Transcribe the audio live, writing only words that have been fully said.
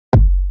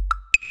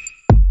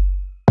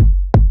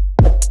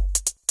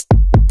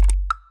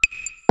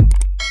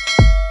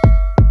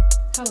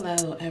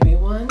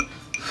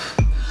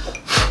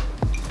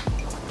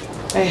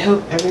I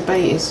hope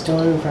everybody is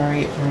doing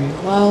very, very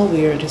well.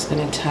 We are just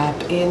going to tap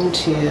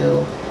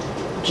into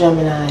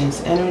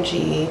Gemini's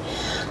energy.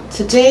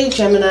 Today,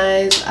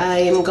 Geminis, I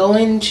am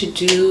going to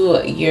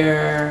do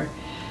your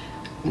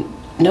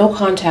no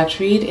contact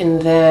read,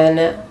 and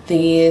then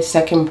the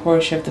second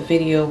portion of the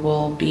video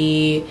will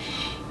be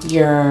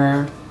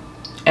your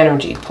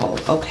energy pull,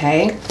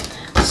 okay?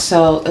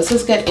 So let's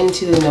just get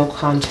into the no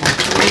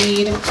contact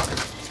read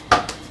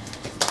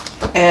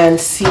and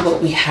see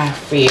what we have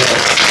for you.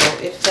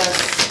 So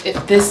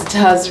if this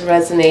does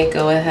resonate,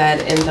 go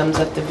ahead and thumbs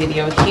up the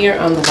video here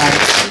on the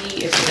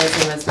YT. If it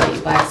doesn't resonate,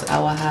 you guys, I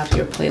will have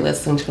your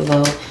playlist linked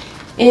below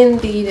in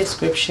the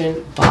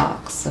description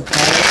box,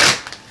 okay?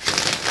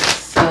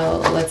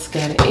 So let's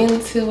get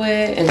into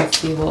it and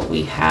see what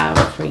we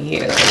have for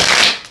you.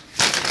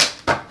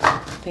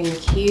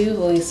 Thank you,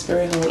 Holy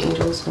Spirit, Holy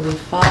Angels, Holy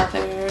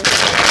Father.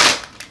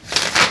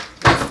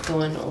 What's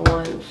going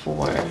on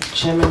for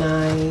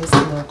Gemini's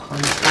no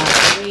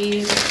contact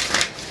read?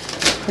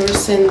 The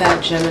person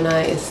that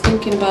Gemini is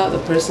thinking about, the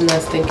person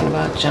that's thinking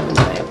about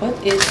Gemini. What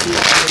is the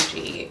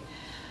energy?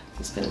 I'm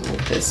just going to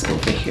move this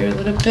over here a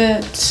little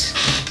bit.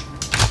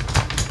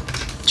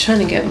 Trying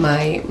to get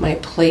my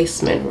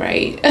placement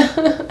right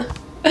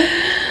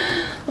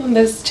on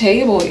this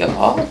table,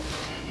 y'all.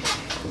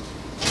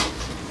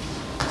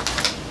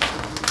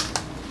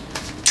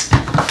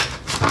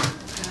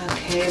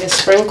 Okay, the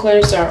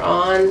sprinklers are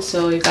on,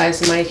 so you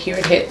guys might hear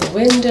it hit the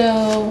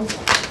window.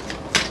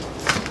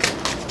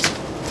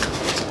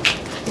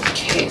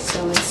 Okay,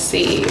 so let's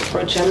see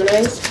for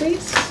Gemini's,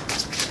 please.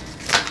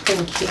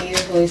 Thank you,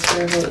 Holy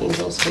Spirit, Holy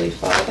Angels, Holy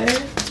Father.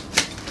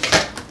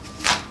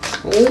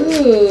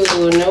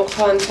 Ooh, no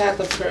contact,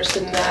 the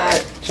person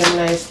that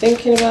Gemini is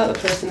thinking about, the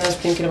person that's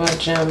thinking about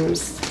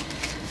gems.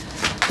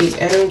 The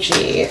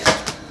energy.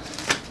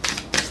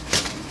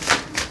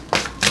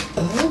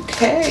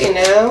 Okay,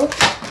 now.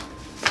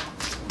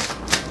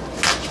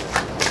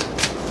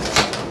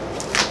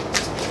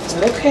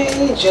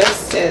 Okay,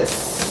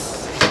 Justice.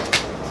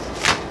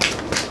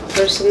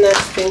 Person that's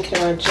thinking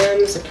about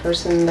gems, the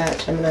person that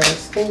Gemini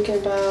is thinking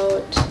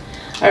about.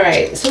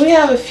 Alright, so we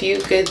have a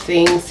few good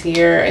things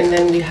here, and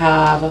then we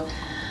have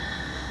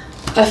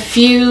a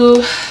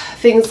few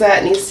things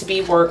that needs to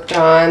be worked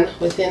on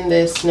within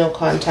this no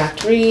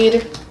contact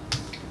read.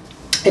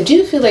 I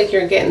do feel like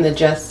you're getting the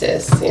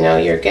justice, you know,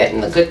 you're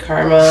getting the good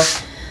karma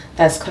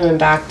that's coming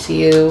back to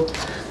you.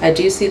 I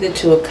do see the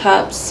Two of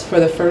Cups for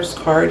the first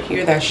card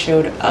here that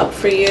showed up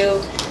for you.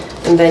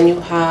 And then you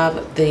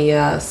have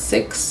the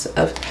Six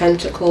of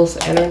Pentacles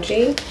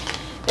energy.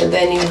 And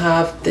then you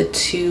have the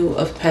Two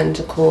of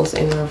Pentacles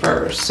in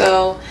reverse.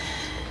 So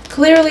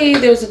clearly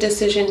there's a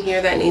decision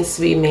here that needs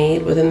to be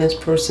made within this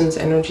person's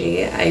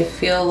energy. I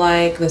feel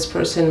like this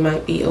person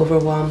might be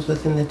overwhelmed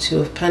within the Two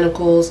of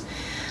Pentacles.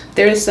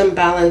 There is some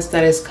balance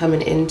that is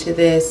coming into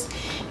this.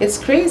 It's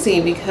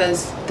crazy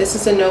because this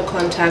is a no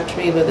contact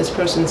read, but this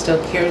person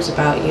still cares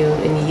about you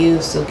and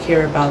you still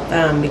care about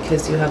them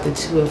because you have the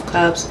Two of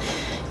Cups,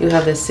 you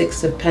have the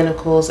Six of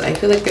Pentacles. I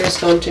feel like there's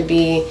going to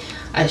be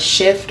a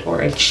shift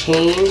or a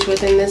change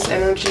within this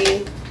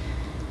energy.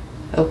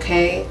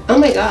 Okay. Oh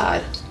my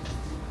God.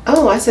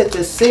 Oh, I said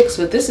the 6,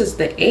 but this is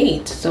the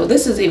 8. So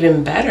this is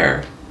even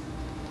better.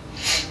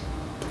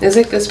 It's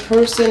like this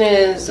person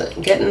is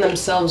getting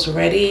themselves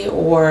ready,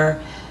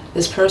 or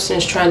this person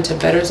is trying to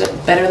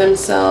better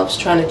themselves,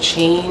 trying to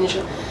change,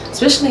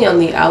 especially on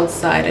the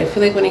outside. I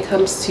feel like when it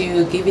comes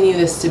to giving you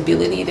the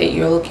stability that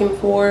you're looking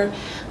for,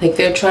 like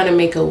they're trying to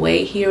make a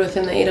way here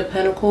within the Eight of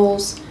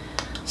Pentacles.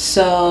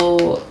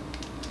 So,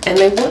 and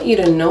they want you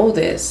to know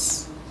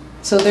this.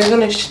 So they're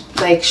going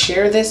to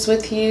share this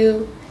with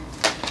you.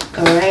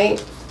 All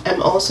right.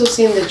 I'm also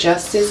seeing the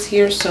Justice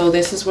here. So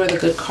this is where the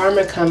good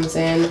karma comes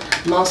in.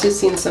 I'm also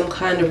seeing some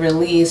kind of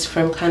release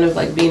from kind of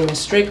like being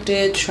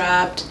restricted,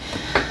 trapped,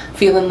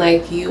 feeling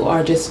like you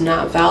are just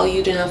not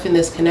valued enough in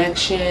this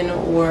connection,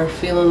 or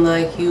feeling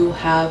like you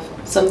have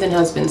something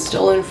has been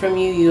stolen from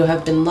you. You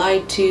have been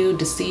lied to,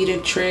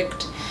 deceived,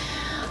 tricked.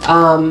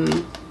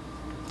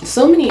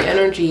 So many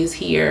energies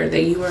here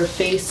that you are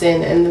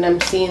facing, and then I'm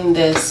seeing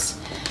this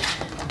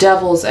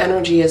Devil's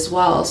energy as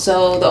well.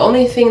 So the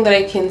only thing that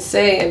I can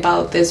say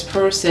about this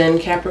person,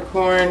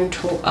 Capricorn,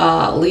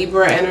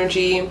 Libra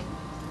energy,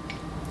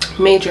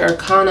 major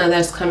arcana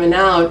that's coming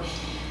out,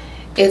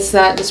 it's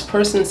that this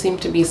person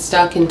seemed to be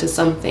stuck into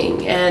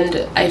something,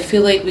 and I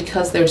feel like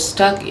because they're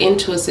stuck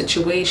into a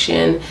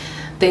situation,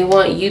 they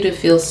want you to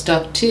feel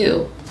stuck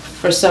too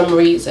for some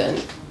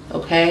reason.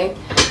 Okay.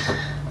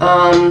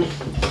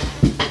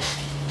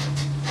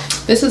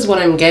 This is what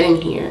I'm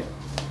getting here.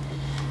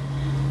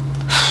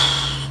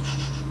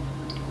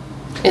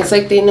 It's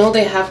like they know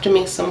they have to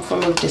make some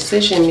form of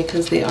decision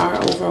because they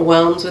are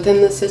overwhelmed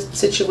within this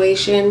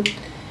situation.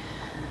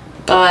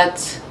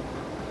 But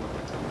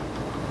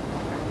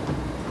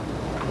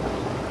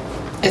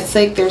it's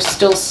like they're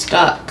still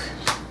stuck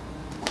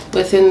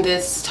within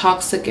this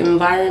toxic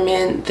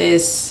environment,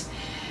 this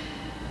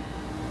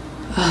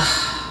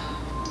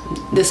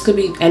This could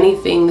be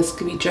anything. This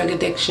could be drug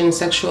addiction,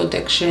 sexual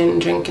addiction,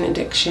 drinking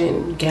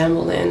addiction,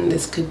 gambling.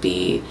 This could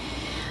be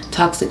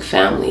toxic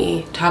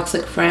family,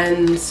 toxic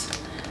friends,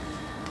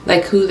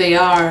 like who they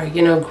are,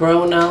 you know,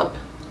 grown up.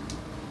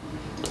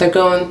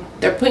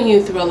 They're putting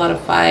you through a lot of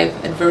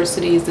 5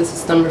 adversities. This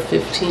is number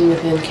 15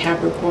 within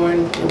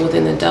Capricorn and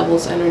within the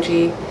Devil's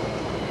energy.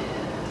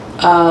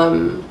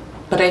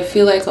 But I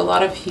feel like a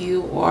lot of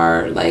you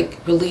are like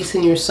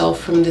releasing yourself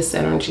from this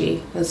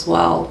energy as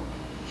well.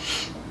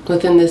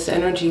 Within this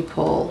energy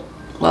pull,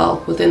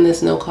 well, within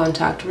this no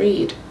contact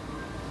read.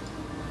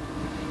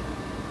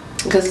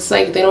 Because it's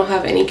like they don't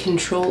have any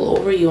control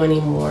over you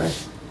anymore.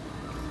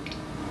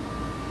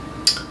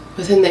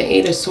 Within the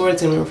 8 of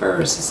Swords in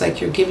reverse, it's like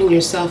you're giving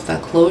yourself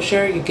that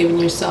closure, you're giving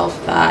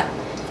yourself that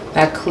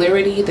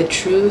clarity, the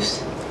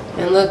truth.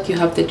 And look, you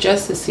have the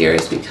Justice here.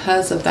 It's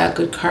because of that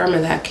good karma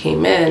that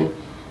came in.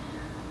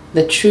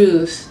 The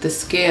truth, the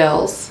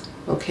scales,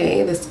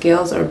 okay? The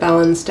scales are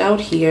balanced out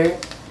here.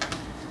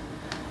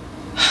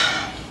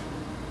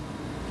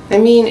 I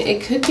mean,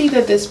 it could be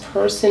that this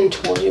person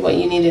told you what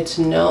you needed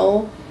to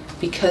know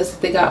because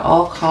they got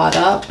all caught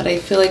up. But I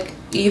feel like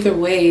either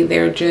way,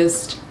 they're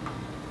just,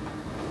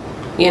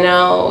 you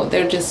know,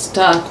 they're just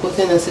stuck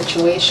within a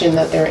situation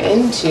that they're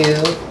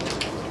into.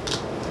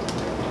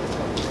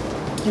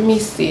 Let me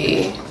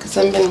see, because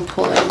I've been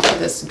pulling for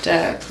this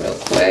deck real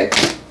quick.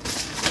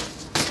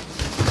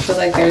 I feel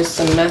like there's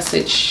some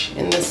message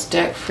in this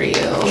deck for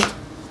you.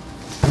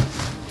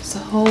 It's a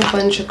whole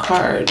bunch of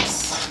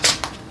cards.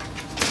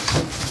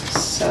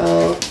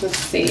 So, let's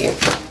see.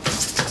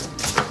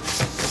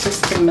 What's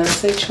the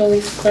message,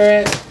 Holy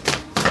Spirit?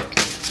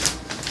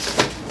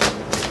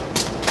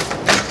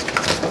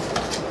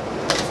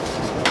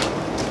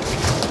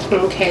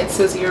 Okay, it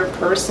says you're a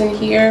person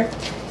here.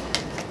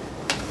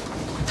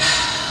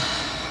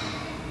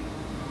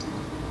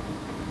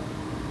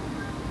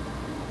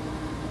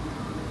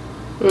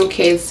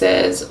 Okay, it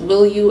says,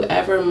 will you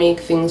ever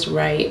make things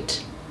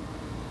right?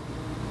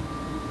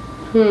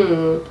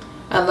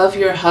 I love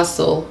your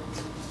hustle.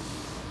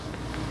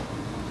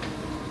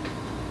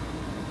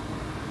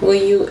 Will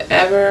you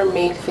ever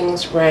make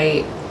things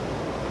right?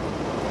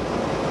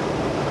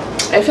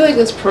 I feel like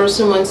this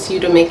person wants you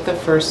to make the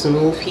first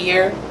move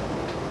here.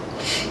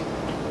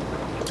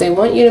 They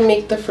want you to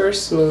make the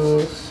first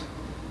move.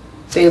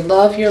 They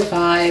love your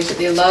vibe.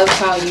 They love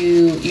how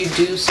you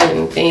do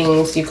certain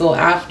things. You go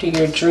after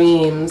your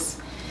dreams.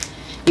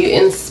 You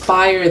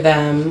inspire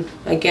them.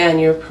 Again,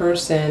 your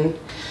person.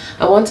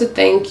 I want to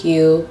thank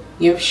you.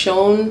 You've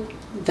shown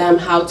them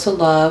how to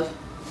love.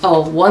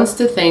 Oh, wants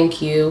to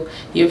thank you.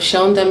 You've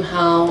shown them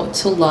how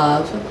to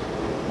love.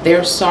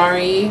 They're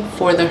sorry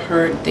for the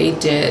hurt they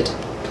did.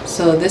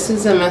 So this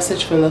is a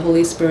message from the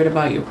Holy Spirit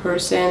about your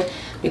person,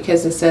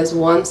 because it says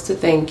wants to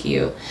thank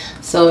you.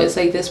 So it's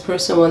like this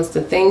person wants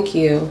to thank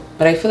you,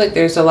 but I feel like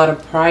there's a lot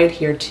of pride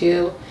here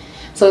too.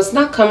 So it's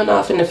not coming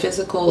off in the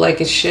physical like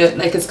it should,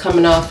 like it's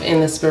coming off in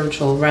the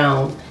spiritual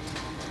realm.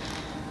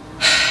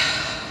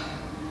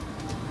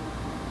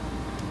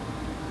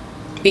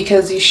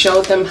 Because you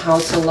showed them how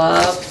to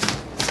love.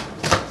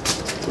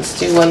 Let's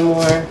do one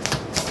more.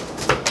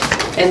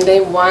 And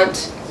they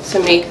want to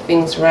make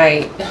things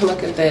right.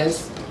 Look at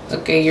this.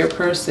 Okay, your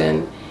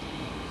person.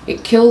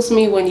 It kills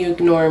me when you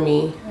ignore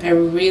me. I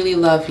really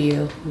love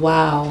you.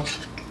 Wow.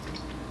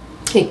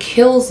 It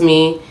kills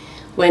me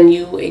when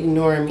you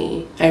ignore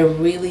me. I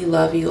really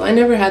love you. I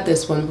never had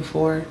this one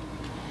before.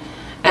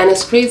 And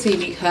it's crazy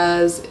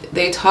because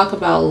they talk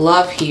about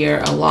love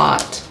here a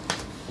lot.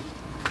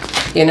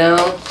 You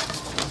know?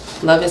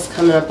 Love is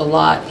coming up a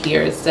lot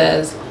here. It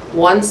says,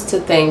 wants to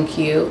thank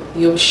you.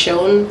 You've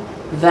shown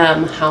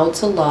them how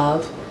to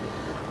love.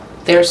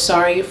 They're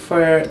sorry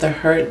for the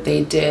hurt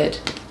they did.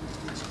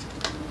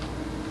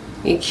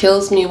 It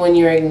kills me when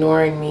you're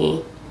ignoring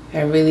me.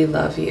 I really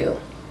love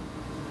you.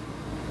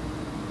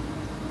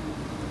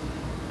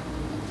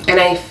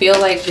 And I feel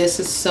like this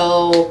is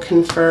so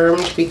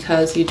confirmed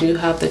because you do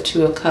have the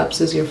Two of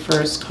Cups as your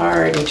first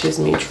card, which is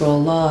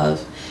mutual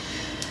love.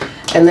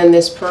 And then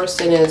this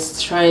person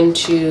is trying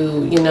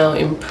to, you know,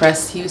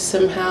 impress you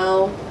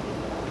somehow.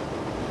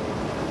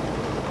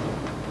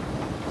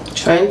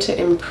 Trying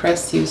to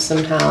impress you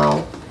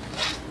somehow.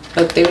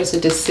 But there's a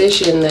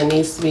decision that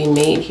needs to be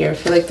made here. I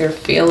feel like they're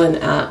failing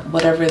at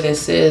whatever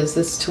this is.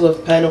 This Two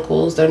of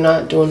Pentacles, they're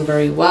not doing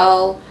very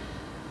well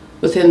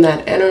within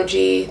that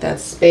energy, that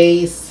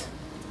space.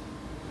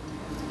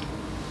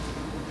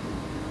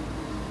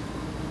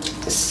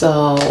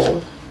 So,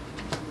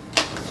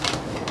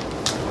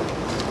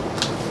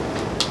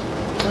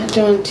 not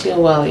doing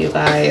too well, you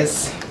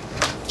guys.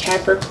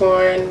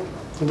 Capricorn,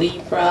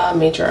 Libra,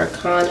 Major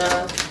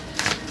Arcana.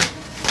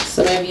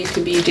 Some of you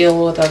could be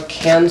dealing with a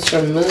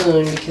Cancer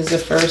moon because the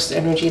first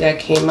energy that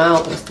came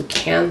out was the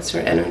Cancer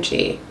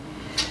energy.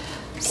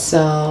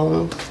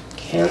 So,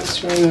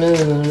 Cancer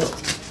moon.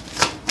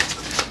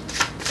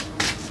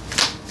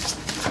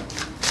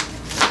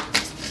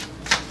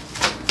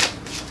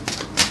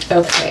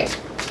 Okay.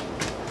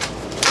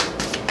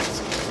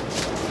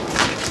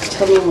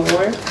 Tell me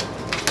more.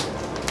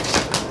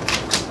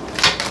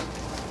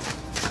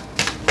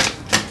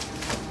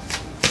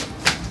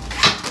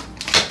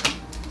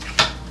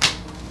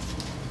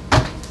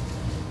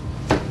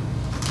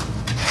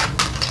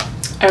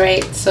 All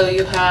right, so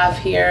you have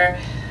here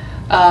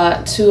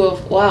two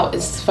of, wow,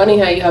 it's funny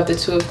how you have the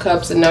Two of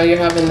Cups and now you're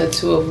having the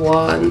Two of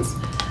Wands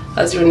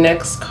as your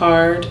next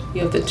card.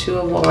 You have the Two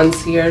of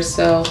Wands here,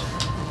 so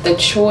the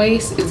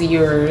choice is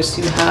yours.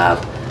 You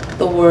have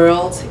the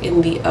World in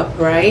the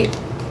upright,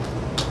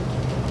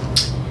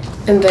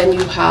 and then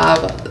you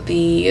have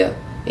the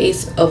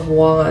Ace of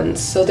Wands.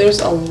 So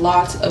there's a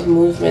lot of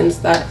movements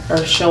that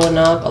are showing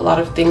up. A lot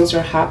of things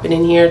are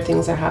happening here.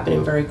 Things are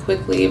happening very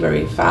quickly,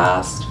 very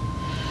fast.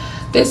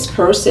 This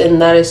person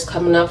that is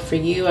coming up for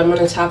you, I'm going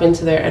to tap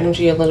into their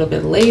energy a little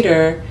bit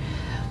later,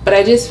 but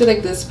I just feel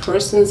like this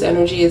person's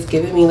energy is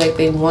giving me like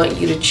they want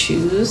you to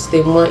choose.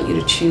 They want you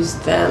to choose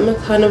them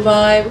kind of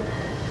vibe.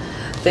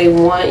 They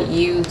want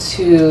you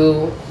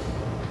to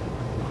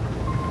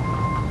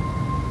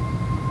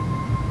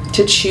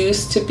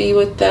choose to be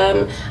with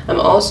them. I'm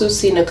also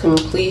seeing a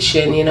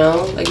completion, you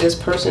know, like this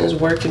person is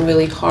working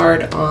really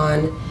hard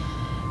on,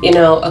 you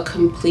know, a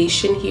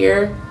completion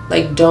here.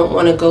 Like, don't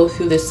want to go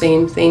through the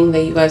same thing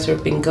that you guys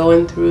have been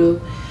going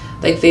through.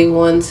 Like, they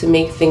want to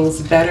make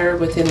things better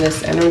within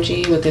this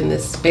energy, within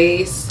this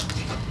space.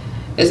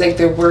 It's like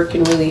they're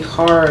working really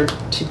hard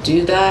to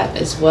do that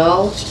as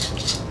well.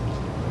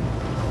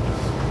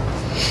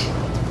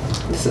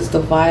 This is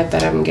the vibe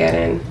that I'm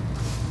getting.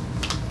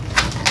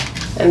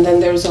 And then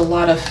there's a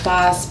lot of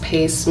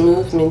fast-paced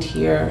movement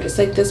here. It's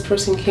like this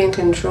person can't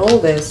control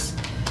this.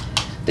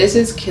 This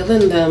is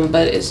killing them,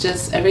 but it's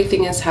just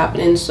everything is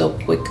happening so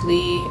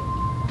quickly.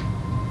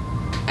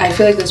 I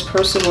feel like this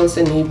person wants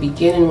a new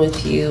beginning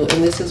with you,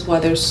 and this is why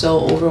they're so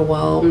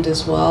overwhelmed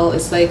as well.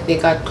 It's like they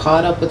got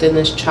caught up within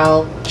this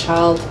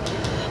childhood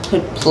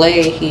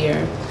play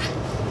here.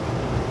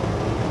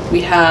 We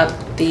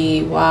have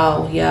the,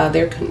 wow, yeah,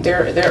 they're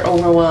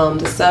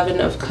overwhelmed. The Seven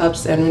of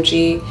Cups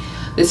energy.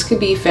 This could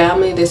be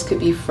family, this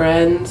could be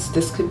friends,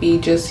 this could be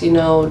just, you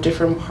know,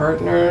 different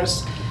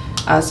partners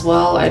as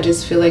well. I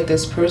just feel like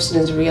this person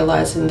is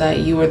realizing that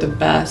you are the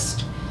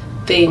best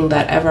thing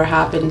that ever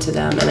happened to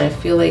them, and I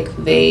feel like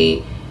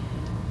they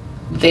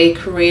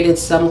created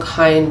some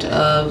kind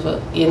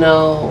of, you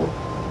know,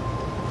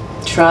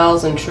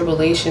 trials and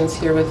tribulations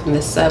here within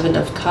the Seven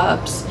of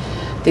Cups.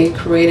 They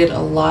created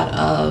a lot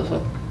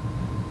of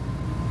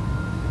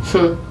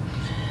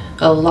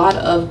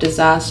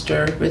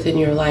disaster within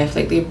your life.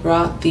 Like, they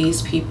brought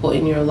these people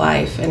in your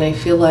life, and I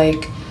feel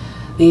like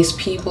these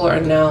people are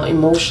now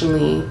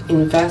emotionally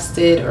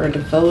invested or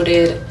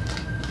devoted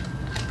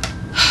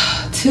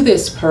to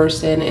this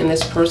person, and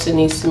this person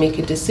needs to make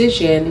a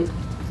decision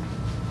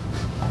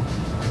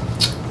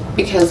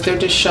because they're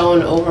just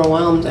showing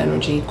overwhelmed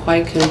energy,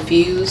 quite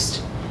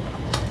confused.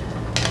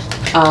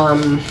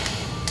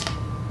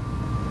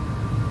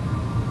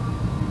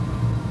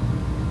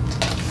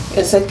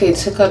 It's like they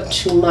took up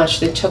too much.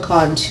 They took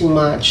on too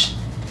much.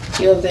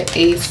 You have the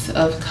Ace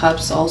of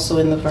Cups also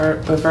in the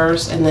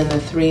reverse, and then the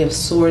Three of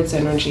Swords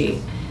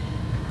energy.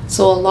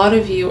 So a lot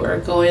of you are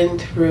going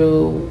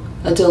through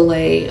a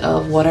delay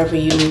of whatever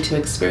you need to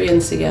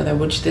experience together,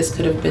 which this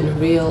could have been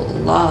real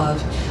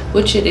love,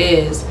 which it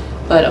is,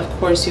 but of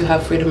course you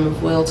have freedom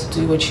of will to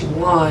do what you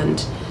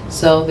want.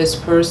 So this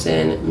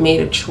person made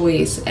a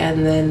choice,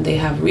 and then they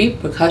have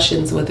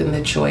repercussions within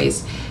the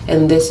choice,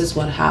 and this is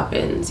what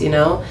happens, you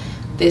know?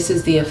 This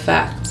is the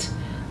effect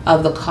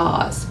of the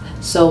cause.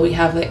 So we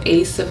have the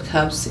Ace of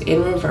Cups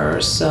in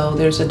reverse, so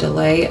there's a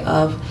delay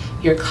of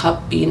your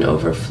cup being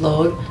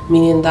overflowed,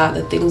 meaning that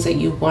the things that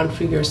you want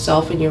for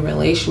yourself in your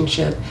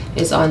relationship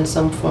is on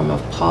some form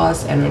of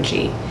pause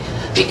energy.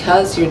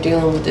 Because you're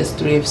dealing with this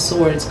Three of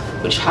Swords,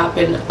 which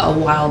happened a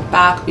while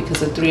back, because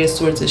the Three of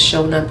Swords is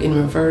shown up in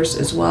reverse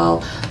as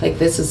well. Like,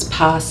 this is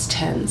past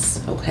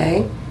tense,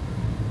 okay?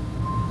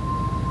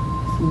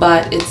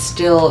 But it's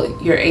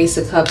still, your Ace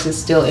of Cups is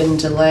still in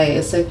delay.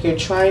 It's like you're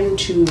trying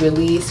to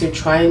release, you're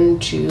trying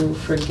to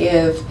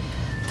forgive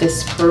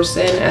this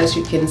person, as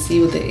you can see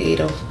with the Eight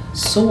of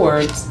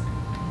Swords.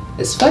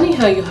 It's funny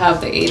how you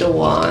have the Eight of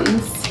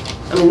Wands.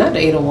 I mean, not the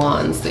Eight of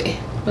Wands.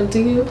 What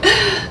do you?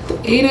 The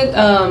Eight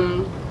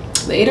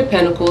of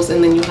Pentacles,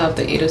 and then you have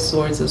the Eight of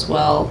Swords as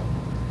well.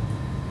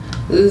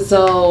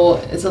 So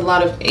it's a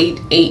lot of 8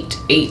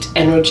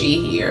 energy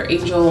here.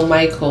 Angel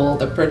Michael,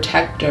 the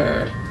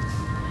protector,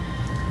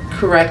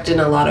 correcting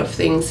a lot of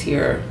things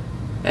here.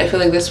 I feel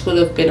like this would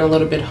have been a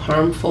little bit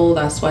harmful.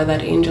 That's why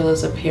that angel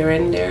is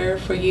appearing there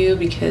for you,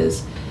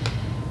 because,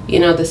 you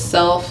know, the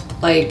self,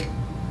 like,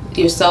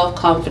 your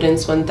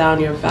self-confidence went down,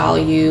 your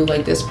value,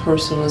 like this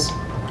person was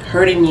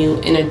hurting you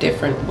in a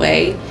different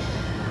way.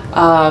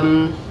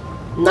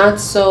 Not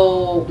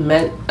so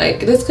like,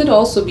 this could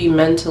also be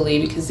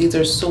mentally, because these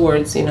are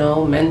swords, you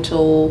know,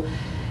 mental.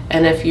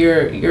 And if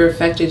you're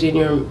affected in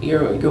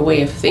your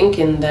way of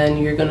thinking, then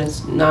you're gonna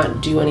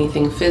not do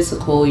anything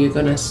physical. You're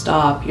gonna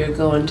stop. You're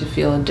going to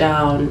feel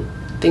down.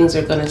 Things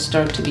are gonna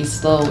start to be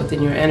slow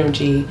within your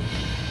energy.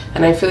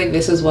 And I feel like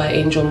this is why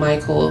Angel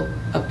Michael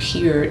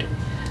appeared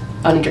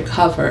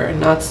undercover,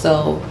 not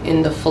so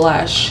in the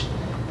flesh.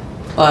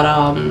 But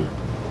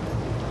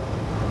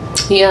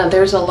yeah,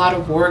 there's a lot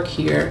of work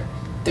here.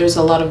 There's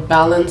a lot of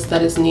balance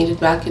that is needed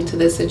back into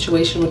this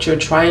situation, which you're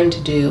trying to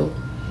do.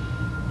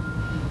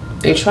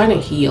 You're trying to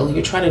heal.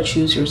 You're trying to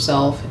choose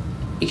yourself,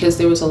 because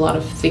there was a lot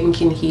of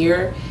thinking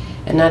here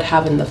and not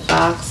having the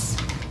facts.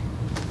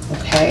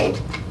 Okay?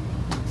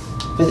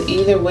 But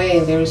either way,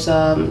 there's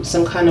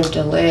some kind of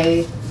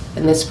delay,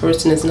 and this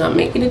person is not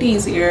making it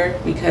easier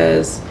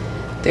because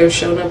they're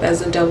showing up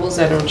as a devil's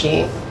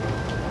energy.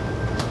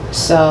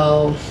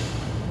 So,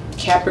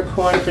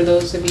 Capricorn, for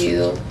those of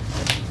you,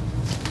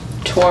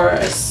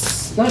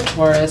 Taurus, not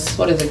Taurus,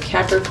 what is it?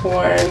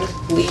 Capricorn,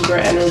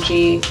 Libra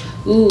energy.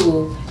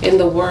 Ooh, in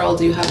the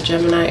world you have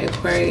Gemini,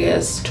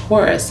 Aquarius,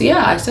 Taurus.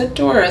 Yeah, I said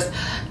Taurus.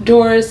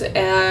 Taurus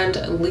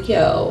and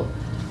Leo.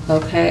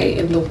 Okay,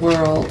 in the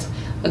world,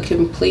 a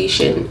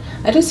completion.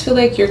 I just feel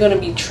like you're going to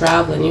be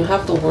traveling. You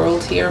have the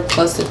world here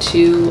plus the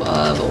Two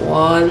of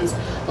Wands.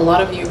 A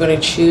lot of you are going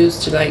to choose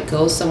to like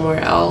go somewhere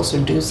else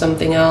or do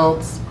something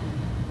else,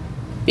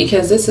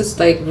 because this is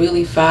like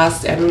really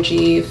fast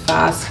energy,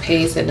 fast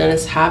pace, and then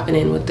it's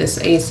happening with this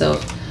Ace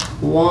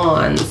of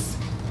Wands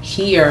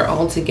here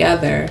all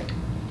together.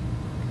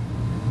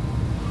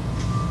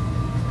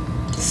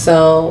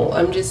 So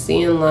I'm just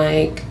seeing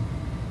like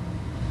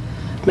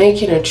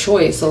making a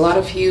choice. A lot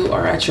of you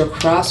are at your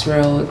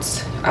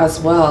crossroads as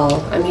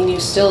well. I mean, you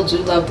still do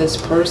love this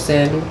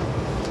person,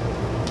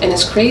 and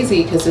it's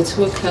crazy because the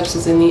Two of Cups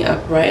is in the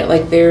upright.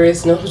 Like there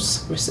is no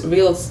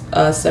real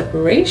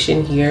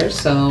separation here.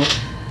 So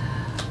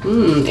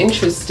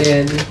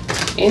interesting.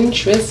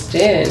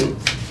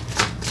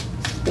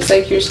 It's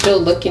like you're still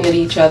looking at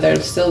each other,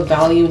 still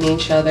valuing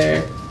each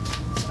other.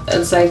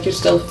 It's like you're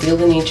still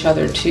feeling each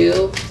other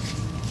too.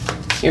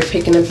 You're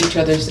picking up each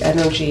other's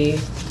energy.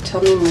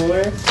 Tell me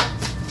more.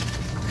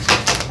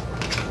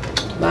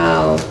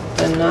 Wow,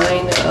 the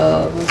Nine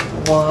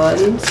of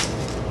Wands.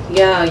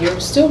 Yeah, you're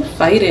still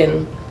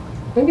fighting.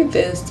 Look at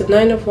this, the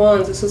Nine of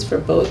Wands. This is for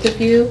both of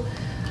you.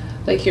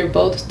 Like you're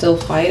both still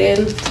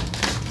fighting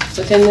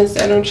within this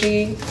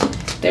energy.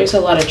 There's a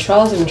lot of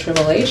trials and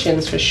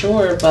tribulations for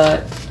sure,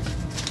 but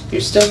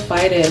you're still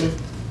fighting.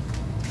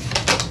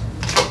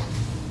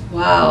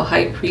 Wow,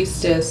 High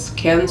Priestess,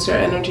 Cancer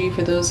energy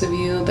for those of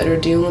you that are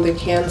dealing with a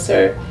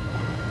Cancer.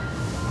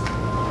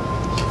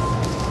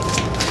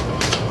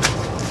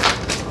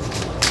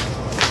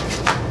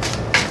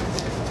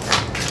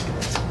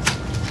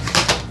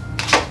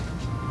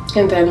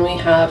 And then we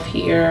have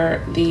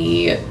here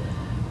the,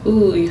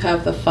 ooh, you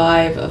have the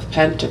Five of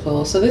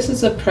Pentacles. So this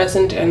is a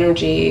present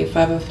energy,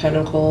 Five of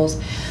Pentacles.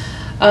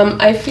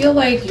 I feel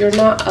like you're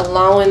not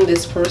allowing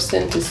this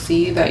person to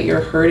see that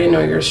you're hurting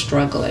or you're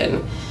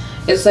struggling.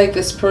 It's like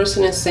this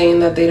person is saying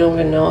that they don't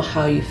even know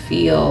how you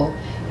feel,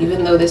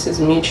 even though this is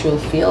mutual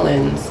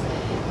feelings.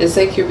 It's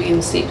like you're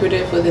being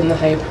secretive within the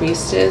High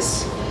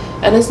Priestess.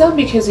 And it's not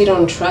because you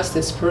don't trust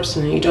this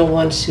person and you don't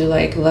want to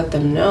like let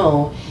them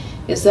know.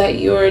 Is that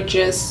you're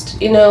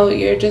just, you know,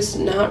 you're just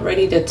not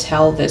ready to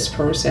tell this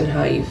person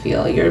how you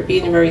feel. You're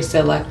being very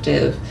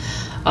selective.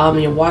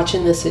 You're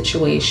watching the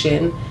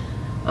situation.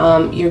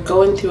 You're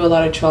going through a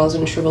lot of trials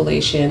and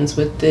tribulations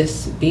with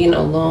this being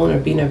alone or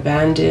being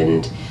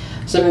abandoned.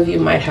 Some of you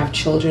might have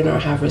children or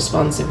have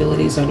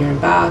responsibilities on your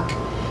back,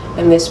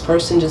 and this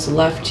person just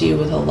left you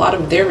with a lot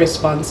of their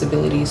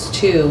responsibilities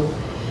too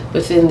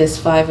within this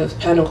Five of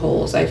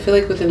Pentacles. I feel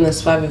like within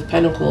this Five of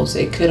Pentacles,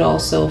 it could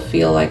also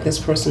feel like this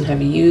person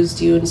have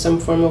used you in some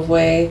form of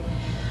way,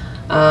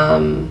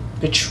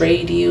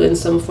 betrayed you in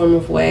some form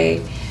of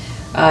way.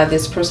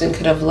 This person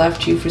could have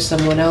left you for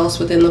someone else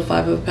within the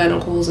Five of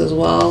Pentacles as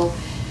well.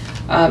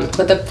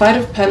 But the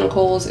Five of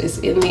Pentacles is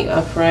in the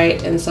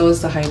upright, and so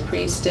is the High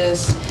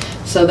Priestess.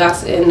 So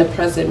that's in the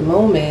present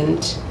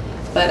moment.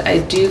 But I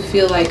do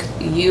feel like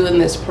you and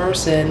this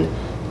person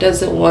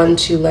doesn't want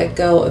to let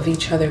go of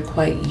each other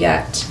quite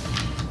yet.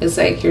 It's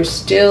like you're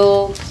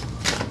still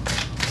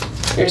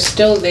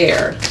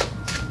there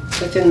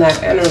within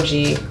that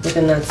energy,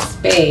 within that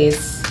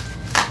space.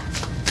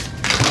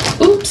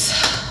 Oops.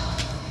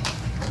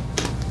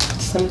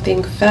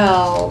 Something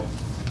fell.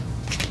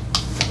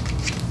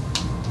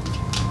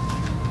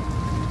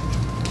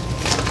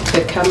 If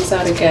it comes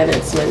out again,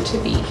 it's meant to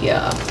be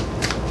here.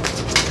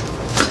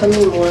 Tell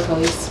me more,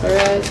 Holy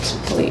Spirit,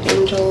 Holy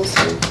Angels,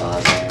 Holy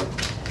Father.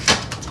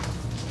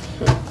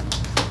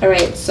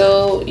 Alright,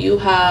 so you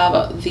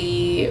have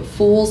the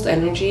Fool's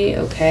energy,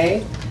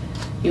 okay?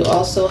 You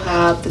also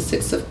have the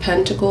Six of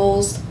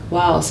Pentacles.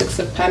 Wow, Six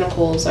of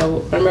Pentacles. I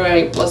remember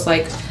I was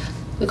like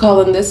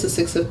calling this the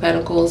Six of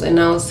Pentacles, and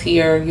now it's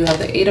here. You have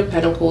the Eight of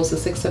Pentacles, the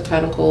Six of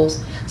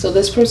Pentacles. So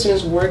this person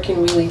is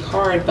working really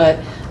hard, but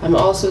I'm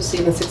also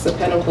seeing the Six of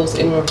Pentacles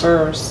in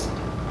reverse.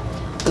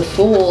 The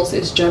Fools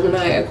is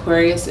Gemini,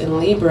 Aquarius, and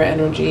Libra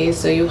energy.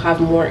 So you have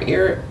more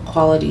air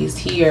qualities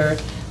here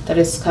that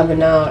is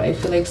coming out. I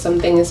feel like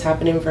something is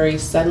happening very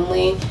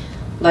suddenly.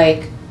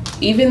 Like,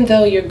 even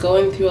though you're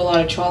going through a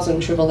lot of trials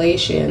and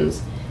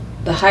tribulations,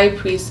 the High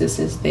Priestess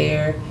is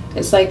there.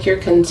 It's like you're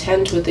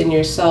content within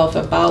yourself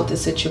about the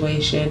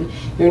situation.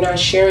 You're not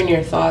sharing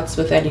your thoughts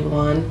with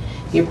anyone.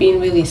 You're being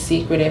really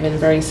secretive and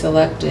very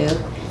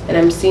selective. And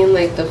I'm seeing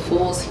like the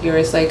Fools here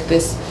is like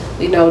this,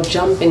 you know,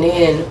 jumping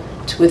in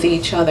with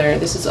each other.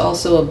 This is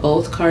also a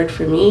both card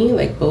for me,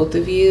 like both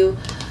of you.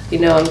 You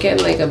know, I'm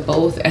getting like a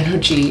both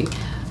energy.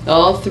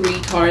 All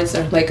three cards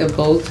are like a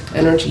both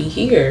energy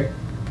here.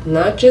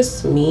 Not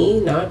just me,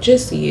 not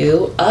just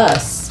you,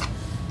 us.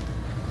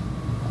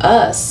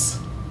 Us.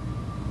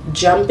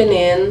 Jumping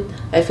in.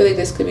 I feel like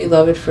this could be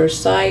love at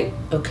first sight,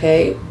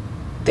 okay?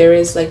 There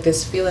is like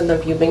this feeling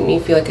of you make me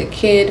feel like a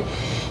kid.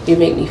 You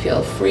make me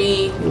feel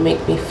free. You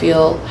make me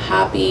feel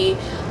happy.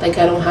 Like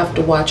I don't have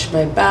to watch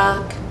my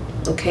back,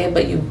 okay?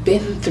 But you've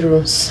been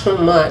through so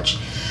much.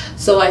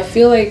 So I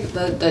feel like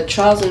the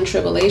trials and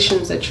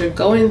tribulations that you're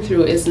going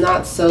through is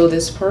not so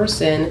this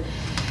person.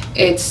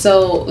 It's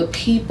so the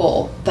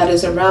people that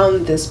is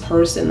around this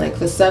person, like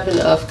the Seven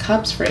of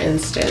Cups, for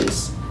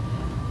instance,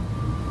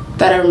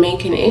 that are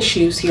making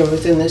issues here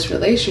within this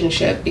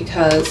relationship,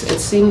 because it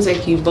seems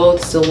like you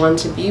both still want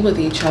to be with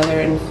each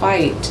other and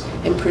fight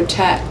and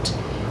protect.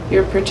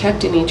 You're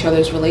protecting each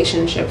other's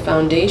relationship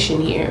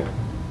foundation here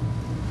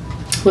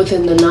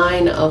within the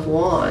Nine of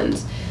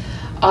Wands.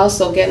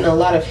 Also getting a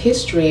lot of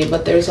history,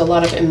 but there's a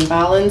lot of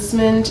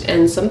imbalancement,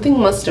 and something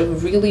must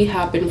have really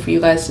happened for you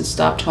guys to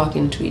stop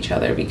talking to each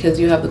other, because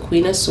you have the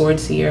Queen of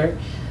Swords here.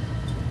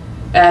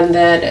 And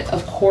then,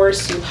 of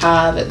course, you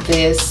have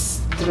this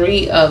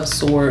Three of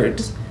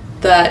Swords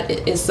that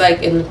is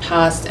like in the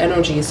past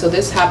energy. So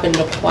this happened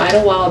quite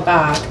a while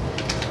back,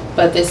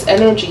 but this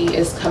energy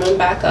is coming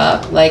back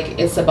up, like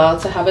it's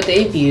about to have a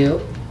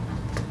debut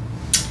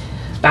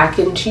back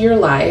into your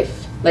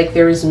life. Like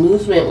there is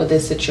movement with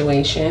this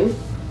situation,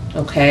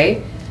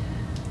 okay?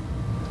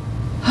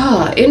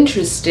 Ah,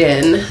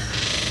 interesting.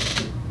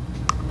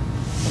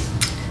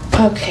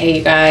 Okay,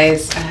 you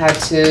guys, I had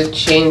to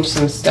change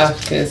some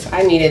stuff because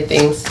I needed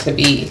things to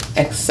be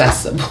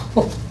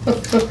accessible.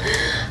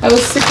 I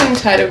was sick and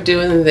tired of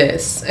doing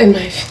this in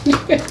my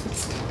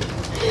videos.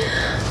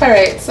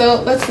 Alright,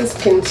 so let's just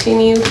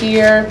continue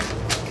here.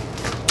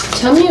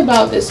 Tell me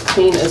about this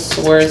Queen of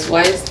Swords.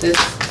 Why is this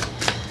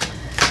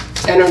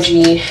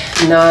energy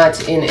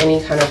not in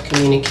any kind of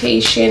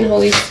communication,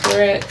 Holy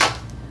Spirit?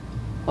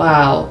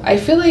 Wow, I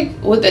feel like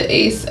with the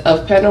Ace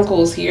of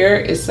Pentacles here,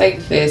 it's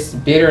like this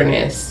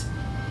bitterness,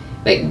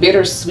 like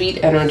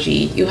bittersweet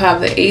energy. You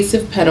have the Ace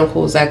of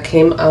Pentacles that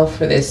came out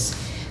for this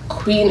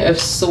Queen of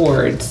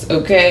Swords,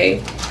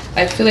 okay?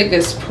 I feel like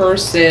this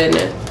person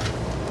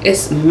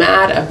is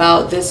mad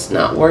about this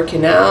not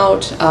working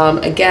out.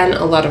 Again,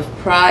 a lot of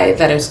pride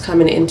that is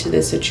coming into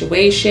this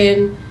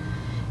situation,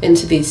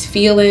 into these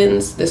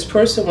feelings. This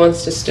person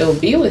wants to still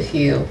be with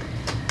you.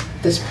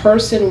 This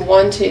person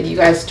wanted you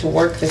guys to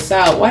work this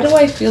out. Why do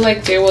I feel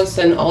like there was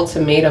an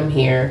ultimatum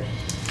here?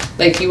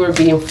 Like you were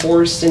being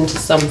forced into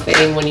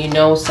something when you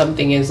know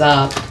something is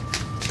up.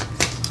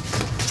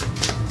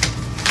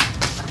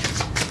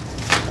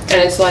 And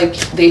it's like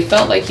they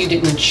felt like you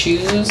didn't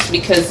choose,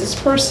 because this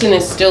person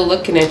is still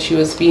looking at you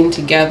as being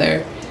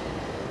together.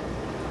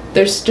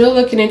 They're still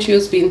looking at you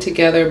as being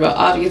together, but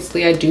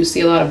obviously I do see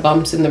a lot of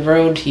bumps in the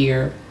road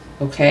here,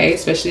 okay?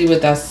 Especially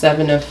with that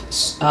Seven of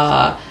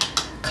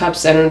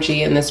Cups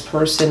energy and this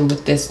person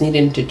with this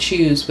needing to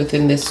choose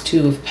within this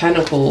Two of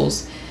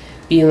Pentacles,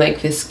 being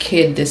like this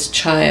kid, this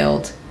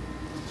child,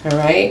 all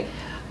right?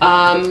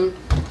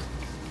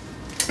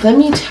 Let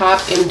me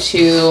tap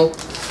into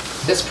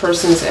this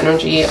person's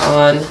energy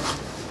on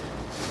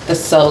the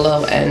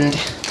solo end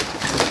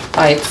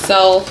by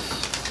itself.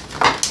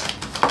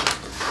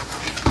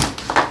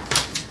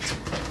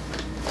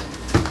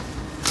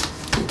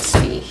 Let's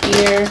see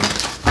here.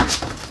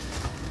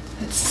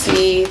 Let's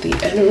see the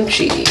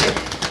energy.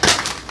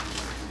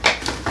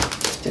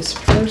 This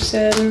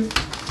person.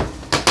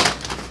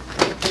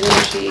 The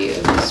energy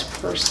of this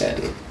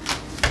person.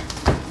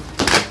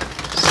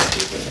 Let's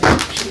see the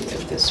energy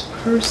of this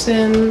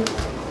person.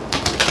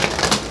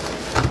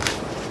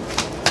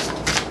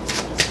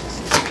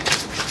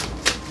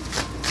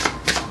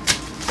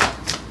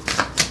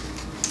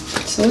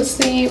 So what's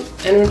the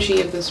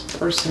energy of this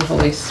person,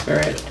 Holy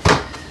Spirit?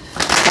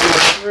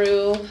 Coming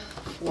through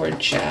for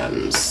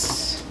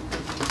gems.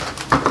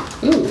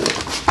 Ooh.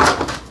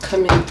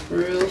 Coming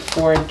through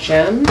for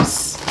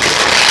gems.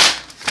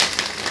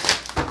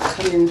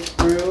 Coming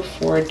through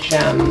for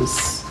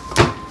gems.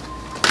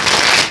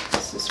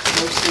 This is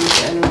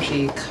person's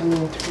energy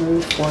coming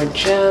through for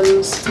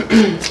gems.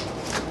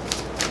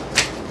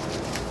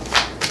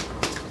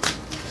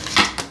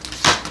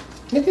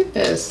 Look at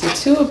this, the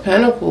Two of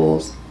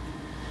Pentacles.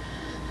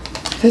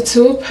 The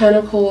Two of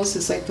Pentacles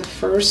is like the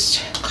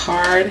first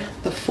card,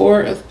 the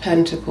Four of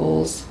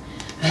Pentacles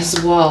as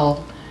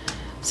well.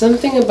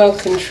 Something about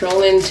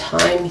controlling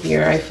time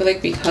here. I feel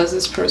like because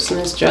this person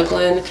is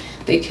juggling,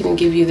 they can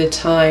give you the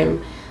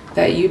time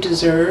that you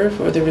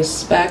deserve, or the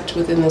respect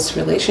within this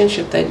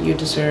relationship that you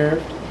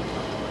deserve.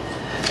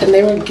 And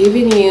they were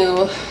giving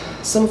you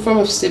some form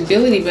of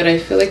stability, but I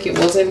feel like it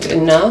wasn't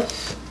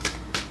enough.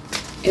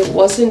 It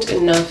wasn't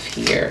enough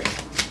here.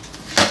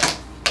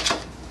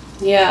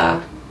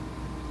 Yeah.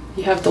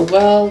 You have the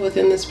Well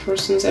within this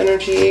person's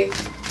energy.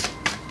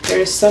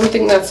 There's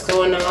something that's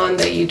going on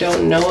that you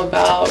don't know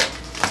about.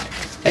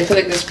 I feel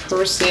like this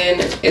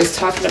person is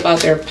talking about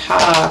their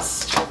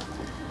past.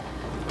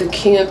 The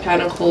King of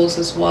Pentacles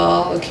as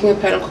well. The King of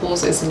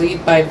Pentacles is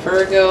lead by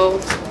Virgo.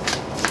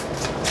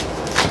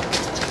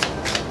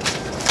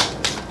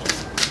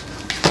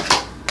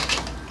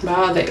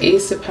 Wow, the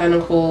Ace of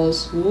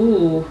Pentacles.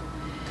 Ooh,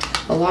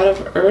 a lot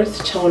of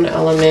earth tone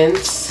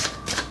elements.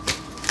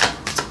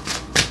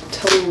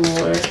 Tell me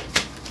more.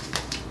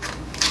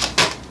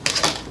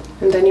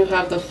 And then you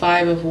have the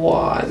Five of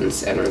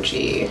Wands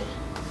energy.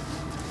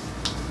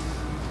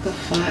 The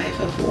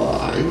Five of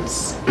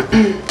Wands.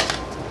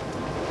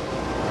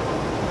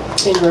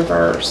 In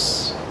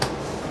reverse.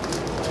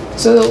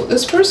 So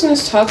this person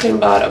is talking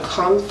about a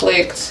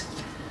conflict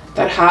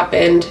that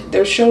happened.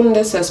 They're showing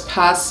this as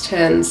past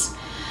tense.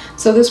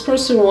 So this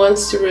person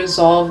wants to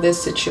resolve this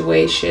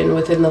situation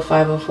within the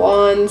Five of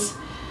Wands.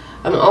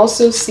 I'm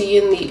also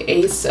seeing the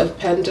Ace of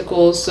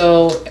Pentacles.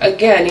 So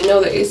again, you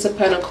know, the Ace of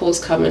Pentacles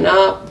coming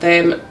up,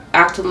 them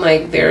acting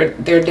like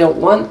they don't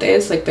want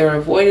this, like they're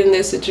avoiding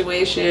this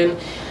situation.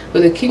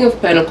 With the King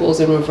of Pentacles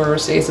in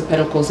reverse, Ace of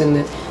Pentacles in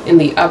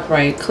the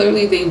upright,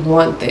 clearly they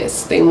want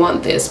this. They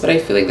want this, but I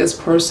feel like this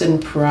person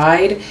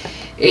pride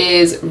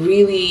is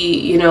really,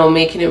 you know,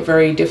 making it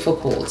very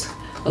difficult.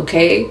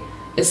 Okay,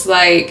 it's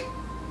like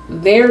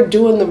they're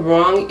doing the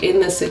wrong in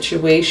the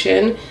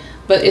situation,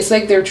 but it's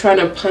like they're trying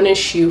to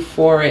punish you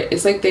for it.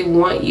 It's like they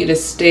want you to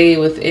stay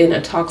within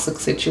a toxic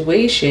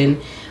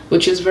situation,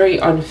 which is very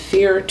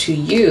unfair to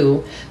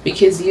you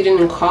because you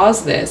didn't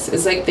cause this.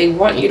 It's like they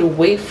want you to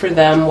wait for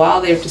them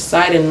while they're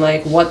deciding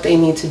like what they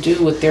need to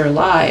do with their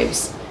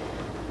lives.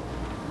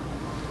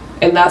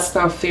 And that's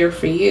not fair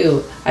for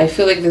you. I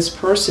feel like this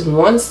person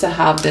wants to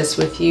have this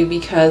with you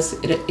because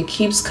it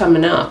keeps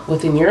coming up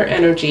within your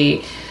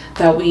energy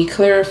that we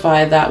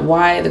clarify that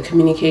why the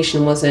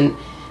communication wasn't,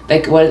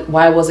 like,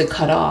 why was it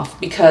cut off?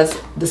 Because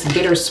this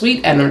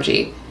bittersweet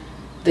energy,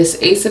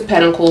 this Ace of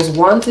Pentacles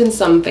wanting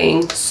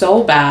something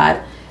so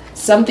bad,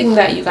 something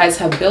that you guys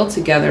have built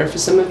together. For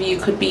some of you,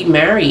 could be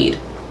married.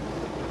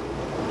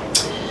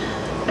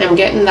 I'm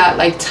getting that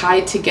like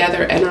tied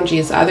together energy.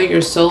 It's either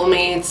your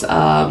soulmates,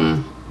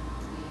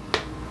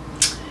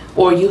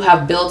 or you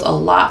have built a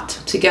lot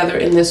together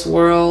in this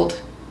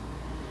world.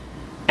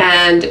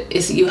 And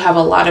you have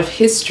a lot of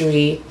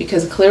history,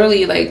 because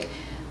clearly like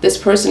this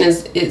person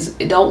is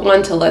don't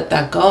want to let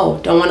that go,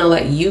 don't want to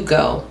let you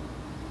go.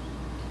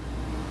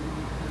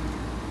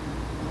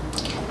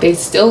 They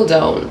still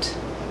don't.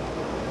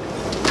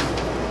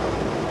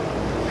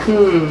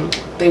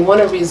 They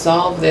want to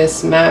resolve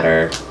this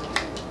matter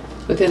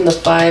within the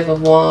Five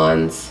of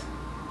Wands.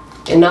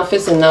 Enough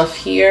is enough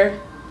here.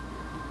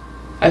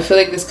 I feel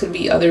like this could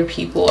be other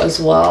people as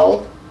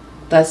well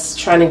that's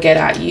trying to get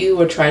at you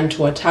or trying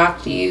to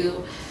attack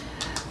you.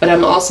 But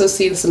I'm also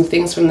seeing some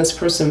things from this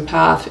person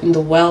path in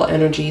the well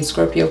energy,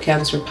 Scorpio,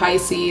 Cancer,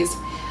 Pisces,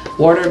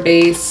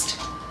 water-based,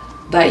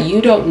 that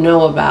you don't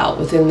know about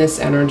within this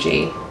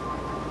energy.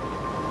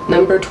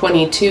 Number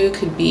 22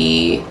 could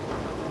be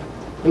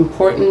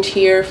important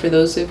here for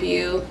those of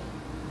you.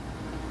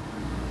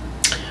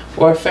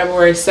 Or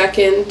February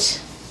 2nd.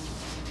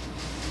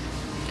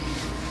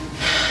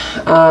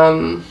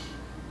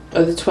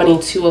 Or the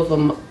 22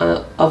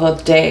 of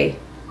a day,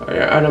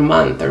 or on a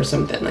month or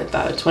something like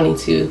that, a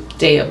 22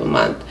 day of a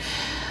month.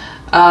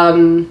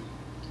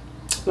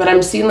 But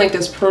I'm seeing like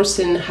this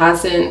person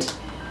hasn't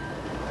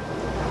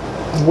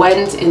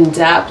went in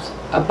depth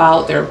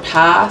about their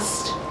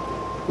past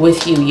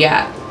with you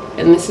yet.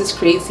 And this is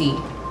crazy,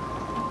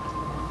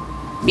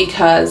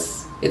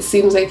 because it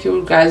seems like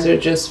you guys are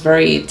just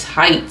very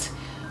tight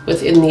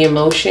within the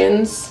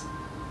emotions.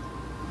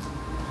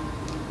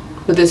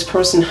 But this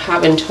person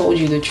haven't told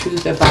you the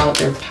truth about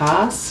their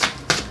past.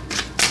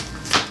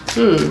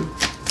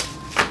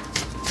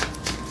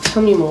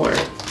 Tell me more.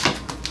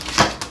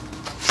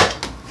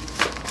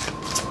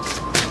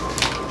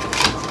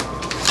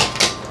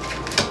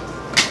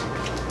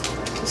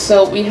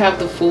 So we have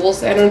the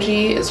Fool's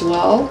energy as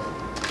well.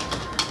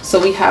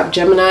 So we have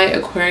Gemini,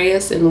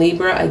 Aquarius, and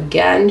Libra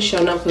again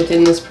shown up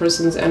within this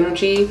person's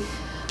energy.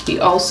 We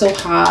also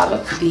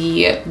have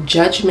the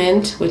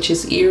Judgment, which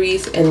is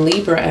Aries and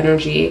Libra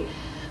energy.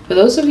 For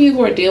those of you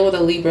who are dealing with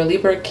a Libra,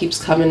 Libra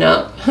keeps coming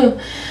up.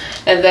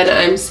 And then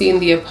I'm seeing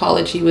the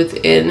apology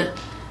within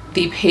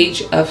the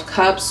Page of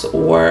Cups,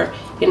 or,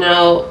 you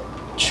know,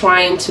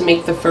 trying to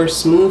make the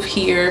first move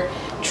here,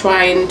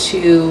 trying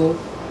to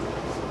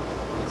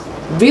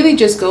really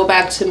just go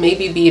back to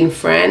maybe being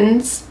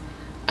friends.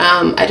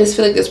 I just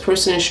feel like this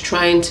person is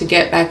trying to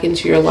get back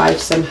into your life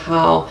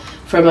somehow,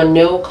 from a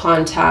no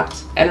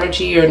contact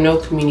energy or no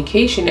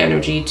communication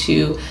energy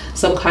to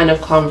some kind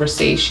of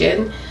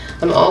conversation.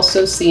 I'm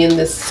also seeing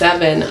the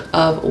Seven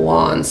of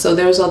Wands. So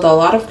there's a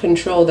lot of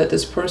control that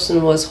this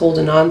person was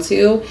holding on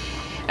to.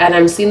 And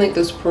I'm seeing like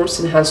this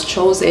person has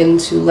chosen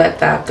to let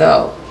that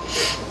go,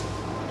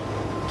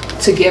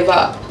 to give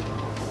up,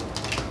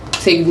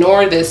 to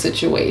ignore this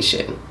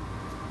situation.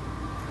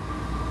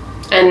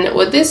 And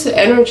with this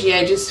energy,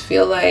 I just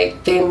feel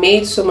like they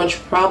made so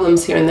much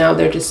problems here and now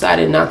they're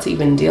decided not to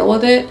even deal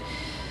with it.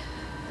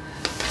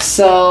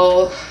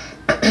 So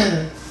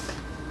I'm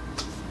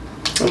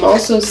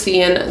also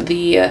seeing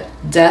the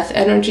death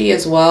energy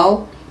as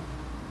well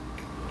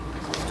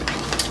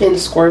in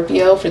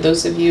Scorpio, for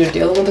those of you who are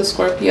dealing with a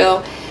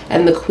Scorpio,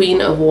 and the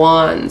Queen of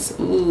Wands.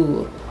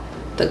 Ooh,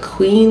 the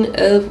Queen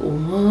of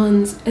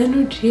Wands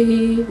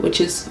energy,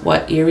 which is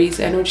what, Aries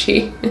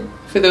energy,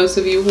 for those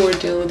of you who are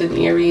dealing with an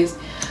Aries.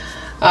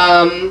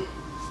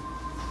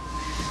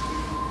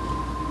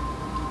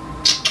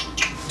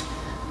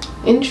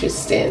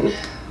 Interesting.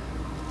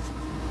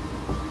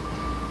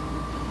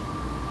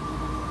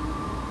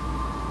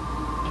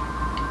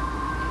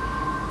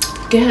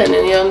 Again, and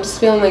I'm just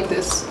feeling like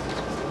this,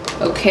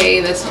 okay,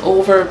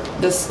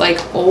 this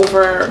like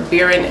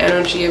overbearing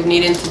energy of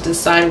needing to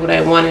decide what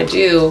I want to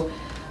do,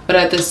 but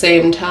at the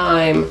same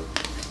time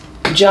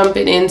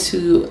jumping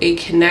into a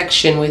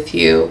connection with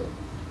you,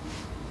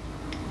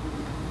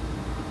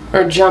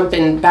 or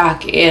jumping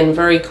back in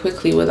very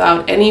quickly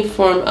without any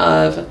form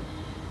of,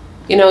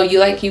 you know,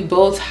 you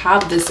both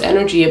have this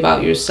energy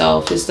about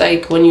yourself. It's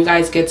like when you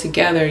guys get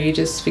together, you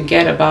just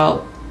forget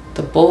about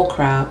the bull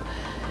crap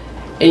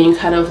and you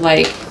kind of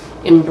like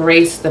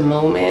embrace the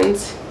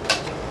moment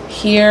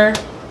here.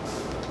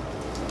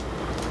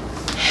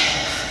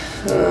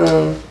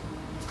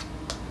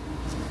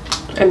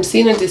 I'm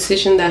seeing a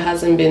decision that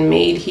hasn't been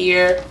made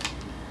here.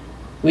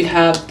 We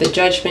have the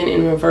Judgment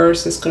in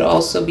reverse. This could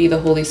also be the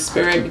Holy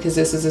Spirit, because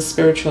this is a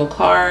spiritual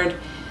card,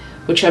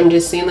 which I'm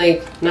just seeing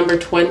like number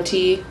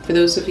 20 for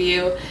those of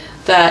you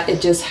that it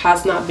just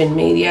has not been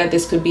made yet.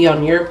 This could be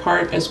on your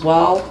part as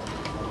well.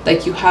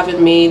 Like you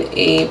haven't made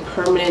a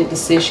permanent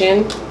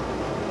decision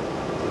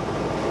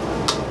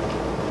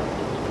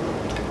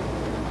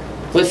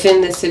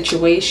within this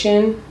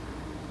situation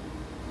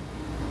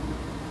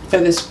or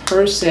this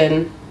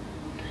person,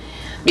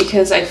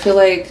 because I feel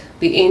like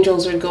the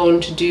angels are going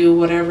to do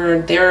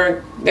whatever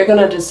they're going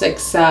to just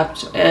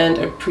accept and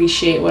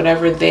appreciate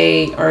whatever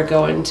they are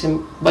going to,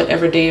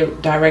 whatever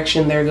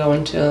direction they're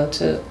going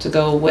to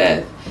go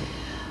with.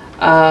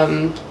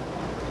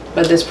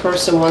 But this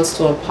person wants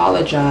to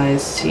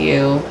apologize to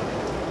you,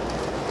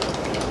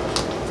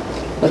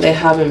 but they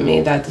haven't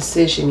made that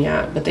decision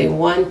yet, but they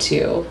want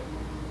to.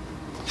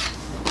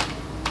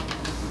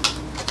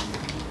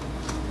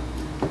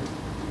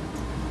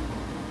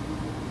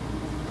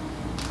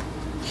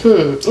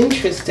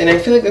 Interesting. I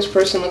feel like this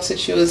person looks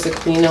at you as the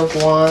Queen of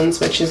Wands,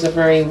 which is a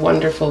very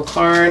wonderful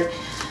card.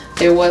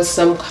 There was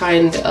some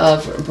kind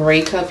of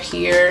breakup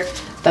here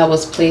that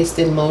was placed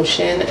in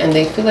motion, and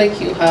they feel like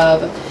you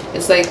have,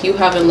 it's like you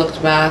haven't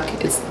looked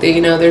back. It's,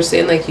 you know, they're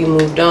saying like you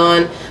moved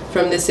on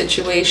from this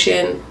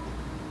situation.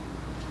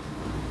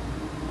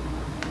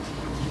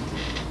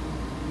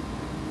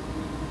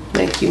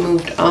 Like you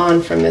moved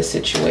on from this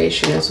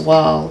situation as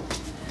well.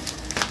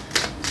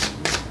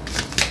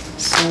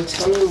 So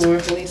tell me more,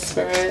 Holy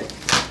Spirit.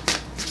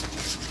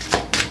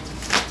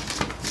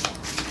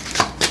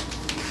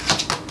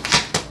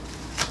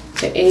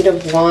 The Eight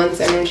of Wands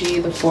energy,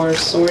 the Four of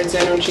Swords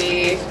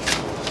energy,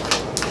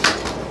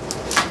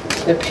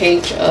 the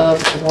Page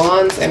of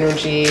Wands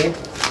energy.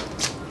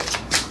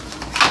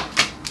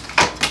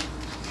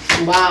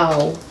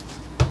 Wow.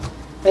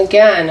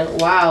 Again,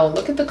 wow.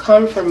 Look at the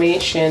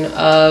confirmation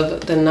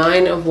of the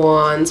Nine of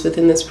Wands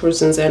within this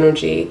person's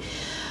energy.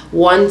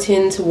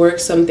 Wanting to work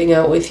something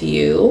out with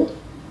you,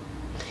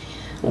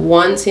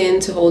 wanting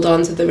to hold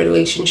on to the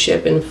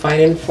relationship and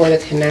fighting for the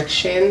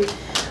connection.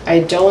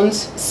 I don't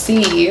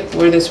see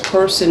where this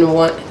person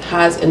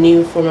has a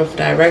new form of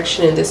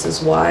direction, and this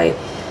is why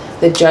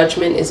the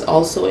Judgment is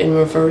also in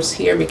reverse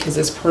here, because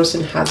this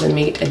person hasn't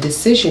made a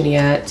decision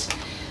yet.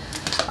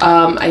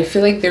 I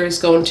feel like there is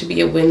going to be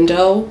a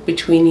window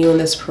between you and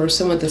this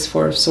person, with this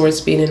Four of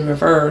Swords being in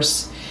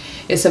reverse.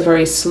 It's a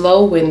very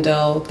slow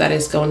window that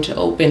is going to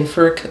open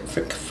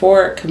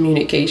for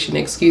communication,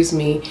 excuse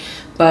me,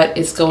 but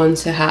it's going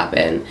to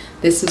happen.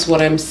 This is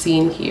what I'm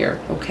seeing here,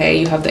 okay?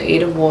 You have the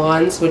Eight of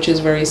Wands, which is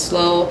very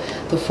slow,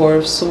 the Four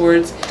of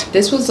Swords.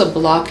 This was a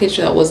blockage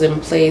that was in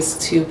place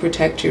to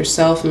protect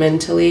yourself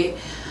mentally.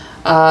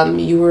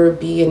 You were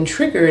being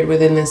triggered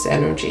within this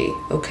energy,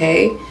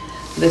 okay?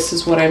 This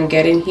is what I'm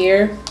getting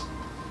here.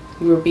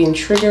 You were being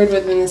triggered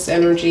within this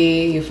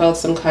energy. You felt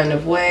some kind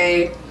of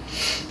way.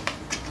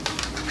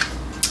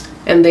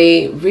 And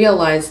they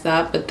realize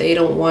that, but they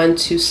don't want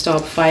to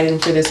stop fighting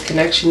for this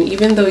connection,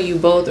 even though you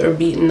both are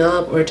beaten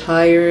up or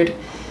tired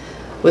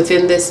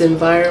within this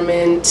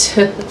environment.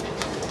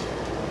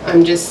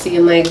 I'm just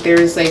seeing like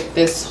there's like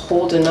this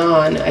holding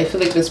on. I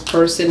feel like this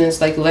person is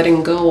like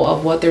letting go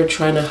of what they're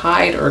trying to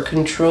hide or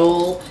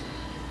control.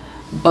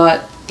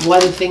 But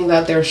one thing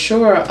that they're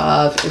sure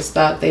of is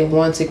that they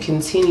want to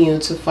continue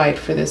to fight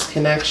for this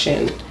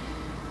connection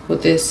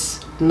with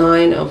this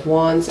Nine of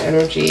Wands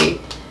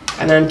energy.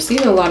 And I'm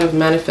seeing a lot of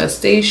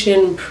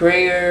manifestation,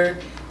 prayer,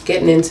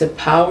 getting into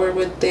power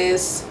with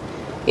this,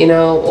 you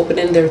know,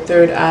 opening their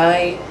third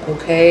eye,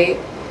 okay?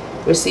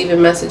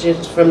 Receiving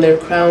messages from their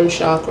crown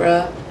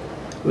chakra.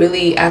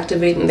 really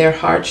activating their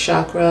heart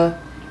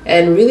chakra,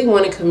 and really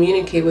want to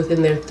communicate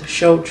within their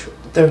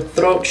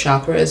throat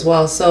chakra as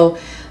well. So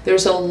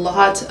there's a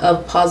lot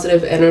of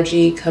positive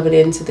energy coming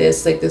into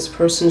this. Like this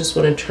person just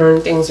want to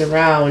turn things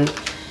around.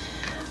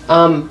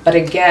 But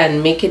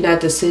again, making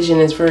that decision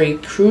is very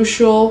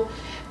crucial.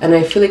 And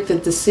I feel like the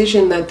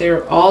decision that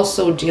they're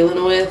also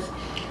dealing with,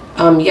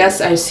 yes,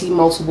 I see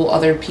multiple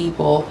other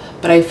people,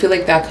 but I feel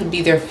like that could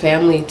be their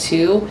family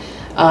too.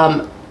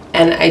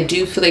 And I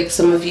do feel like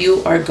some of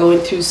you are going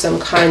through some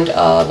kind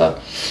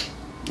of,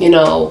 you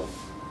know,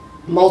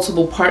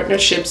 multiple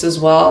partnerships as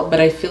well.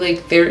 But I feel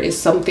like there is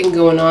something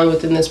going on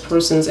within this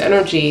person's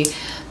energy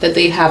that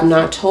they have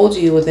not told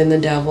you within the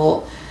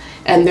devil.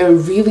 And they're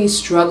really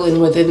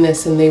struggling within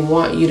this, and they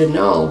want you to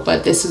know.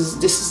 But this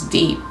is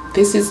deep.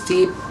 This is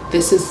deep.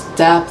 This is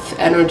depth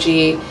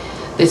energy.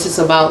 This is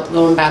about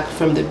going back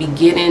from the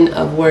beginning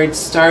of where it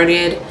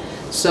started.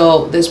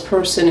 So this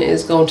person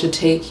is going to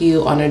take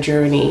you on a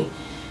journey.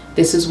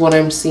 This is what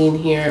I'm seeing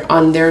here,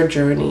 on their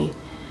journey.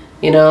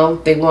 You know,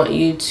 they want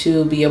you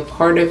to be a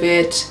part of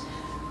it,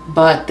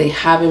 but they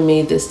haven't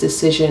made this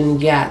decision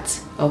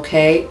yet.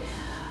 Okay.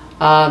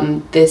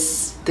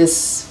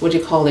 This, what do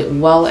you call it?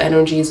 Well,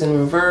 energies in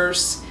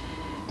reverse,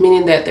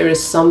 meaning that there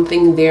is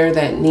something there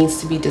that needs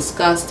to be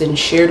discussed and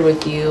shared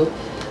with you.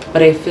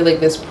 But I feel like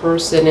this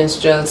person is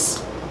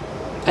just,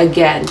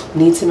 again,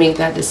 need to make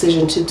that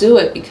decision to do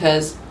it,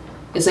 because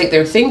it's like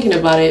they're thinking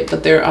about it,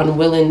 but they're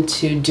unwilling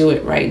to do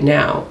it right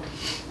now.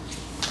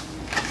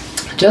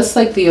 Just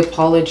like the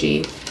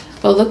apology.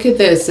 But look at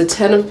this, the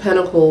 10 of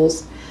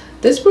Pentacles.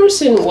 This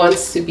person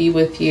wants to be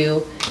with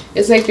you.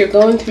 It's like you're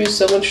going through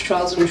so much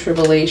trials and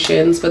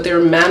tribulations, but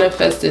they're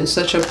manifesting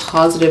such a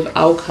positive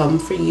outcome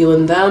for you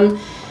and them.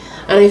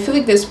 And I feel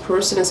like this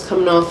person is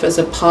coming off as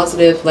a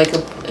positive, like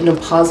in a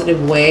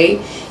positive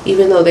way,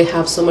 even though they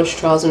have so much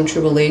trials and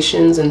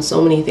tribulations and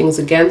so many things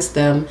against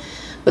them.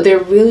 But they're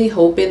really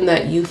hoping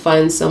that you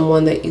find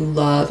someone that you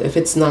love if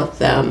it's not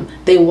them.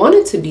 They want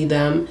it to be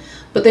them,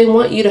 but they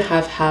want you to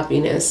have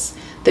happiness.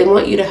 They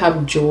want you to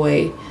have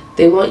joy.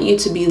 They want you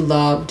to be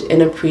loved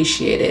and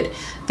appreciated.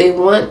 They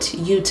want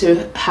you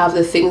to have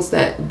the things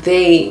that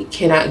they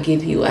cannot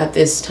give you at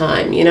this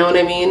time. You know what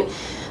I mean?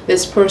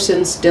 This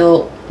person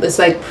still is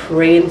like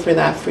praying for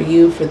that for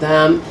you, for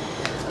them.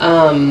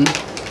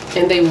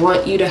 And they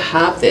want you to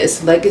have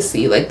this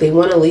legacy. Like they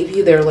want to leave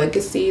you their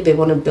legacy. They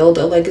want to build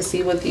a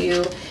legacy with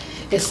you.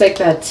 It's like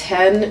that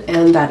 10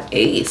 and that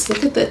ace.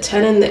 Look at the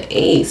 10 and the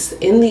ace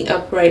in the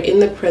upright, in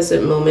the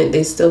present moment.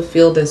 They still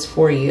feel this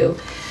for you.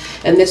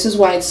 And this is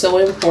why it's so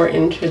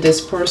important for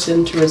this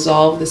person to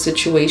resolve the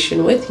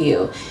situation with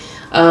you.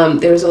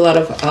 There's a lot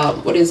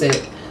of, what is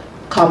it?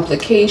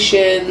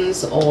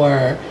 Complications,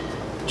 or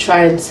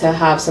trying to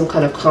have some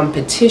kind of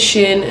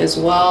competition as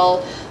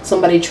well.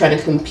 Somebody trying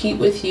to compete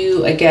with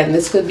you. Again,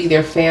 this could be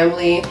their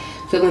family,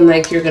 feeling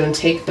like you're going to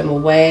take them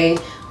away,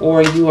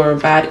 or you are a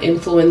bad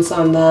influence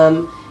on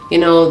them. You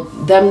know,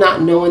 them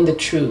not knowing the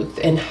truth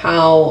and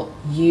how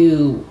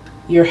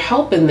you're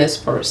helping this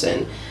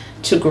person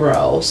to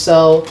grow.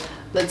 So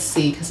let's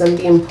see, because I'm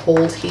being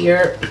pulled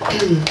here.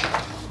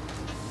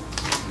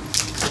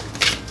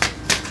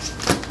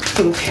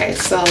 Okay,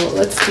 so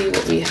let's see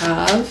what we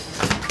have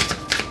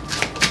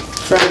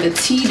from the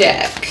T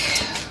deck.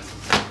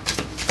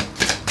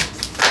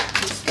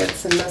 Let's get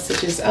some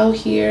messages out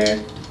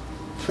here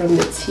from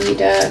the T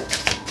deck.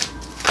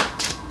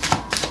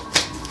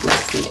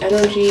 Let's see,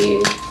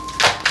 energy,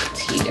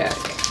 T deck.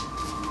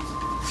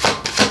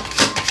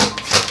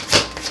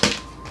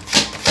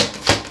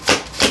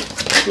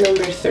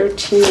 Number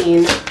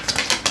 13.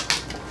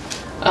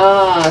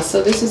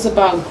 So this is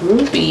about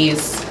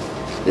groupies.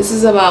 This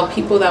is about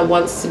people that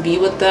wants to be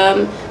with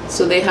them,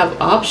 so they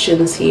have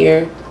options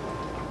here.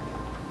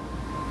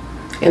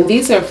 And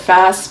these are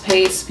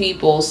fast-paced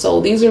people,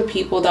 so these are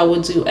people that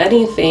would do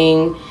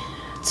anything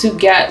to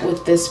get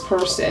with this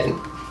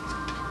person.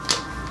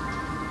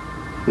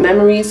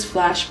 Memories,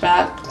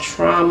 flashback,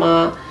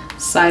 trauma,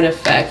 side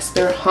effects.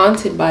 They're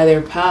haunted by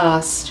their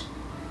past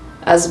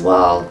as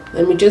well.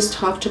 And we just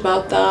talked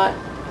about that.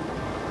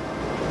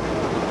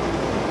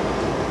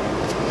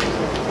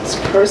 This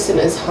person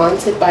is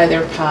haunted by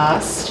their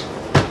past.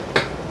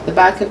 The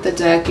back of the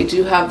deck, you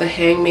do have the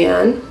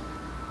Hangman.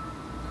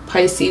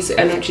 Pisces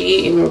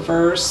energy in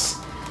reverse.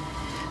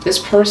 This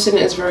person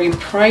is very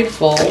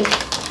prideful.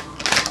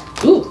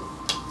 Ooh.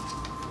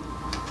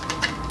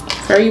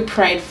 Very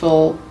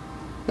prideful.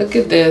 Look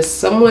at this.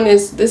 Someone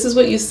is, this is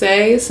what you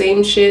say,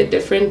 same shit,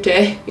 different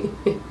day.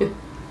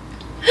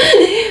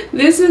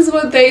 This is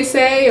what they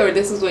say, or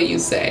this is what you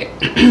say.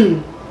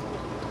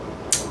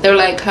 They're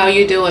like, how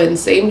you doing?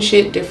 Same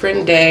shit,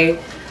 different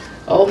day.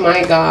 Oh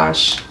my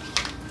gosh.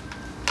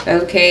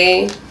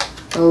 Okay.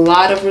 A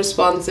lot of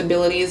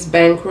responsibilities,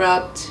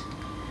 bankrupt.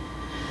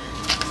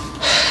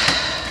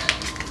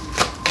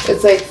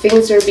 It's like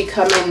things are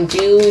becoming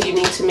due. You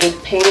need to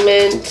make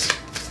payment.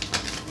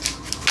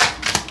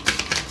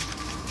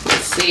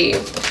 Let's see.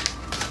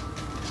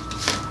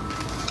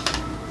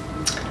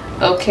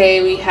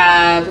 Okay, we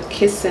have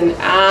kissing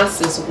ass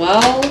as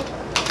well.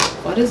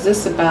 What is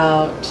this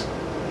about?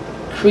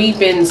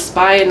 Creeping,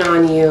 spying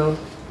on you,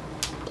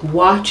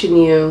 watching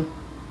you.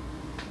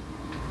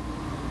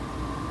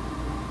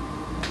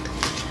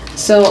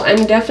 So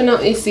I'm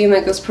definitely seeing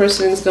like this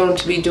person is going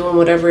to be doing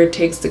whatever it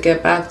takes to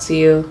get back to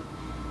you.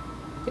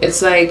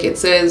 It's like it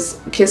says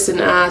kissing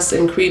ass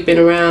and creeping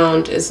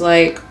around. It's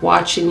like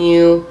watching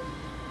you.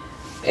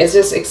 It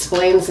just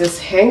explains this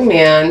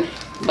hangman,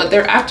 but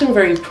they're acting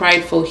very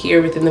prideful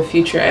here within the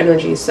future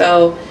energy.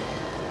 So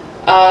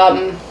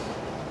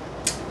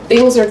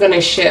things are going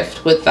to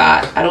shift with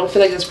that. I don't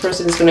feel like this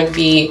person is going to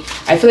be,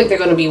 I feel like they're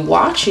going to be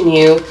watching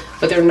you,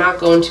 but they're not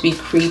going to be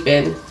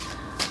creeping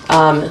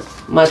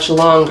much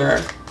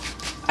longer.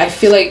 I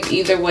feel like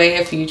either way,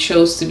 if you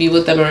chose to be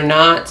with them or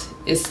not,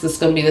 it's just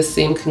going to be the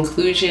same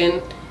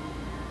conclusion.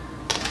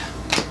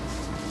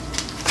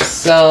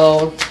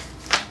 So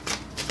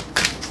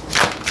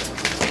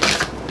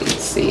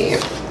let's see.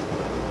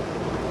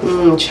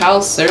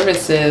 Child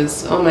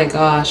services. Oh my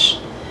gosh.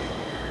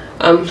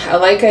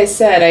 Like I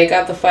said, I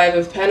got the 5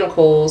 of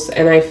Pentacles,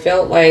 and I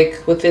felt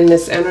like within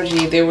this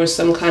energy there was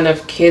some kind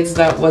of kids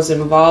that was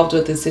involved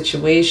with the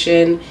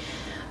situation.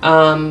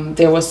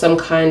 There was some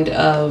kind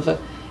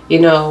of, you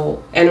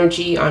know,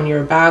 energy on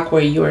your back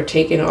where you are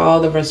taking all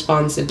the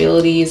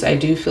responsibilities. I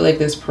do feel like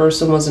this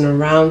person wasn't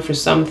around for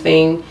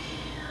something.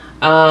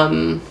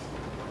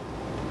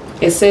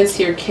 It says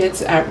here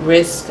kids at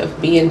risk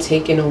of being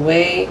taken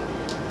away,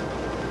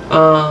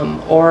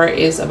 or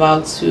is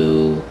about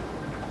to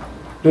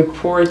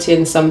report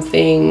in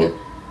something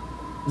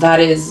that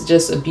is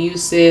just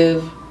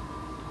abusive.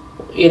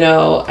 You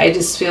know, I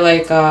just feel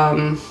like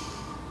I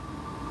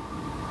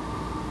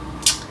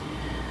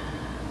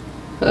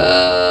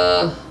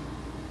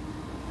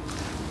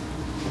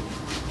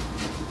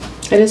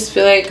just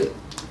feel like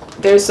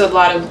there's a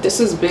lot of, this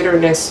is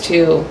bitterness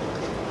too,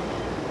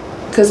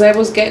 because I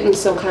was getting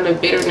some kind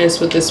of bitterness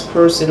with this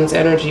person's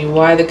energy,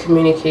 why the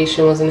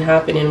communication wasn't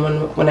happening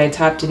when I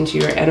tapped into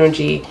your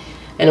energy.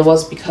 And it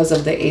was because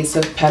of the Ace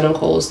of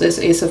Pentacles. This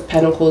Ace of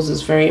Pentacles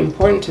is very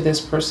important to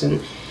this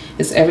person.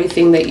 It's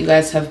everything that you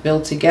guys have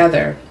built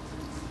together.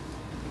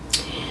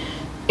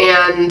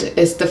 And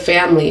it's the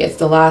family, it's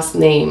the last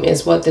name,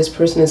 is what this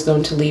person is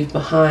going to leave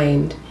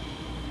behind.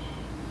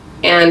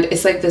 And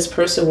it's like this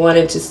person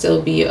wanted to still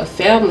be a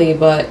family,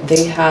 but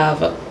they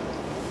have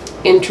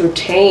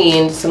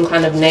entertained some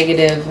kind of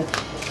negative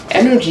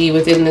energy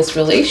within this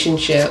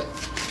relationship.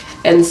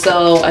 And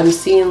so I'm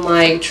seeing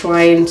like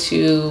trying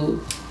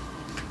to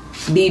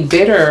be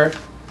bitter,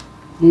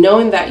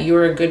 knowing that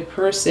you're a good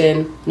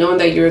person, knowing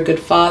that you're a good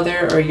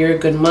father or you're a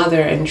good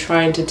mother, and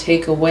trying to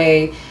take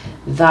away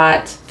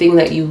that thing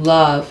that you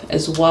love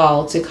as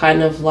well, to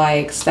kind of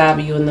like stab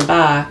you in the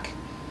back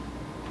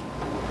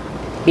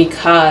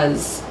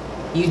because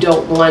you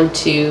don't want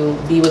to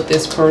be with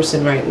this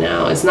person right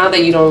now. It's not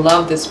that you don't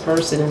love this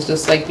person, it's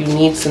just like you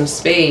need some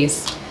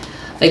space.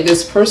 Like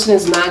this person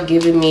is not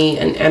giving me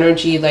an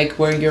energy like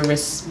where your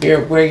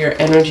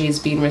energy is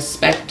being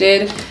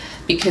respected,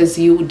 because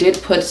you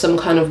did put some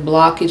kind of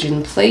blockage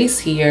in place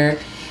here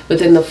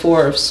within the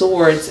 4 of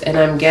Swords, and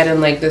I'm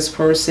getting like this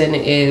person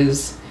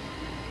is,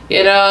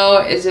 you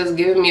know, it's just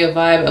giving me a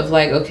vibe of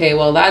like, okay,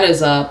 well, that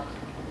is up.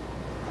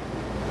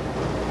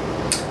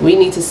 We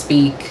need to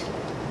speak.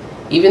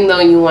 Even though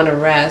you want to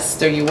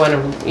rest or you want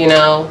to, you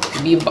know,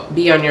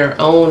 be on your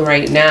own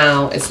right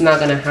now, it's not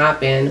going to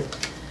happen.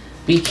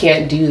 We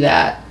can't do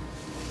that.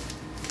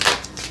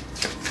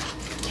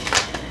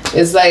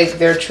 It's like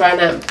they're trying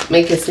to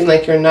make it seem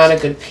like you're not a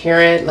good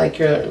parent, like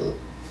you're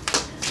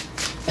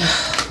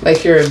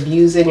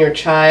abusing your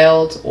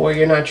child, or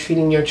you're not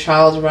treating your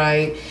child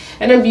right.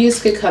 And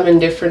abuse could come in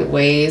different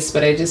ways,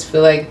 but I just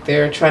feel like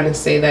they're trying to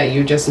say that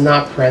you're just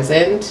not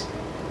present.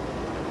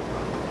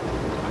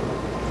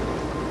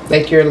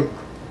 Like you're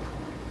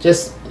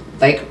just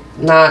like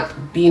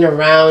not being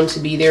around to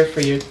be there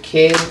for your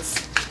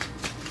kids.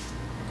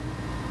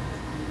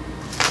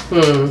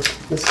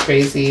 That's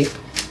crazy.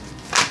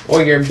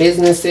 Or your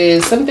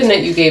businesses, something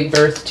that you gave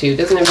birth to. It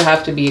doesn't even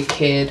have to be a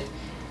kid. It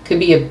could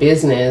be a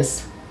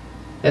business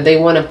that they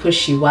want to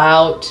push you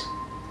out.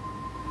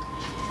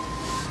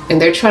 And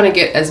they're trying to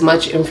get as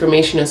much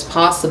information as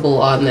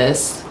possible on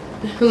this.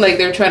 Like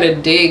they're trying to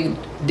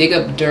dig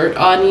up dirt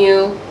on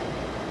you.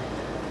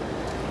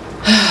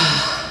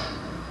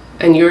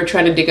 And you're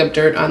trying to dig up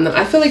dirt on them.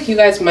 I feel like you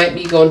guys might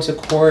be going to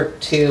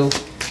court too.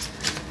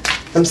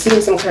 I'm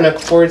seeing some kind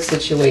of court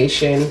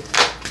situation.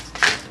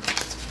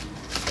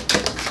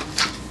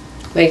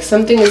 Like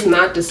something is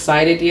not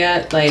decided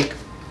yet, like,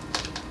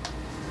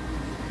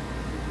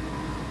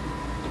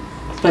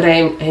 but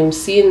I'm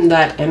seeing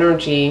that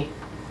energy,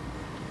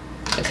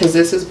 because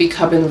this is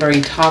becoming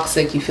very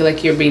toxic. You feel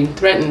like you're being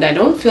threatened. I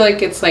don't feel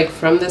like it's like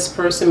from this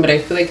person, but I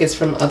feel like it's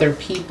from other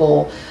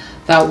people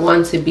that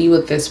want to be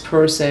with this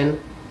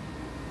person.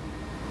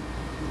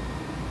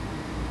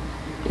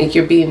 Like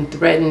you're being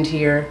threatened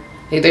here.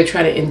 Like they're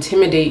trying to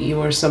intimidate you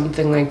or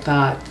something like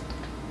that.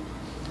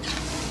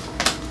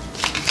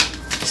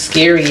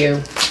 Scare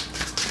you.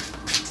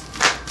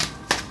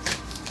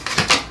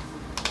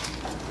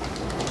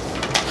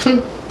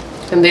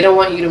 And they don't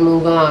want you to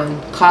move on.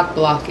 Cock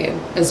blocking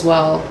as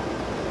well.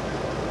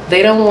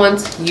 They don't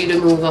want you to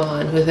move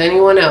on with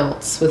anyone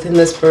else within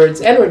this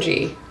bird's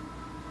energy.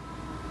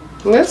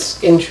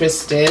 That's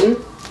interesting.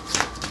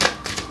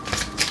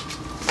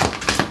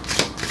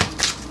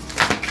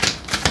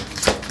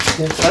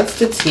 What's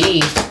the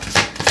tea?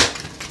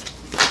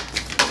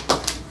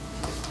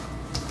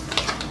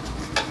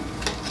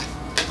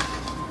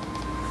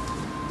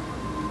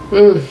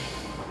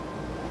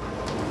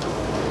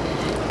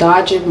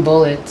 Dodging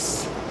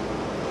bullets.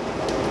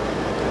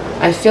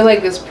 I feel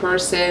like this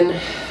person,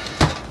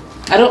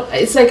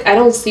 it's like I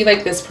don't see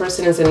like this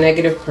person as a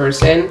negative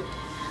person,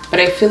 but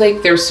I feel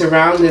like their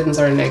surroundings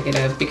are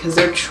negative because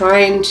they're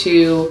trying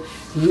to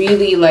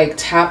really like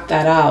tap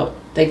that out.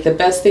 Like the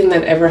best thing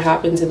that ever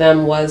happened to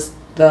them was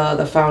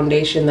the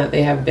foundation that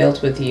they have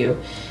built with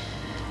you.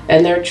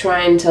 And they're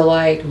trying to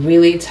like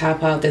really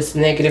tap out this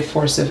negative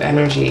force of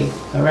energy,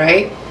 all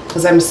right?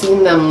 Because I'm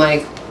seeing them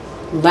like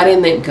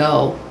letting it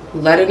go,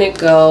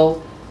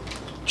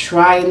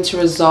 trying to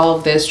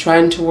resolve this,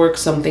 trying to work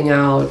something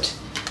out.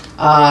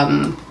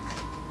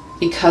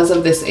 Because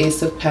of this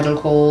Ace of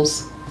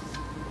Pentacles,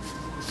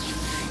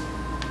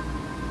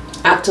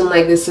 acting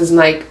like this is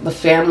like the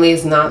family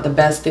is not the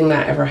best thing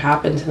that ever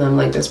happened to them.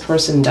 Like this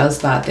person does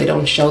that. They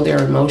don't show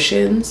their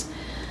emotions.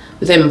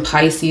 Within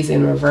Pisces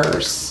in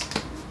reverse.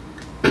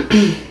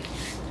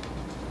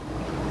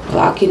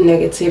 Blocking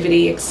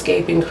negativity,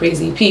 escaping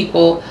crazy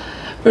people,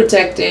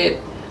 protected.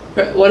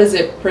 What is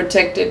it?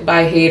 Protected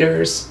by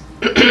haters.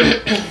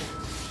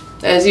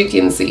 As you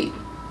can see.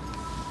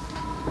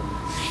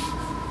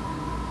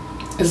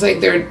 It's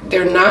like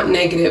they're not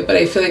negative, but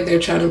I feel like they're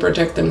trying to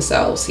protect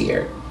themselves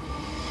here.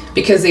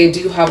 Because they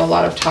do have a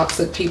lot of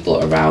toxic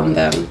people around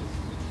them.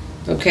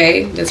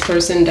 Okay? This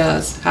person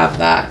does have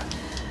that.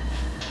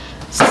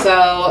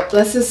 So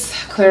let's just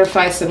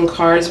clarify some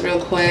cards real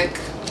quick.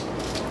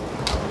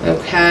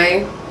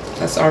 Okay?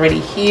 That's already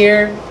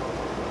here.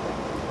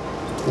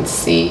 Let's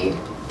see.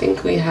 I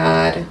think we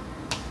had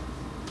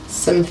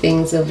some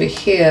things over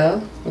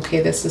here.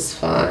 Okay, this is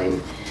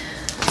fine.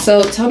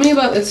 So tell me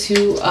about the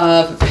Two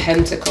of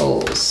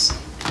Pentacles.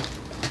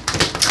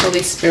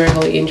 Holy Spirit,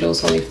 Holy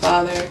Angels, Holy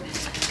Father.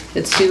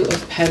 The Two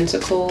of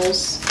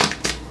Pentacles.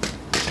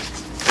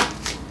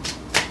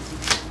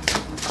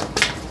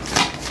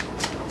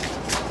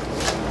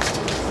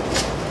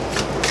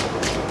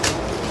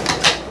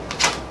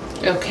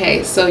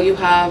 Okay, so you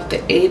have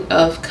the Eight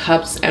of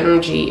Cups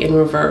energy in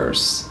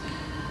reverse.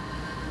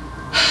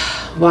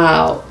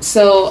 Wow.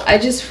 So I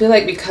just feel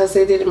like because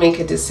they didn't make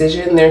a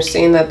decision, they're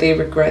saying that they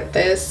regret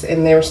this,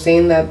 and they're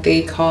saying that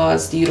they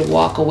caused you to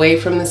walk away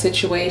from the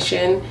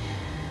situation.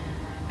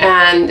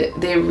 And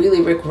they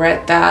really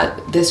regret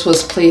that this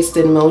was placed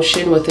in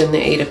motion within the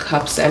Eight of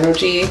Cups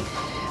energy.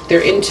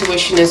 Their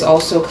intuition is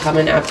also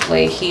coming at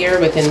play here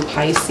within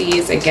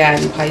Pisces.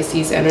 Again,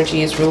 Pisces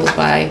energy is ruled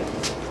by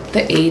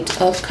the Eight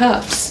of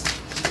Cups.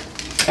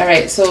 All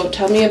right, so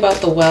tell me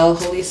about the Well,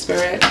 Holy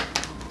Spirit.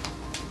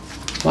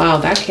 Wow,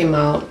 that came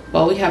out.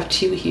 Well, we have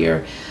two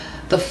here.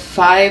 The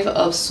Five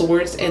of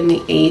Swords and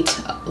the Eight,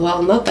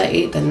 well, not the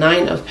Eight, the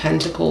Nine of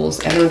Pentacles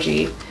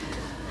energy.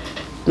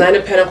 Nine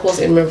of Pentacles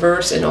in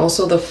reverse, and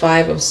also the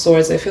Five of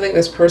Swords. I feel like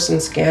this person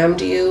scammed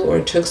you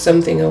or took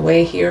something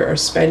away here or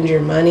spend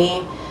your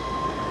money.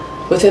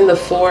 Within the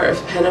Four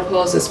of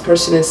Pentacles, this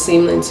person is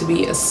seeming to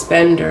be a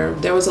spender.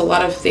 There was a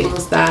lot of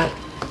things that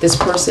this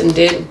person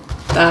did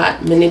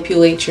that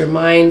manipulate your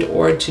mind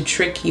or to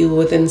trick you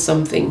within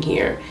something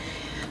here.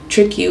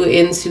 Trick you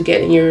into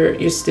getting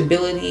your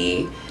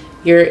stability,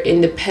 your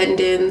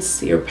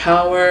independence, your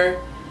power.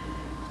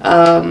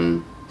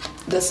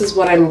 This is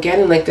what I'm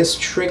getting, like this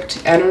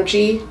tricked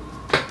energy.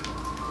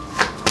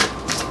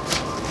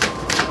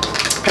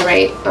 All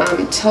right,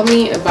 tell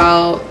me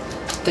about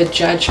the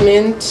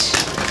Judgment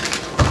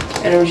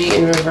energy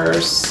in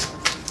reverse.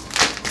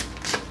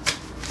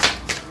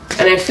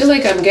 And I feel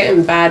like I'm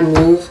getting bad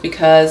move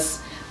because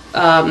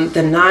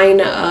the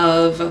Nine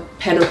of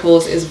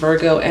Pentacles is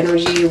Virgo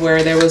energy,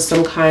 where there was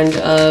some kind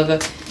of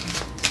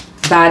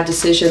bad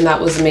decision that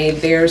was made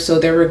there. So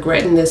they're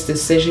regretting this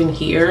decision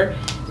here.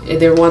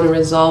 They want to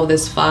resolve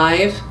this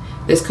Five.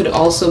 This could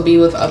also be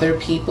with other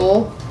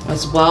people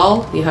as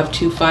well. You have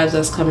two fives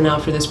that's coming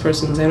out for this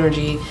person's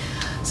energy.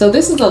 So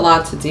this is a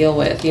lot to deal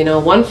with. You know,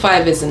 1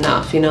 5 is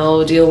enough, you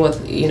know, dealing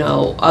with, you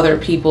know, other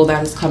people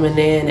that's coming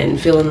in and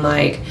feeling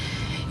like,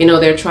 you know,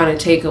 they're trying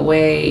to take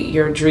away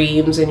your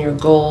dreams and your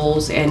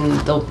goals and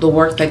the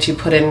work that you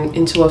put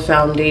into a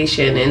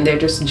foundation, and they're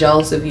just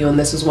jealous of you, and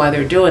this is why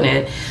they're doing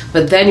it.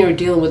 But then you're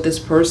dealing with this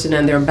person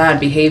and their bad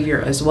behavior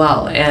as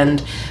well,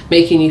 and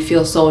making you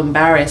feel so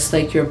embarrassed,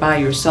 like you're by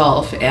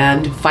yourself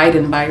and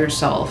fighting by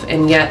yourself,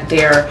 and yet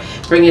they're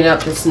bringing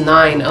up this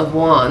Nine of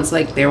Wands,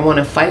 like they want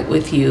to fight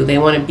with you, they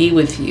want to be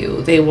with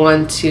you, they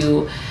want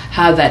to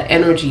have that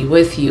energy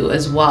with you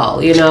as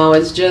well. You know,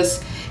 it's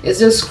just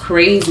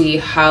crazy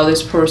how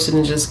this person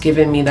is just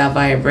giving me that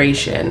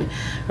vibration,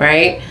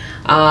 right?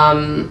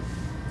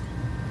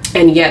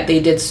 and yet they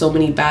did so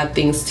many bad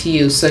things to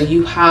you. So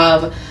you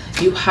have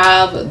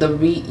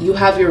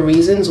your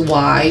reasons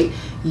why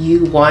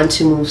you want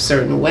to move a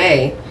certain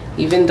way,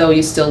 even though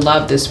you still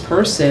love this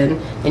person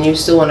and you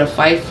still want to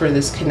fight for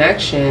this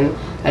connection.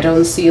 I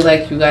don't see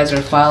like you guys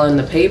are filing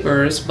the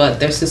papers, but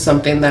this is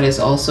something that is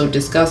also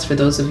discussed for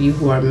those of you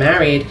who are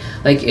married.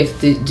 Like,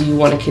 do you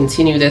want to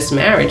continue this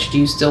marriage? Do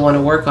you still want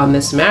to work on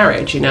this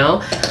marriage, you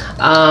know?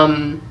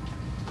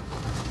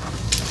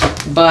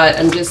 But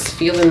I'm just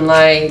feeling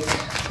like,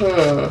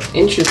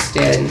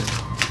 interesting,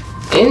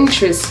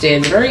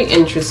 very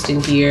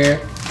interesting here.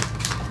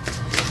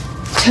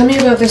 Tell me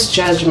about this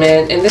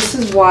Judgment. And this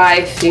is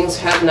why things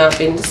have not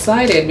been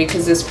decided,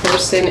 because this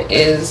person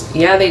is,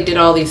 yeah, they did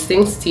all these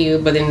things to you,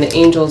 but in the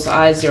angel's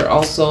eyes, they're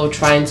also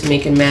trying to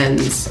make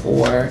amends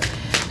or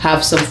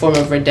have some form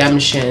of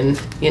redemption,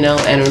 you know,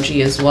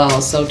 energy as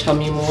well. So tell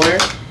me more.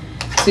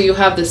 So you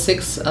have the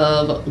Six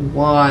of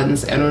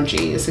Wands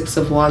energy, the Six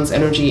of Wands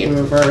energy in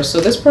reverse. So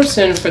this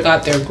person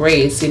forgot their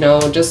grace, you know,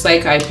 just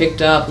like I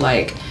picked up,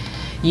 like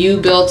you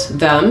built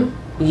them,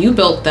 you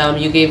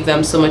gave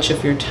them so much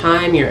of your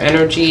time, your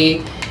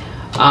energy.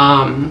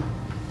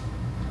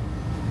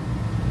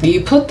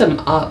 You put them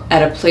up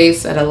at a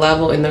place, at a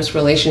level in this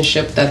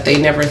relationship that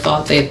they never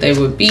thought they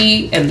would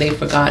be, and they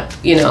forgot,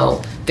 you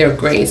know, their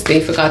grace.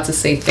 They forgot to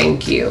say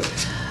thank you.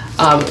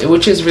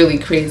 Which is really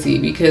crazy,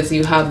 because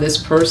you have this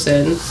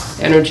person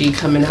energy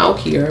coming out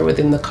here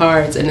within the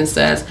cards, and it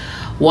says,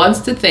 wants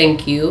to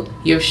thank you.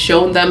 You've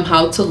shown them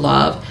how to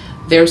love.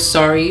 They're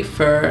sorry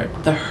for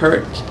the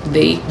hurt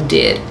they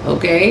did.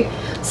 Okay,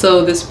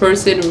 so this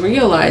person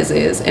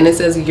realizes, and it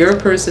says your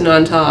person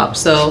on top.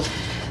 So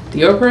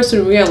your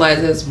person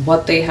realizes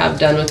what they have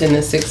done within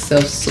the Six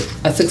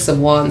of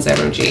Wands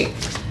energy.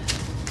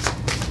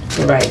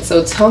 All right,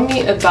 so tell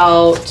me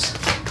about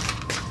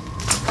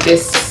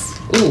this.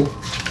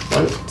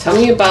 Tell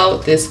me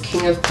about this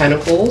King of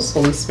Pentacles,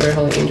 Holy Spirit,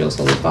 Holy Angels,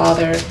 Holy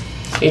Father,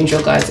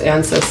 Angel Guides,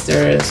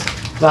 Ancestors,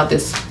 about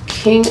this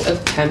King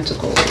of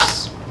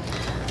Pentacles.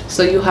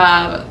 So you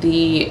have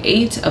the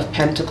Eight of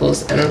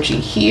Pentacles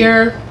energy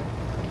here.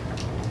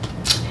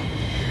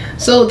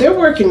 So they're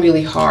working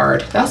really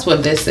hard. That's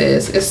what this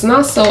is. It's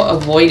not so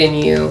avoiding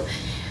you.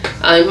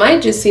 It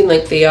might just seem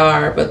like they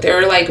are, but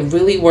they're like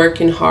really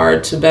working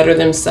hard to better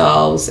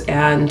themselves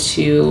and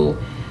to,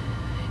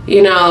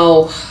 you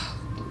know,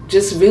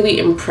 just really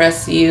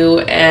impress you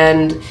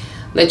and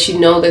let you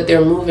know that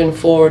they're moving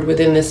forward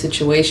within this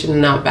situation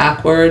and not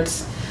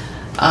backwards.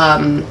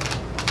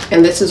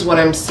 And this is what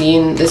I'm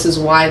seeing. This is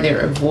why they're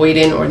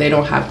avoiding, or they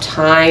don't have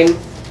time.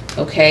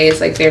 Okay,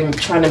 it's like they're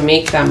trying to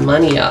make that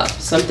money up.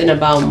 Something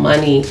about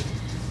money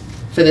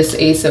for this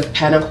Ace of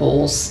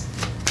Pentacles.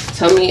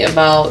 Tell me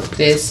about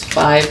this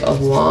Five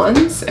of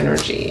Wands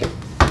energy.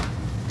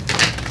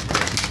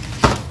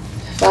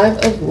 Five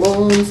of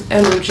Wands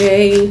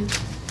energy.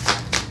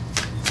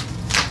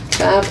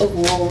 Five of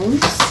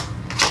Wands.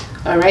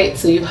 All right,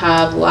 so you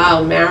have,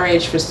 wow,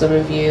 marriage for some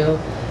of you.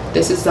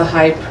 This is the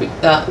high,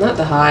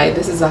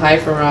 this is the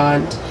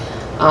Hierophant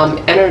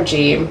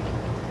energy.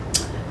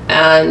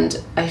 And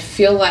I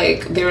feel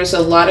like there's a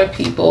lot of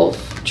people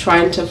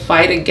trying to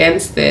fight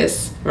against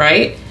this,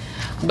 right?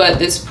 But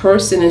this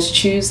person is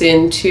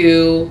choosing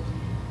to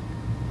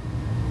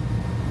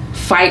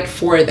fight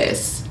for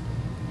this.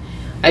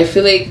 I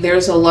feel like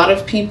there's a lot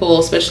of people,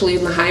 especially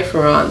in the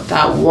Hierophant,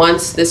 that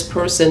wants this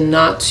person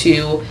not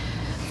to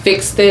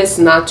fix this,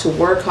 not to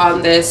work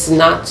on this,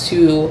 not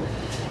to,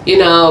 you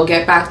know,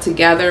 get back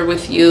together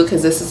with you,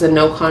 because this is a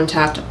no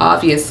contact,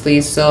 obviously.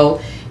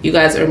 So you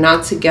guys are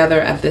not together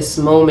at this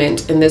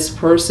moment, and this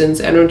person's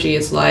energy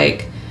is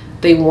like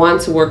they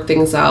want to work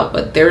things out.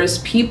 But there's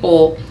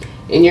people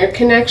in your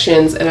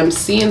connections, and I'm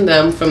seeing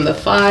them from the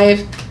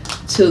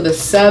 5 to the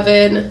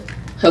 7.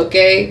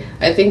 Okay,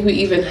 I think we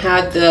even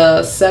had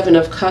the 7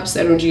 of Cups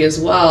energy as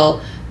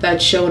well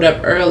that showed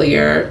up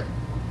earlier.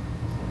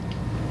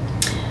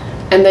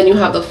 And then you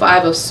have the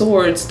 5 of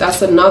Swords.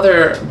 That's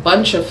another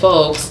bunch of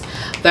folks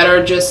that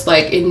are just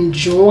like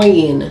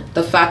enjoying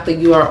the fact that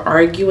you are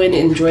arguing,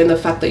 enjoying the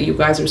fact that you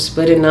guys are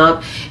splitting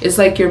up. It's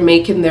like you're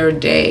making their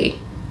day.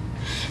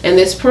 And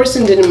this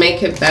person didn't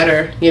make it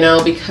better, you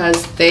know,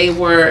 because they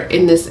were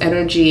in this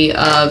energy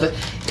of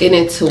in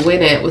it to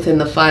win it within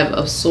the 5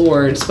 of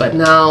Swords. But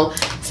now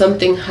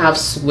something have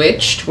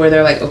switched where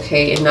they're like,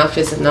 okay, enough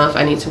is enough.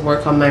 I need to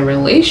work on my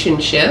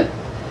relationship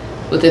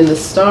within the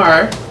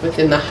Star,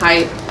 within the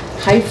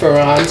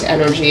Hierophant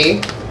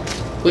energy,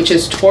 which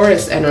is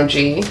Taurus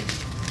energy.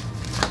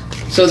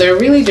 So they're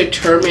really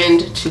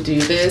determined to do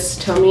this.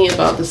 Tell me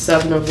about the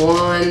 7 of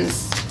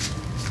Wands.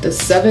 The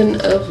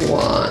 7 of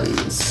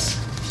Wands.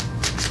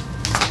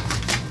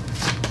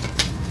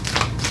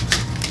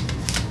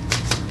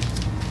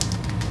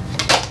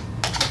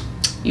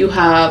 You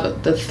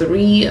have the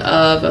 3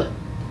 of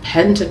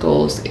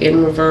Pentacles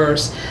in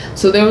reverse.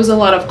 So there was a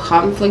lot of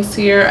conflicts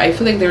here. I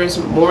feel like there's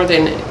more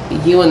than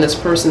you and this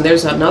person.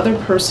 There's another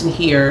person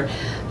here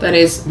that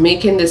is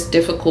making this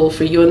difficult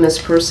for you and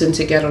this person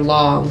to get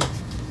along.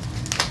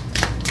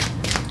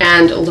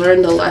 and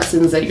learn the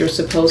lessons that you're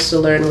supposed to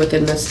learn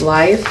within this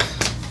life.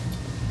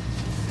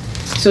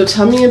 So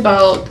tell me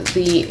about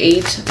the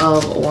 8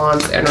 of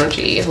Wands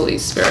energy, Holy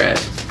Spirit,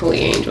 Holy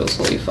Angels,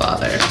 Holy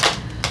Father.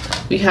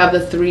 We have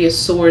the 3 of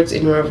Swords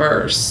in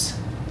reverse.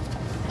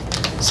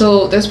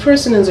 So this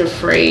person is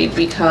afraid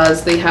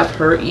because they have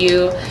hurt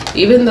you,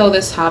 even though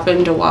this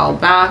happened a while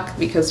back,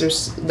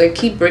 because they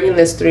keep bringing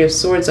this 3 of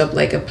Swords up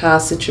like a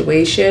past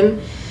situation.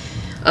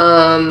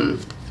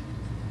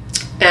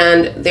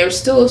 And they're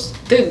still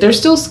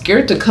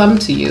scared to come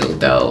to you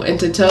though, and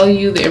to tell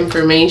you the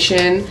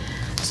information.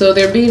 So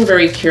they're being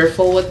very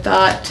careful with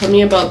that. Tell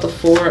me about the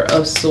 4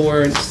 of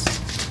Swords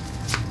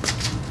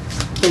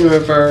in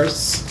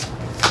reverse.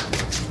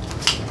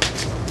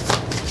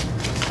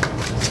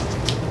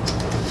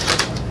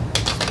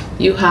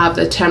 You have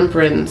the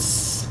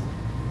Temperance.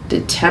 The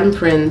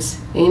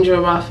Temperance,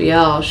 Angel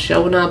Raphael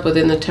showing up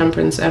within the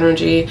Temperance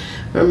energy,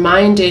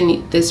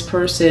 reminding this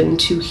person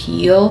to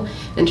heal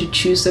and to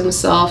choose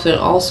themselves, and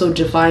also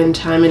divine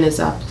timing is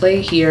at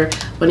play here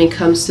when it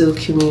comes to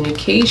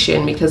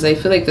communication, because I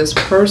feel like this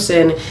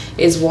person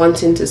is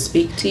wanting to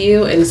speak to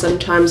you, and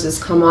sometimes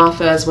it's come off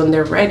as, when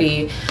they're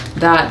ready,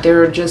 that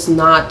they're just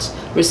not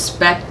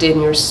respecting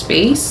your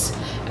space.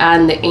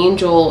 And the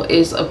angel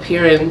is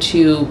appearing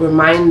to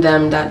remind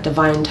them that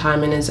divine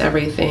timing is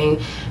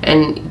everything,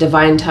 and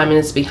divine timing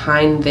is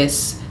behind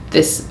this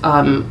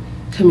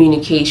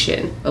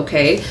communication.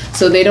 Okay,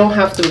 so they don't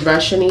have to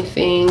rush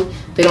anything,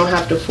 they don't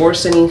have to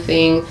force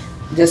anything.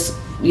 Just,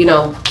 you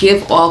know,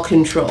 give all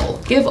control,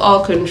 give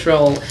all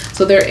control.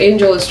 So their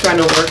angel is trying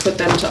to work with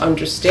them to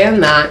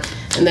understand that.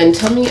 And then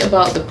tell me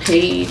about the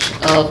Page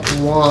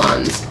of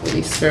Wands,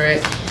 Holy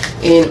Spirit,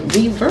 in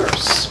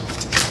reverse.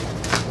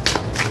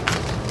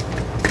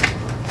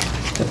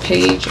 The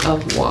Page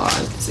of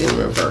Wands in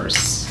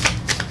reverse.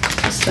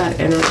 What's that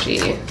energy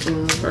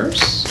in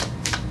reverse?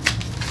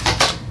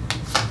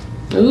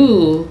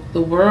 Ooh,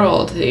 the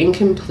World, the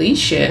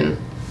incompletion.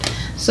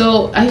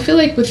 So I feel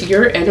like with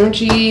your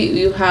energy,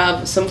 you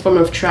have some form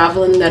of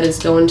traveling that is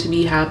going to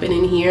be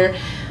happening here.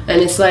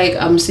 And it's like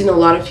I'm seeing a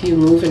lot of you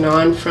moving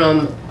on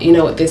from, you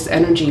know, this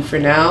energy for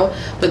now.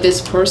 But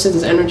this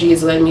person's energy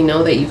is letting me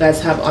know that you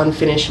guys have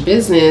unfinished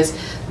business.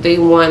 They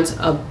want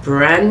a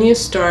brand new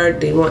start.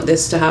 They want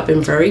this to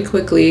happen very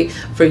quickly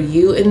for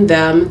you and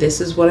them.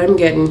 This is what I'm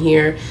getting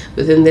here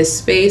within this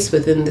space,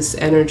 within this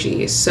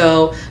energy.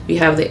 So we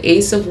have the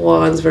Ace of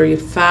Wands, very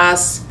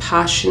fast,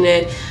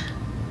 passionate,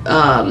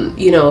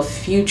 you know,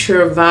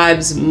 future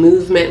vibes,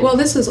 movement. Well,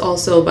 this is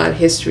also about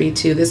history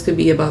too. This could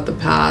be about the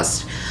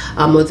past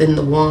within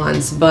the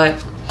Wands,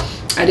 but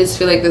I just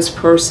feel like this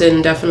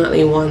person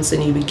definitely wants a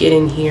new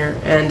beginning here,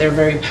 and they're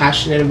very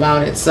passionate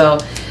about it. So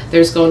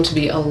there's going to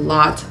be a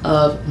lot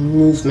of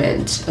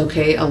movement,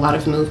 okay, a lot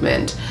of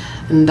movement.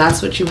 And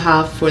that's what you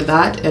have for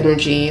that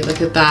energy.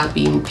 Look at that,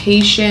 being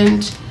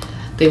patient.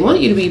 They want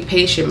you to be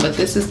patient, but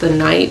this is the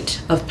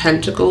Knight of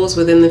Pentacles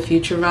within the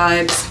future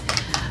vibes.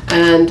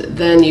 And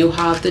then you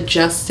have the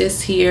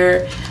Justice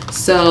here.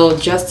 So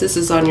justice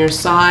is on your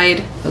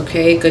side,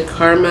 okay? Good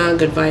karma,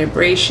 good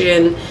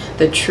vibration,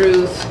 the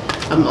truth.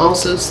 I'm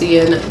also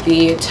seeing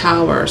the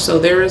Tower. So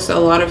there's a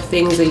lot of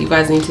things that you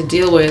guys need to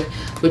deal with,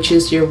 which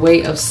is your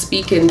way of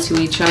speaking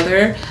to each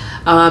other.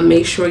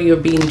 Make sure you're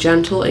being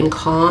gentle and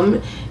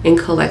calm and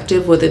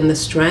collective within the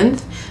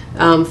strength.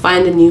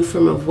 Find a new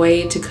form of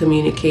way to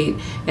communicate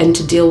and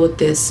to deal with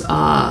this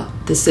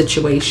this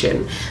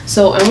situation.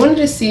 So I wanted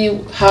to see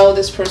how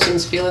this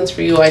person's feelings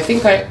for you. I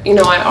think I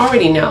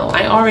already know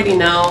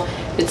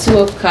the Two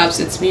of Cups,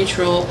 it's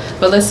mutual,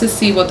 but let's just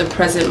see what the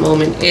present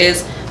moment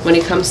is when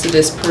it comes to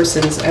this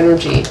person's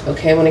energy,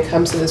 okay, when it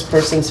comes to this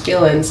person's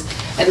feelings.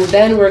 And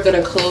then we're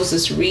going to close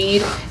this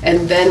read,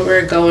 and then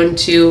we're going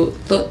to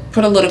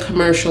put a little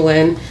commercial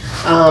in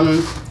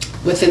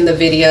within the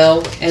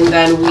video, and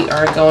then we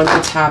are going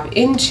to tap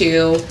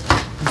into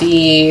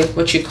the,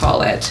 what you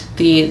call it,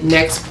 the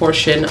next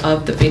portion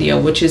of the video,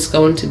 which is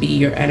going to be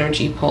your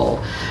energy pull.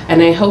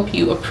 And I hope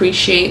you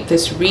appreciate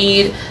this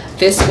read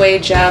this way,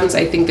 gems.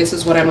 I think this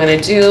is what I'm going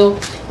to do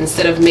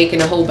instead of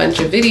making a whole bunch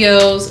of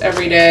videos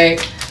every day.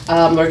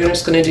 We're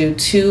just going to do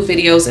 2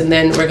 videos, and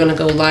then we're going to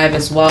go live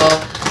as well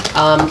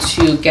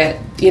to get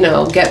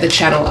the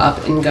channel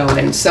up and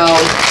going. So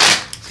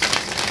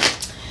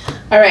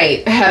all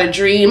right, I had a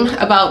dream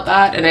about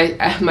that, and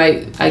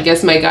I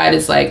guess my guide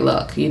is like,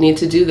 look, you need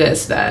to do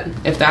this then.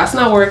 If that's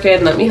not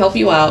working, let me help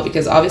you out,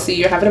 because obviously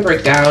you're having a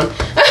breakdown.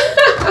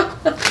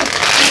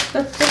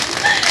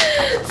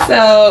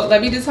 So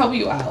let me just help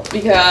you out,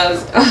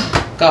 because,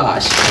 oh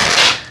gosh.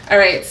 All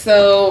right,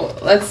 so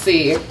let's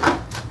see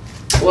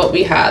what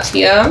we have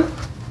here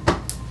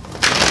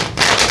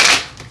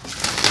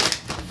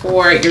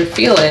for your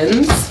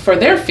feelings, for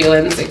their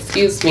feelings,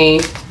 excuse me,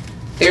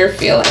 their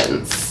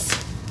feelings.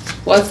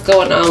 What's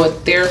going on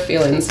with their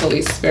feelings,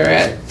 Holy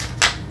Spirit?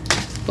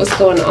 What's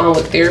going on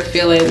with their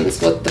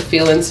feelings? What the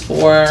feelings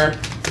for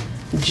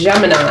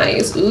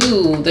Geminis?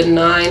 Ooh, the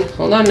 9.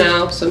 Hold on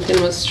now. Something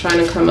was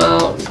trying to come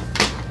out.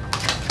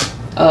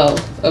 Oh,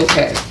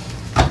 okay.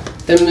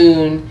 The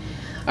Moon.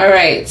 All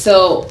right,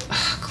 so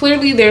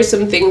clearly there's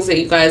some things that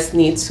you guys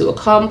need to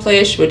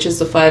accomplish, which is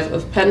the Five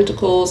of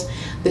Pentacles.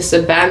 This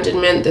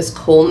abandonment, this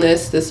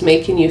coldness, this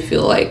making you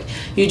feel like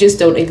you just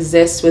don't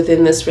exist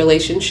within this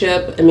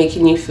relationship, and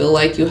making you feel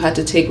like you had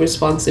to take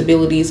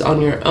responsibilities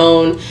on your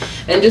own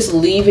and just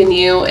leaving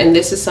you. And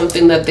this is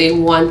something that they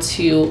want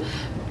to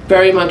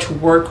very much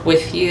work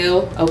with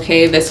you,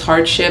 okay? This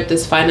hardship,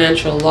 this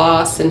financial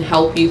loss, and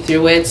help you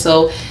through it.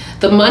 So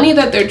the money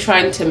that they're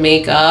trying to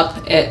make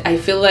up, I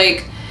feel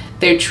like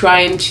they're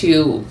trying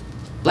to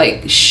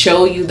like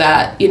show you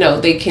that, you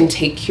know, they can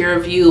take care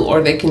of you,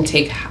 or they can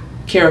take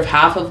care of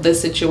half of the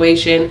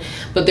situation.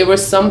 But there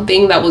was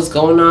something that was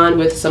going on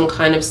with some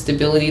kind of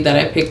stability that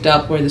I picked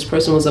up, where this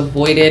person was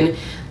avoiding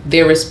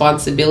their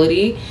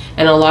responsibility.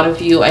 And a lot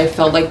of you, I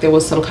felt like there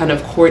was some kind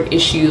of court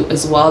issue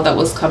as well that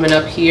was coming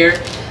up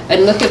here.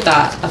 And look at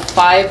that, a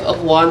Five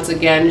of Wands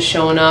again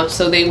showing up.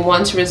 So they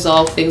want to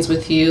resolve things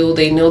with you.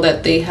 They know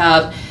that they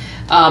have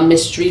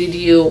mistreated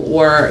you,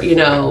 or, you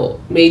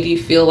know, made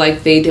you feel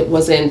like they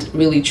wasn't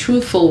really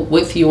truthful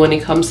with you when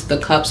it comes to the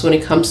cups, when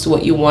it comes to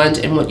what you want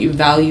and what you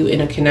value in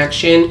a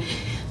connection.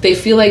 They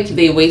feel like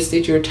they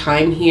wasted your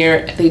time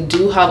here. They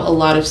do have a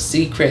lot of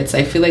secrets.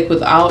 I feel like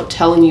without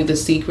telling you the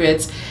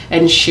secrets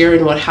and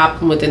sharing what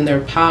happened within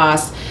their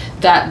past,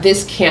 that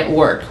this can't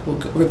work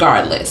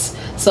regardless.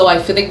 So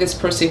I feel like this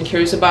person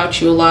cares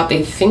about you a lot.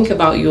 They think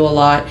about you a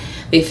lot.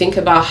 They think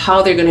about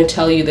how they're going to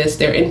tell you this.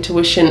 Their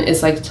intuition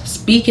is like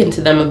speaking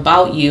to them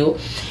about you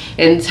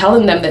and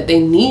telling them that they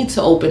need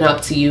to open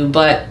up to you.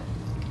 But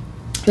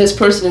this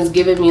person is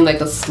giving me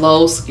like a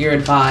slow,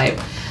 scared vibe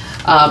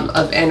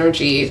of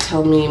energy.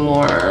 Tell me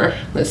more.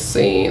 Let's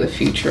see the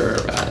future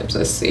vibes.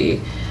 Let's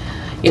see.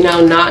 You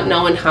know, not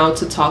knowing how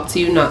to talk to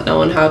you, not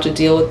knowing how to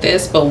deal with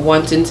this, but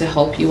wanting to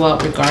help you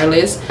out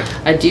regardless.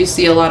 I do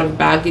see a lot of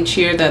baggage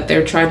here that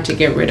they're trying to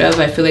get rid of.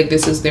 I feel like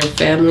this is their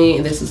family,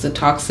 and this is the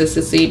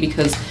toxicity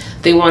because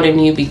they want a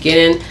new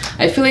beginning.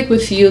 I feel like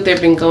with you,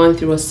 they've been going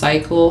through a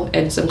cycle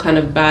and some kind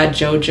of bad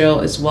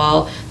JoJo as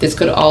well. This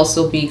could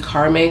also be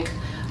karmic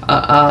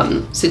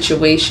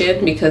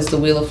situation, because the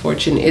Wheel of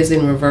Fortune is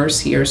in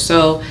reverse here.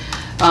 So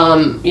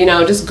you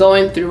know, just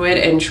going through it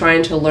and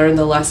trying to learn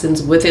the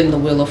lessons within the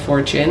Wheel of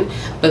Fortune,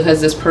 because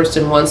this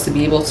person wants to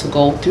be able to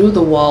go through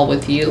the wall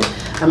with you.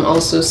 I'm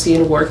also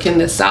seeing working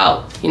this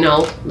out, you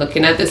know,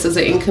 looking at this as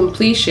an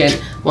incompletion,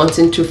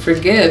 wanting to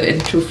forgive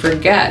and to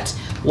forget,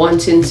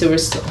 wanting to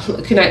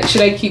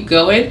should I keep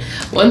going?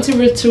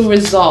 Wanting to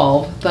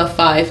resolve the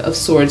Five of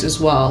Swords as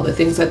well, the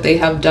things that they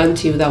have done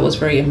to you that was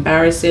very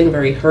embarrassing,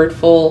 very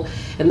hurtful,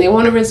 and they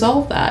want to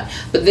resolve that.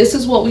 But this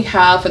is what we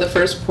have for the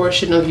first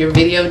portion of your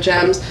video,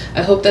 gems.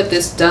 I hope that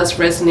this does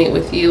resonate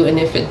with you, and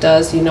if it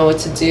does, you know what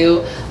to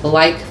do.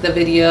 Like the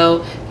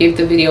video, give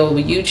the video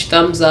a huge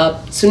thumbs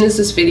up. As soon as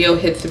this video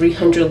hit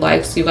 300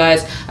 likes, you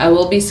guys, I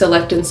will be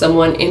selecting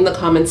someone in the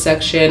comment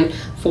section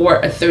for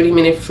a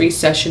 30-minute free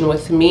session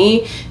with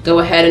me. Go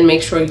ahead and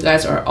make sure you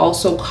guys are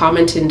also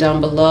commenting down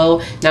below,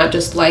 not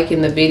just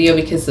liking the video,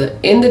 because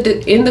in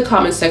the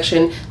comment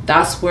section,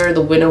 that's where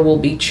the winner will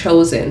be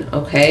chosen,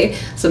 okay?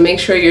 So make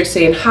sure you're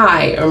saying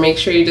hi, or make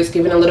sure you're just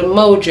giving a little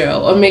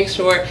mojo, or make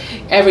sure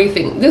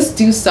everything, just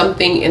do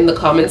something in the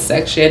comment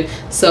section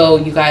so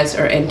you guys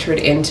are entered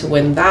in to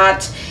win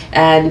that.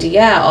 And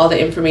yeah, all the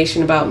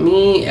information about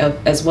me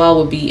as well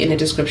will be in the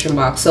description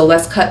box. So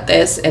let's cut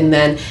this and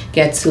then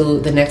get to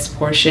the next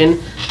portion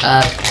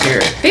of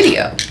your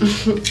video.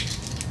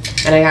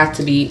 And I have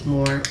to be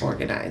more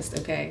organized,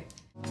 okay?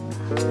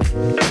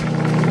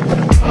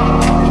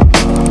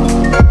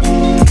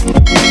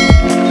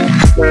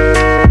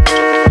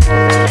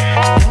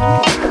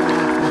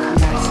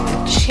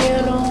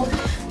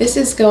 This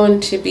is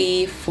going to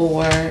be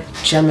for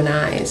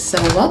Gemini.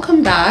 So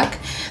welcome back.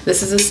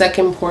 This is the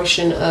second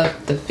portion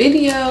of the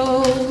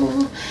video.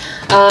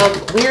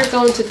 We are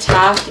going to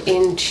tap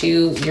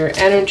into your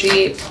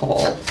energy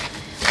pull.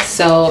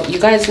 So you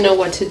guys know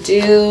what to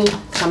do.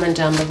 Comment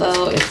down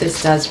below if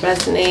this does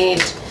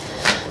resonate.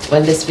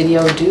 When this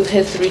video do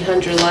hit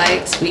 300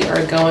 likes, we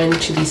are going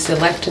to be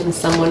selecting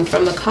someone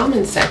from the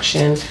comment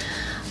section.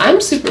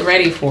 I'm super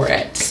ready for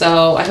it.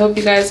 So I hope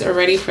you guys are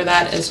ready for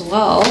that as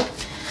well.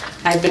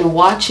 I've been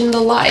watching the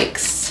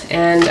likes,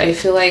 and I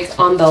feel like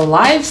on the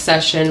live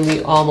session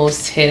we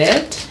almost hit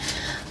it,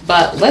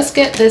 but let's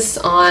get this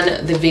on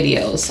the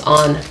videos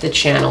on the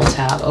channel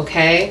tab,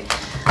 okay?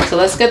 So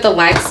let's get the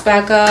likes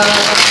back up.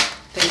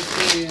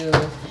 Thank you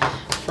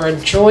for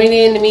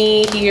joining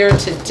me here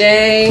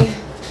today.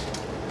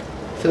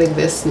 I feel like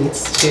this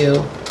needs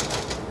to,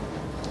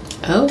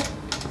 oh,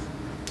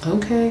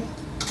 okay.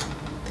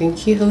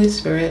 Thank you, Holy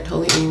Spirit,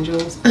 Holy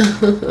Angels.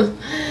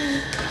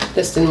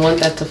 Just didn't want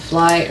that to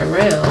fly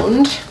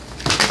around.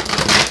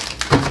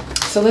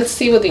 So let's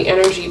see what the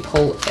energy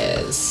pull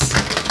is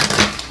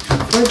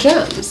for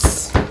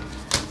gems.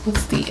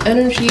 What's the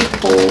energy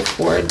pull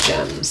for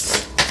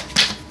gems?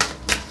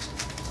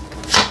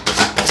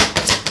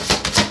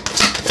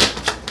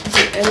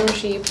 The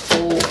energy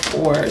pull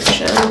for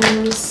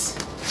gems.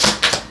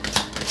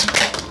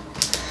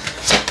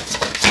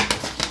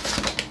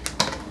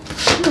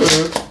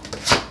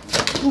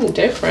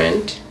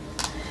 Different.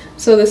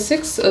 So the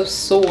Six of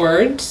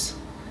Swords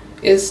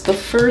is the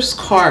first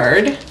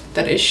card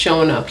that is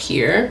shown up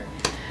here.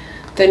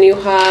 Then you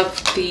have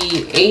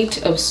the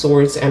Eight of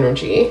Swords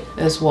energy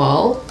as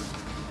well.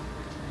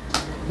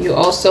 You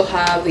also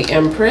have the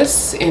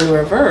Empress in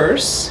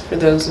reverse for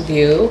those of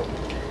you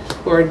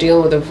who are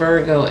dealing with a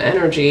Virgo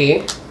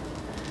energy,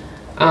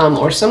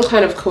 or some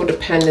kind of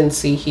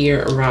codependency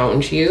here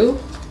around you.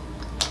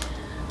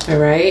 All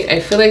right,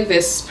 I feel like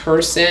this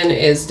person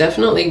is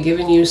definitely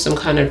giving you some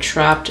kind of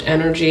trapped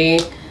energy,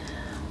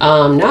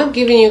 not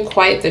giving you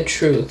quite the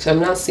truth. I'm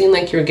not seeing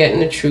like you're getting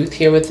the truth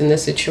here within the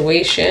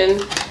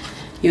situation.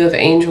 You have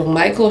Angel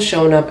Michael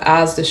showing up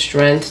as the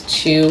strength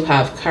to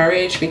have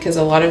courage, because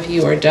a lot of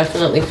you are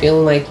definitely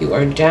feeling like you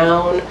are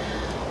down,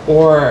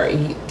 or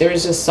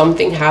there's just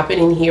something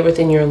happening here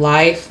within your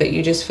life that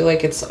you just feel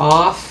like it's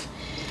off.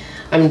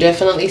 I'm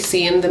definitely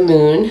seeing the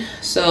Moon.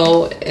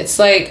 So it's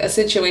like a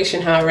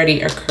situation had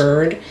already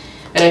occurred.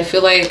 And I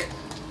feel like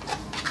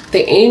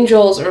the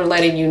angels are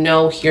letting you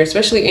know here,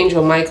 especially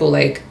Angel Michael,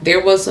 like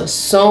there was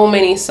so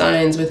many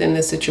signs within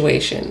this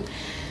situation.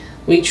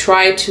 We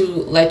try to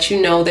let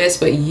you know this,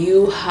 but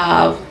you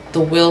have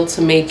the will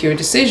to make your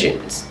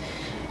decisions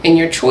and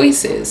your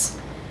choices.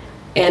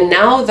 And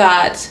now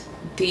that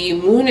the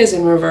Moon is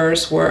in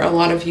reverse, where a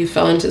lot of you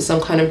fell into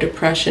some kind of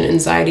depression,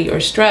 anxiety,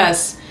 or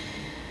stress,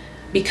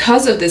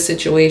 because of this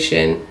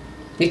situation,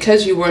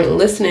 because you weren't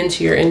listening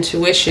to your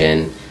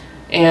intuition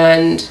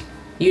and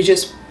you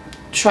just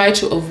tried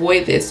to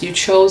avoid this, you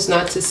chose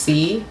not to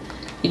see,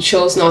 you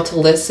chose not to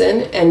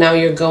listen, and now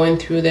you're going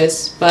through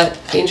this. But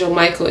Angel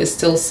Michael is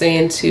still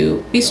saying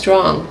to be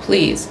strong,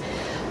 please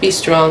be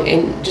strong,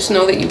 and just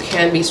know that you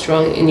can be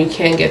strong and you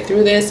can get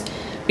through this,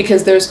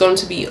 because there's going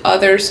to be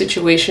other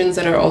situations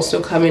that are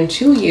also coming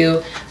to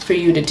you for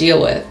you to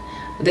deal with.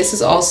 This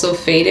is also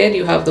fated.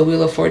 You have the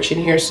Wheel of Fortune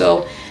here.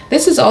 So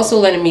this is also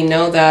letting me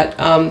know that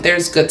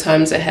there's good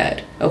times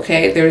ahead,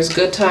 okay? There's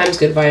good times,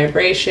 good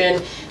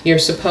vibration. You're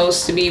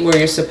supposed to be where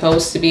you're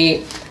supposed to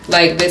be.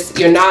 Like this,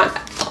 you're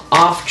not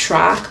off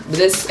track.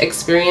 This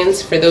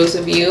experience, for those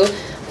of you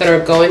that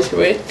are going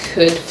through it,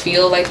 could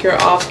feel like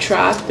you're off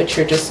track, but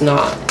you're just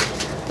not,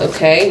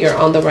 okay? You're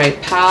on the right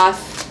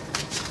path.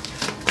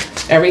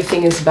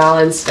 Everything is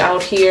balanced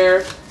out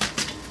here.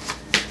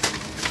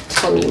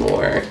 Tell me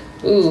more.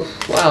 Ooh,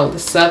 wow, the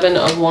Seven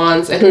of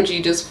Wands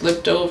energy just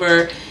flipped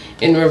over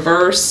in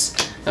reverse.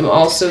 I'm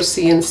also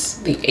seeing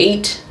the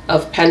Eight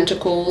of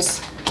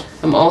Pentacles.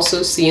 I'm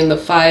also seeing the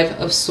Five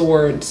of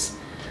Swords.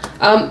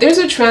 There's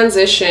a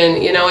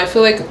transition, you know, I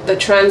feel like the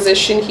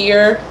transition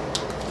here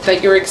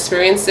that you're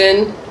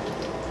experiencing,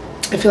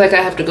 I feel like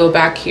I have to go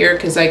back here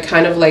because I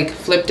kind of like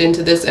flipped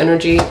into this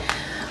energy.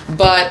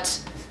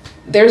 But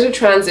there's a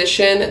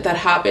transition that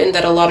happened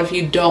that a lot of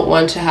you don't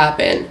want to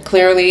happen.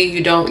 Clearly,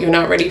 you're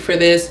not ready for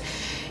this.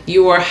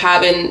 You are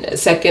having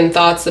second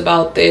thoughts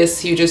about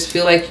this. You just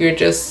feel like you're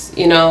just,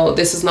 you know,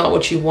 this is not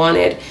what you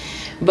wanted.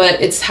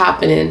 But it's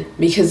happening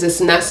because it's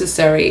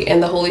necessary.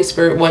 And the Holy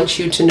Spirit wants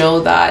you to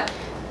know that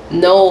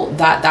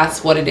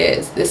that's what it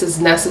is. This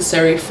is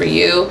necessary for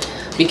you,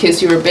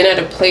 because you have been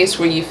at a place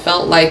where you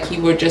felt like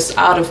you were just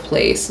out of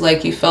place.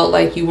 Like you felt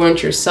like you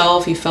weren't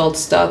yourself. You felt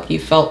stuck. You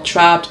felt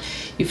trapped.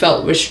 You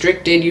felt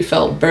restricted. You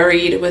felt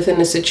buried within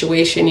the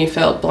situation. You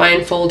felt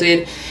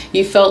blindfolded.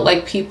 You felt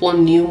like people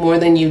knew more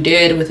than you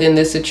did within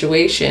this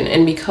situation.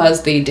 And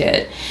because they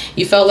did,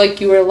 you felt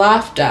like you were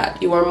laughed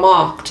at. You were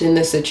mocked in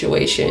this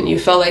situation. You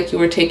felt like you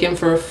were taken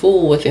for a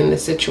fool within the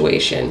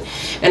situation.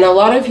 And a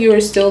lot of you are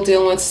still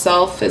dealing with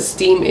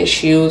self-esteem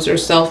issues or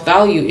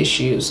self-value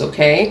issues,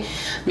 okay?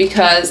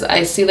 Because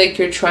I see like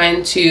you're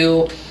trying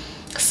to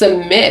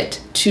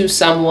submit to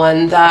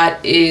someone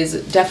that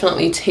is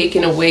definitely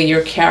taking away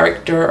your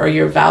character or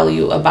your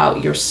value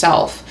about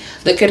yourself.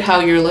 Look at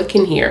how you're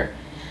looking here.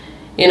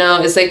 You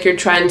know, it's like you're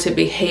trying to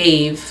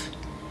behave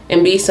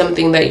and be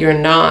something that you're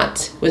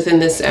not within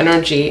this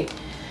energy.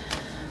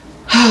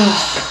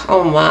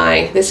 Oh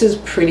my, this is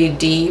pretty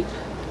deep.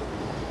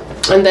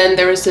 And then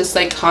there is this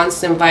like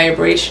constant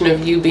vibration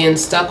of you being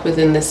stuck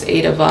within this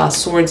Eight of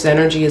Swords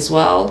energy as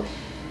well.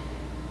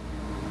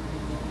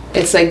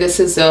 It's like this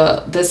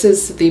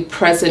is the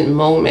present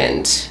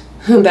moment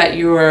that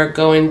you are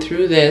going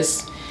through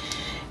this.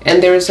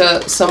 And there's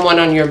someone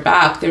on your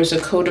back. There's a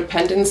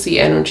codependency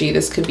energy.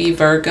 This could be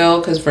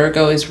Virgo, because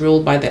Virgo is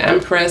ruled by the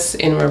Empress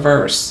in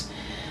reverse.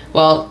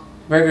 Well,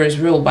 Virgo is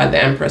ruled by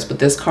the Empress, but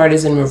this card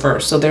is in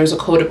reverse. So there's a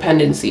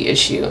codependency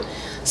issue.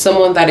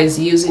 Someone that is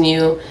using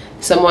you,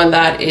 someone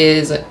that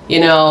is,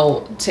 you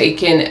know,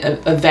 taking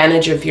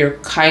advantage of your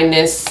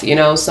kindness, you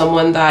know,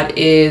 someone that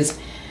is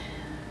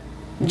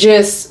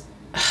just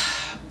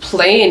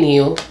playing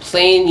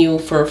you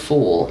for a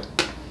fool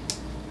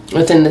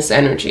within this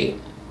energy.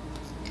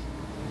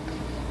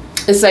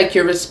 It's like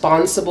you're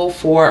responsible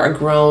for a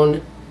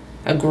grown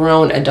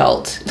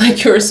adult.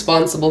 Like you're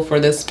responsible for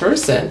this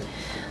person.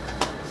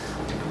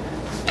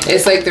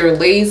 It's like they're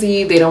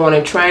lazy. They don't want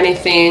to try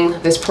anything.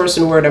 This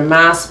person wore a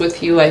mask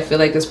with you. I feel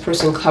like this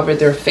person covered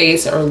their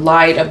face or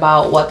lied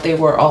about what they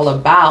were all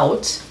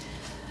about.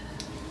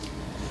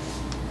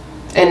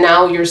 And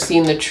now you're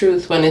seeing the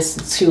truth when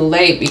it's too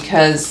late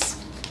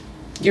because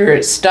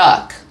you're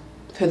stuck.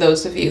 For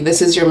those of you,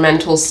 this is your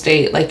mental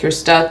state. Like you're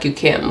stuck, you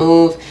can't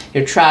move,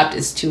 you're trapped,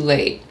 it's too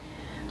late.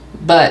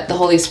 But the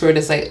Holy Spirit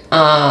is like,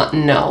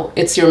 no,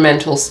 it's your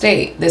mental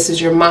state. This is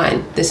your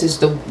mind. This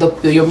is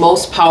your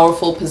most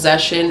powerful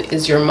possession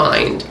is your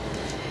mind.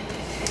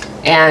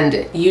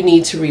 And you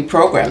need to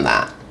reprogram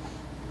that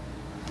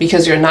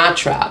because you're not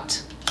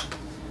trapped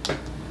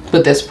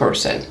with this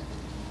person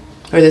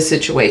or this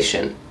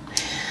situation.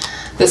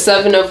 The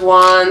Seven of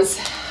Wands,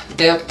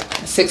 the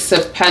Six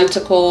of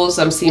Pentacles,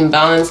 I'm seeing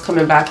balance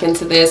coming back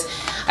into this.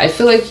 I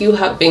feel like you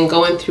have been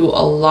going through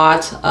a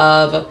lot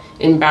of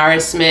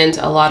embarrassment,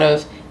 a lot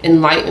of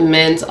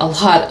enlightenment, a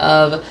lot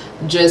of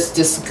just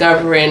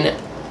discovering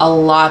a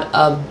lot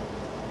of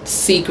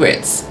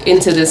secrets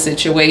into this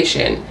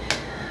situation.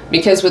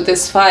 Because with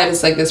this 5,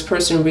 it's like this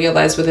person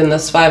realized within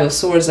this 5 of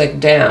Swords, like,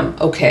 damn,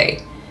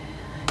 okay.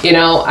 You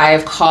know, I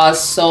have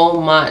caused so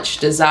much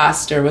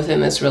disaster within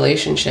this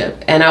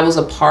relationship. And I was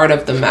a part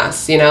of the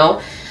mess, you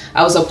know.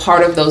 I was a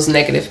part of those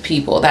negative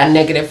people, that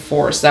negative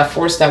force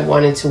that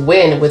wanted to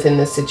win within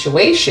this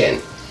situation.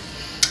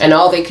 And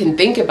all they can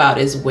think about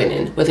is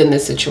winning within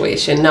this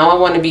situation. Now I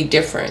want to be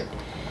different.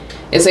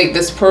 It's like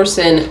this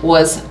person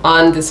was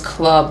on this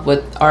club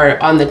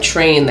or on the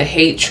train, the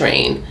hate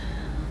train,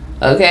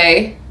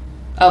 okay,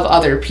 of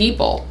other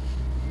people.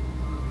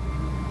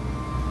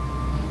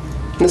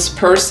 This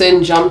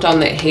person jumped on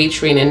the hate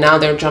train and now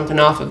they're jumping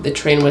off of the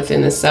train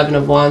within the Seven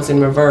of Wands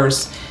in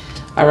reverse.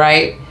 All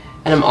right.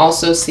 And I'm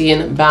also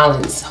seeing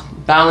balance.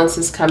 Balance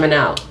is coming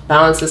out.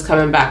 Balance is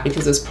coming back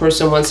because this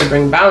person wants to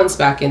bring balance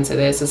back into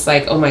this. It's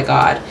like, oh my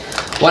God,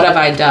 what have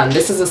I done?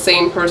 This is the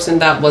same person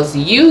that was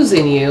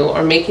using you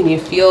or making you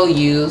feel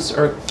used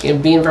or, you know,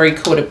 being very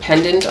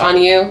codependent on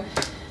you,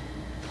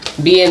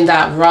 being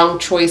that wrong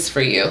choice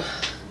for you.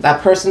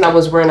 That person that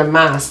was wearing a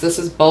mask. This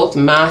is both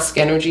mask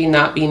energy,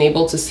 not being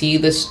able to see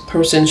this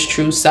person's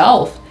true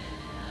self.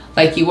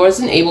 Like you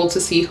wasn't able to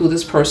see who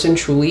this person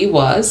truly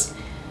was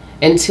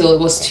until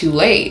it was too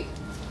late.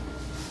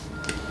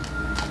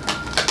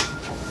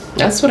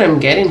 That's what I'm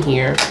getting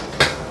here.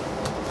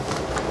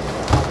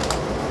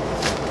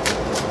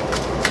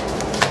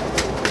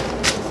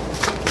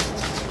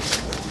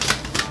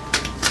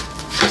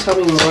 Tell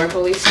me more,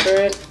 Holy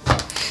Spirit.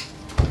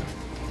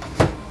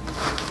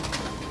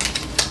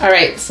 All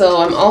right, so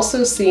I'm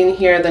also seeing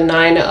here the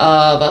 9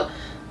 of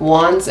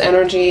Wands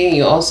energy.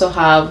 You also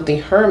have the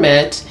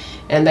Hermit,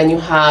 and then you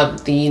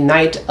have the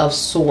Knight of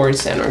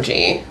Swords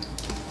energy.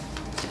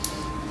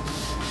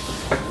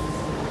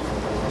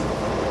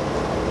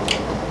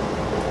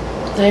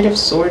 Knight of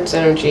Swords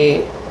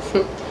energy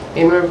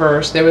in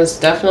reverse. There was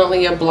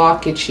definitely a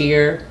blockage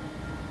here.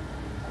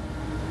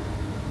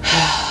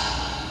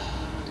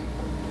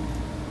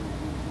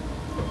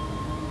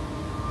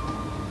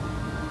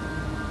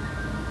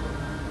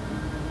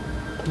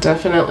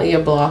 Definitely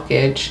a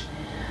blockage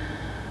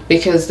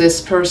because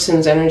this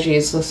person's energy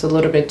is just a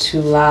little bit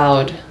too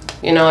loud.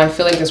 You know, I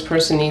feel like this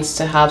person needs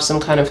to have some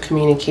kind of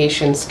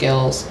communication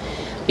skills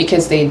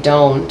because they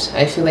don't.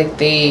 I feel like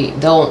they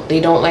don't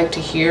like to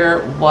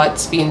hear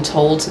what's being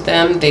told to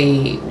them.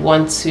 They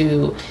want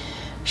to,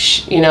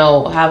 you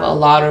know, have a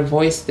louder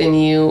voice than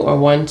you or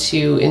want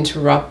to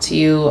interrupt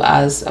you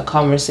as a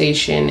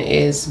conversation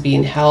is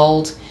being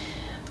held.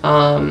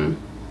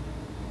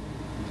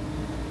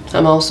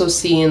 I'm also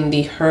seeing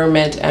the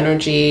Hermit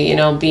energy, you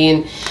know,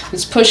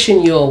 it's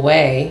pushing you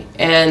away.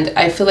 And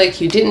I feel like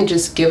you didn't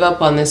just give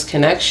up on this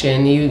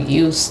connection.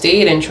 You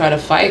stayed and tried to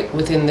fight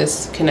within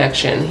this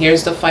connection.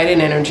 Here's the fighting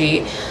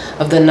energy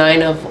of the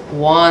 9 of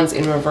Wands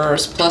in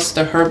reverse, plus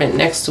the Hermit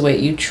next to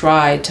it. You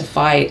tried to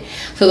fight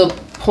to the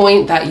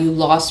point that you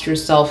lost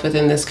yourself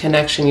within this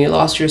connection. You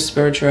lost your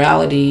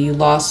spirituality. You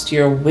lost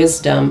your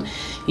wisdom.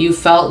 You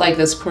felt like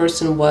this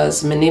person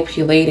was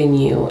manipulating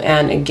you.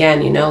 And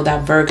again, you know,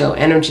 that Virgo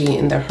energy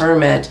in the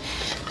Hermit,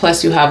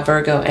 plus you have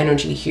Virgo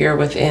energy here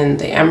within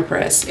the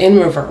Empress in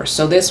reverse.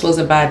 So this was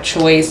a bad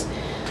choice,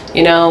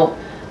 you know,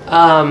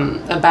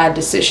 a bad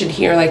decision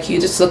here. Like you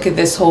just look at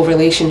this whole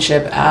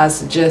relationship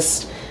as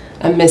just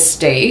a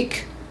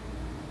mistake.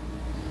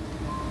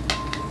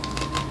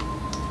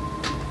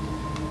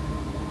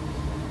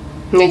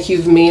 Like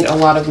you've made a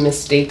lot of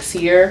mistakes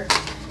here.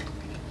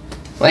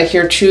 Like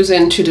you're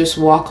choosing to just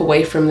walk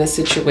away from this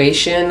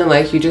situation.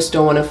 Like you just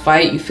don't want to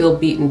fight. You feel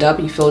beaten up.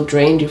 You feel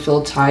drained. You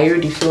feel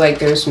tired. You feel like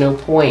there's no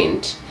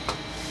point.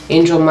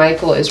 Angel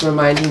Michael is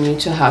reminding you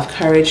to have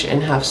courage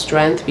and have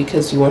strength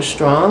because you are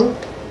strong.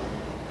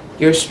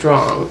 You're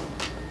strong.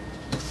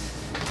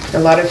 A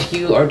lot of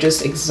you are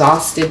just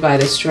exhausted by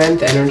the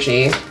strength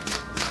energy.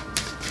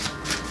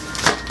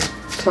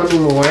 Tell me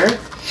more.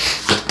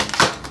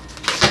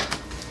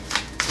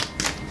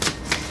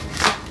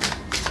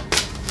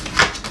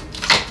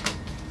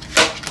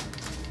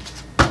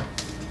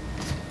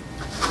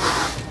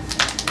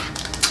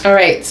 All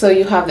right, so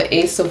you have the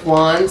Ace of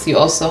Wands. You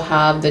also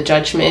have the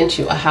Judgment.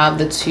 You have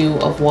the 2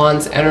 of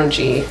Wands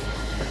energy.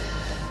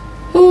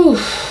 Ooh,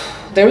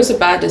 there was a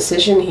bad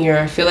decision here.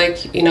 I feel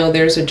like, you know,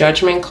 there's a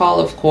judgment call,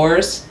 of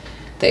course.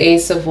 The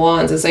Ace of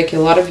Wands is like a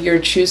lot of you are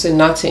choosing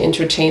not to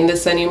entertain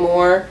this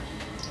anymore.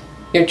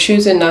 You're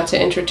choosing not to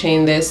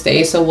entertain this. The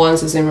Ace of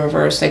Wands is in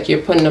reverse. Like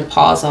you're putting a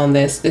pause on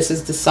this. This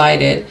is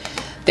decided.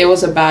 There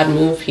was a bad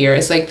move here.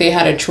 It's like they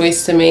had a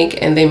choice to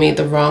make and they made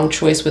the wrong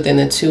choice within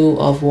the Two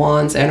of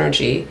Wands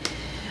energy.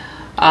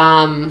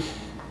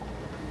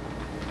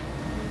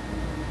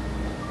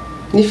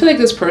 You feel like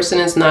this person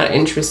is not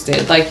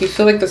interested. Like you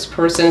feel like this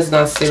person is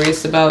not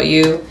serious about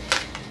you.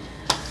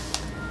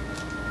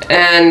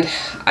 And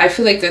I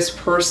feel like this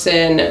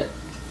person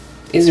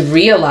is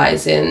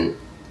realizing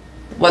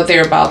what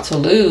they're about to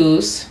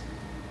lose.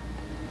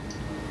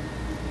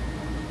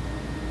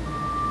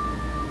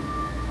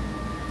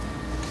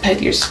 But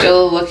you're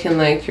still looking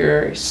like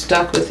you're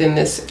stuck within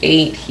this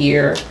 8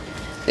 here.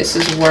 This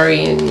is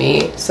worrying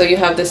me. So you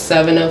have the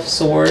 7 of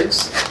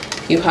Swords.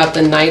 You have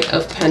the Knight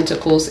of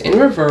Pentacles in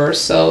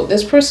reverse. So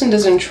this person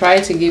doesn't try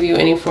to give you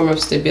any form of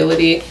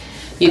stability.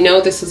 You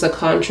know this is a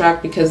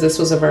contract because this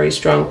was a very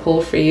strong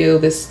pull for you.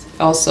 This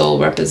also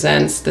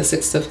represents the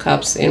 6 of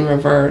Cups in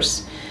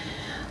reverse.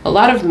 A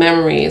lot of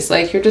memories.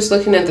 Like you're just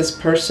looking at this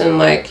person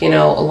like, you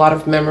know, a lot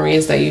of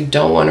memories that you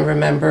don't want to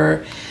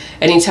remember.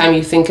 Anytime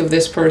you think of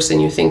this person,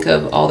 you think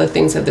of all the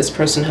things that this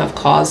person have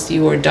caused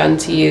you or done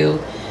to you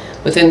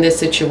within this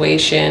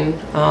situation.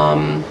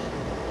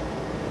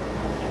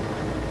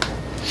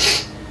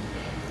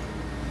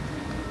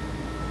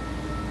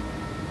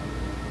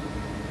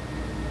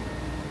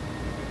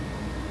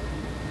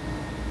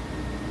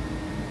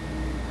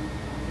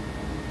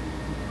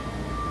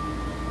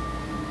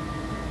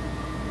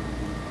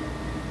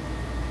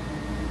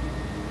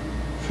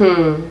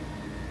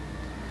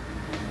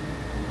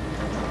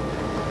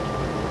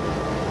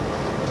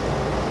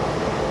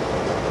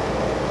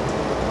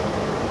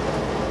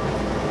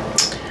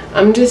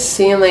 I'm just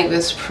seeing like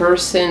this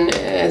person,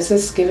 is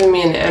this giving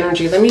me an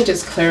energy? Let me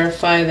just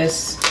clarify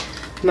this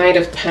Knight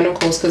of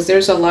Pentacles, because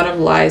there's a lot of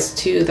lies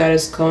too that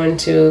is going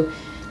to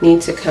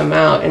need to come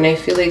out. And I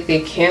feel like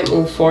they can't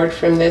move forward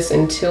from this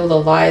until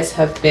the lies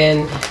have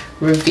been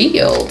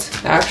revealed,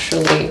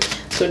 actually.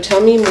 So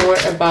tell me more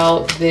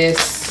about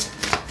this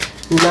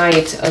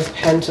Knight of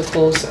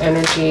Pentacles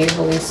energy.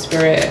 Holy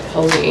Spirit,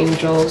 Holy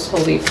Angels,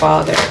 Holy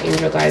Father,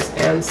 Angel Guides,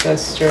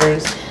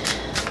 Ancestors.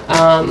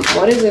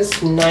 What is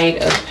this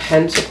Knight of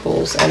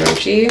Pentacles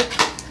energy?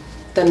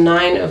 The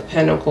 9 of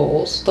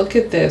Pentacles. Look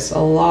at this, a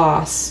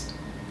loss.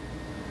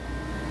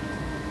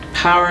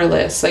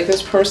 Powerless. Like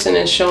this person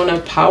is showing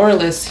up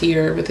powerless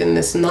here within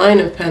this 9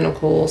 of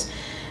Pentacles.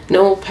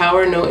 No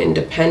power, no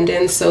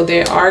independence. So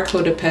they are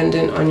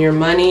codependent on your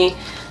money.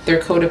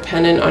 They're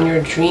codependent on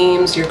your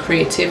dreams, your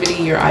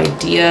creativity, your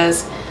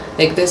ideas.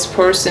 Like this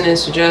person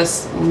is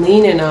just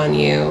leaning on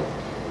you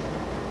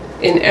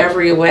in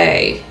every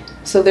way.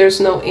 So there's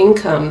no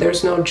income,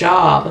 there's no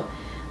job.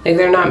 Like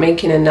they're not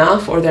making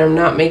enough or they're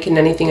not making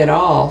anything at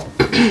all.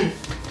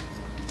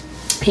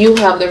 You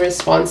have the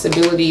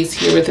responsibilities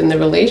here within the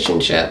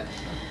relationship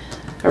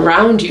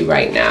around you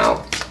right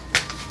now.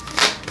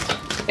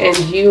 And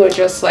you are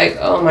just like,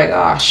 oh my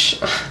gosh.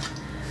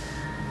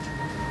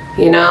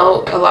 You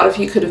know, a lot of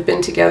you could have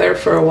been together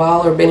for a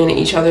while or been in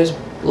each other's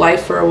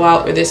life for a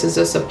while, or this is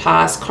just a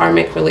past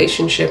karmic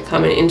relationship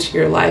coming into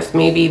your life.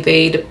 Maybe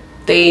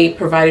they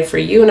provided for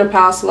you in a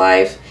past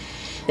life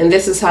and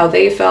this is how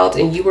they felt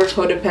and you were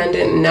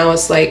codependent, and now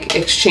it's like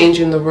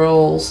exchanging the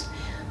roles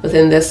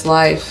within this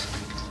life.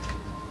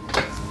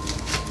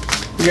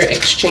 You're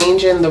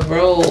exchanging the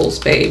roles,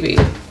 baby,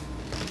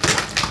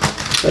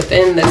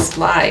 within this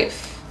life.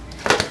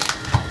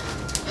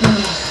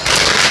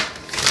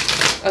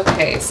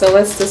 Okay, so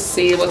let's just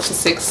see what the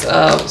 6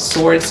 of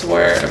Swords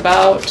were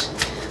about.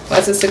 Why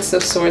is the 6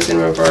 of Swords in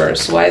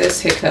reverse? Why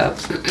this hiccup?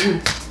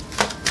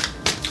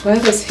 Why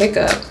this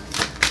hiccup?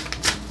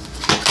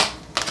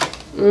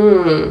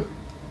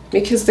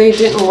 Because they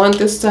didn't want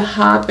this to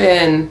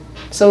happen.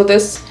 So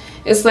this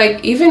is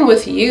like, even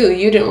with you,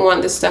 you didn't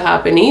want this to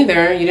happen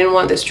either. You didn't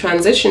want this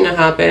transition to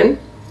happen.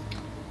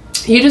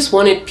 You just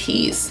wanted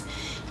peace.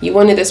 You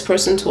wanted this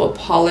person to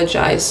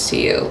apologize to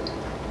you,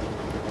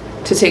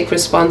 to take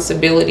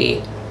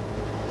responsibility.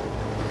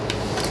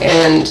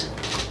 And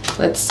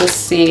let's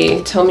just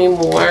see, tell me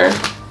more.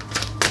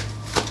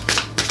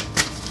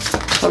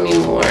 Tell me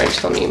more,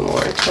 tell me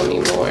more, tell me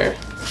more.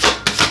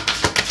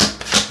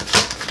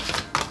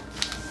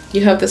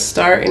 You have the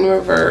Star in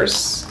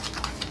reverse.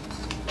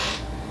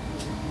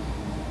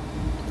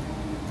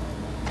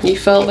 You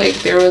felt like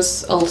there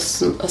was a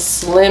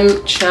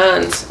slim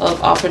chance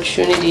of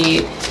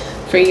opportunity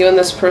for you and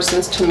this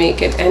person to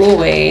make it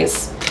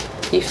anyways.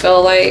 You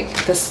felt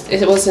like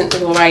it wasn't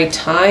the right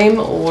time,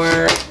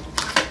 or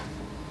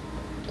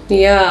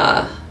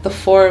yeah, the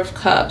 4 of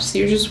Cups.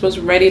 You just was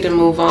ready to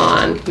move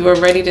on. You were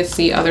ready to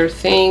see other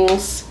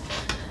things.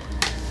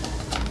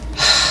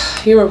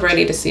 You were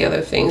ready to see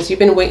other things. You've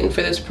been waiting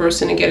for this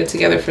person to get it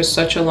together for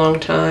such a long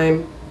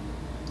time.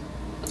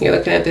 You're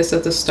looking at this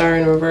as the Star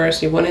in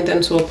reverse. You wanted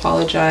them to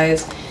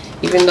apologize,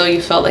 even though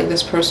you felt like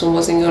this person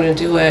wasn't going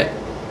to do it.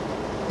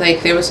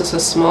 Like there was just a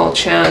small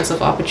chance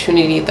of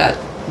opportunity that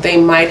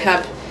they might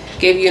have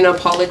gave you an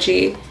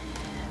apology,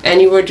 and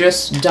you were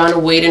just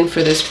done waiting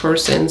for this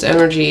person's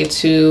energy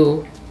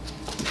to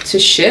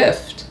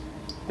shift,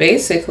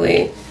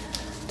 basically.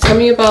 Tell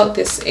me about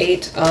this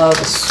 8 of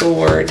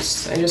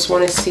Swords. I just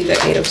want to see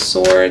the 8 of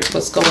Swords.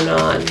 What's going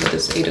on with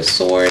this 8 of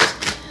Swords?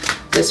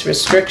 This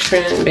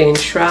restriction, being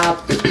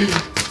trapped.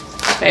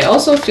 I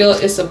also feel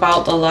it's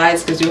about the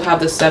lies, because you have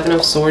the 7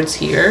 of Swords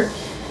here,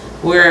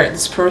 where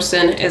this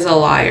person is a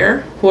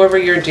liar. Whoever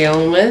you're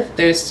dealing with,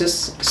 there's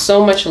just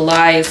so much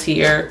lies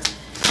here.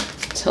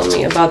 Tell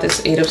me about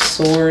this 8 of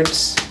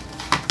Swords.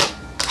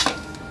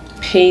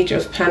 Page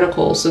of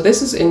Pentacles. So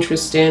this is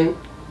interesting.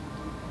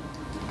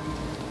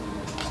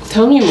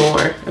 Tell me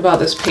more about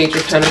this Page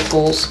of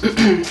Pentacles.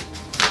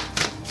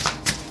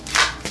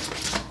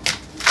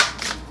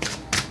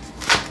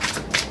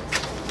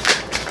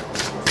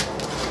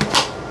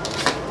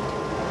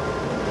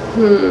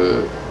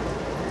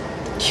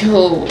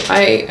 Yo,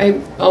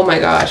 oh my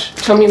gosh.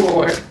 Tell me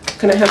more.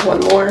 Can I have one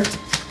more?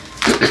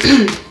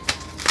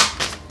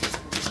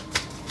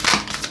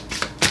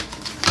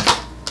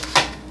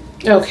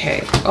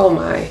 Okay. Oh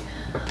my.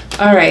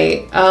 All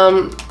right.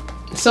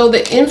 So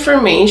the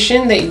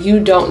information that you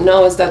don't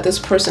know is that this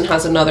person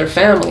has another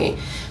family,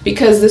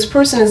 because this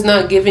person is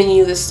not giving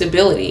you the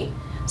stability.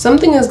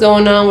 Something is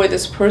going on with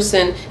this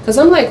person, because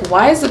I'm like,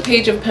 why is the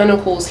Page of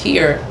Pentacles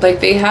here?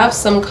 Like they have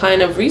some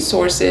kind of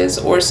resources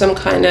or some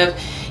kind of,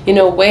 you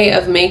know, way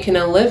of making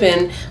a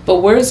living,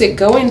 but where is it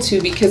going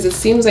to? Because it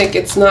seems like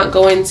it's not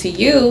going to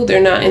you. They're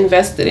not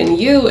invested in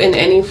you in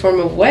any form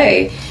of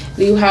way.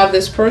 You have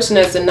this person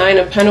as the 9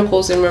 of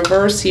Pentacles in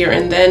reverse here,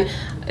 and then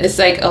it's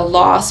like a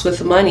loss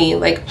with money,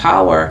 like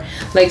power.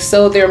 Like,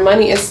 so their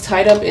money is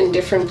tied up in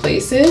different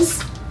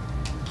places.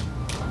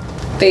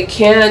 They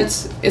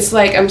can't, it's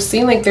like I'm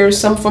seeing like there's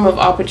some form of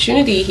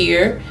opportunity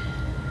here.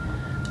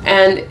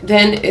 And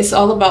then it's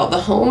all about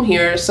the home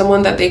here.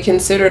 Someone that they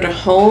considered a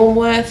home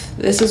with.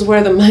 This is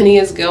where the money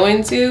is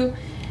going to.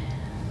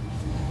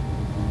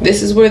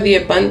 This is where the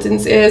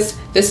abundance is.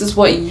 This is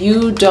what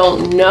you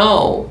don't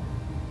know.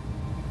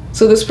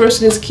 So this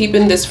person is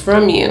keeping this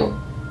from you.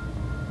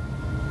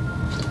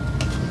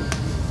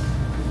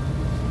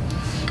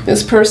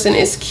 This person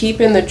is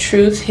keeping the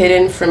truth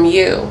hidden from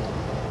you.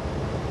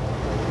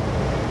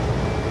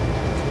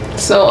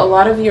 So a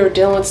lot of you are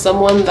dealing with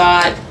someone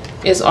that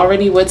is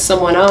already with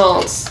someone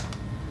else,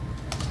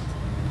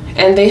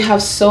 and they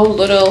have so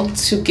little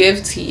to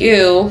give to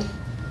you,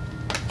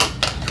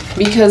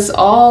 because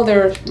all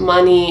their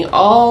money,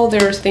 all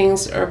their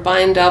things are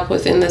bound up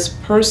within this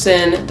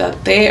person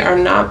that they are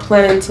not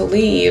planning to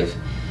leave.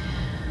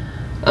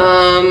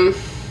 And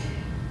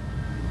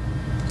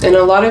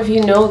a lot of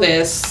you know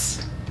this.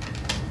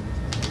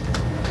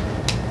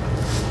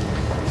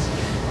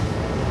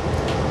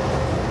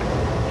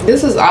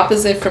 This is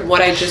opposite from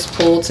what I just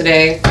pulled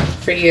today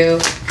for you.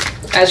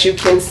 As you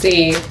can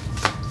see,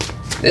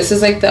 this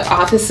is like the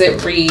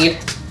opposite read.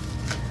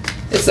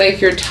 It's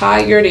like you're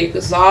tired,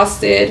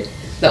 exhausted.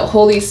 The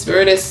Holy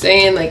Spirit is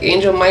saying, like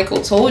Angel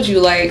Michael told you,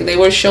 like they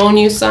were showing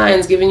you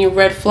signs, giving you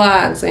red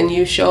flags, and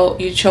you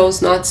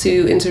chose not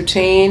to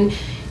entertain.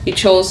 You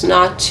chose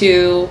not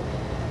to,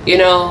 you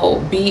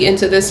know, be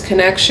into this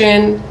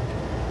connection.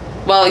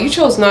 Well, you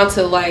chose not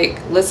to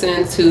like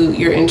listen to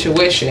your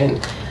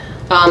intuition.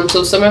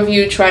 So some of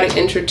you try to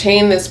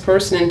entertain this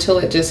person until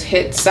it just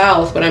hits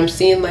south, but I'm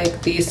seeing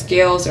like these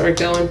scales are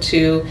going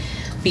to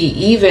be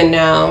even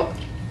now.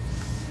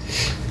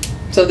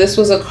 So this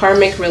was a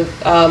karmic,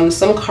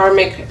 some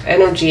karmic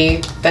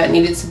energy that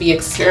needed to be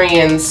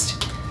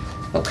experienced.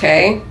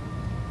 Okay,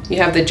 you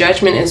have the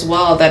Judgment as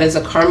well. That is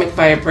a karmic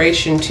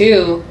vibration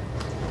too,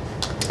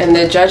 and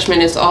the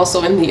Judgment is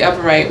also in the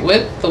upright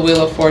with the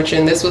Wheel of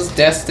Fortune. This was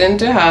destined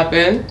to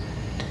happen.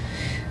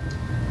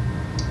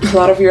 A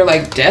lot of you are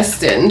like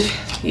destined.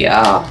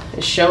 Yeah,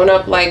 it's showing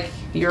up like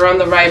you're on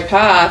the right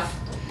path.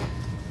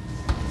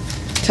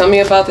 Tell me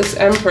about this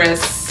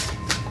Empress.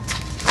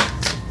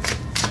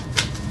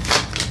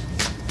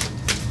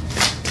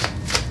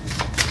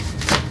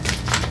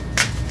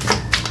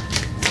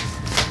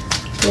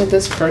 What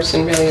this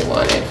person really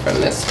wanted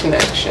from this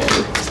connection.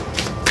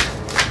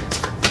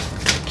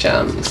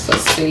 Gems,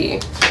 let's see.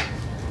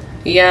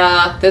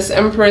 Yeah, this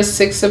Empress,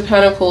 6 of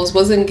Pentacles,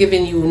 wasn't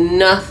giving you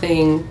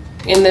nothing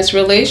in this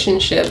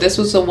relationship. This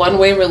was a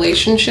one-way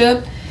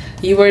relationship.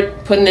 You were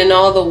putting in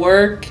all the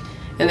work,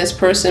 and this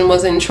person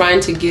wasn't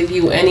trying to give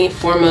you any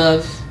form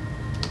of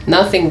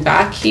nothing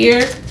back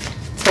here.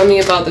 Tell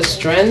me about the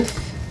strength.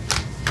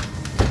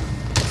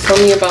 Tell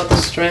me about the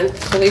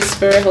strength. Holy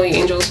Spirit, Holy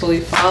Angels,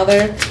 Holy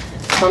Father,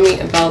 tell me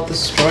about the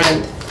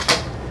strength.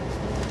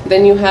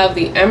 Then you have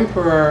the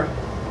Emperor,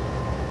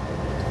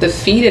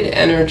 defeated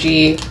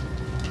energy,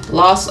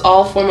 lost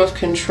all form of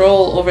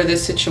control over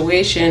this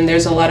situation.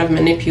 There's a lot of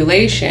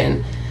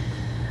manipulation.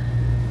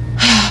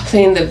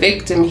 Playing the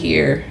victim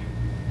here.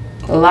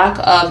 Lack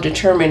of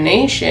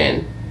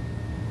determination.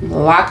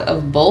 Lack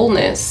of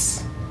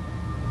boldness.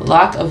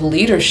 Lack of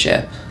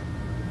leadership.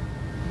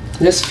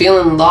 Just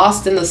feeling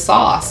lost in the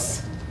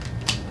sauce.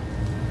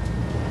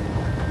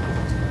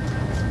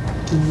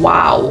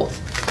 Wow.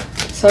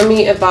 Tell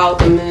me about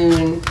the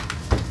moon.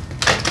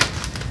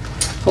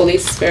 Holy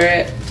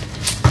Spirit.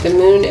 The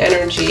moon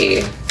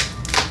energy.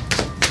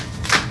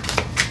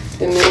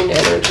 The moon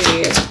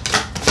energy.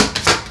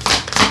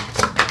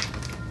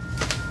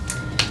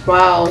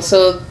 Wow.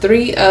 So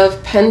 3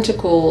 of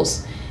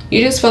Pentacles.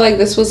 You just felt like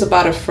this was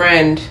about a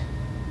friend.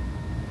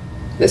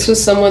 This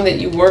was someone that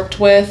you worked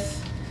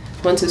with,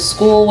 went to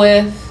school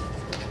with.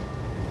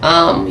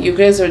 You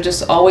guys are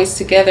just always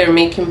together,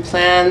 making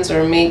plans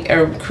or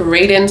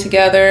creating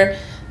together,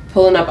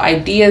 pulling up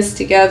ideas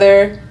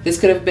together. This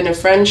could have been a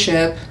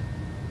friendship.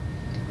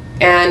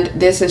 And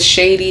this is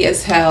shady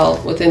as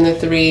hell within the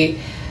 3.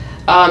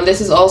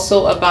 This is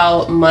also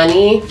about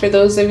money for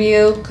those of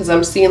you, because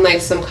I'm seeing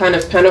like some kind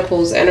of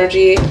Pentacles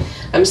energy.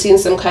 I'm seeing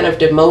some kind of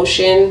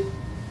demotion.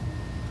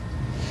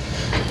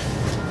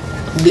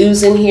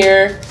 Losing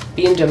here,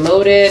 being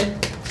demoted.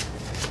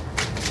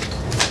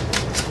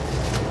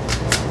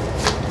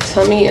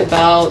 Tell me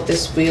about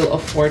this Wheel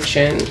of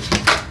Fortune.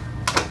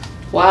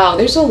 Wow,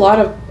 there's a lot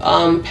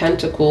of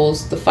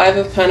Pentacles. The 5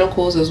 of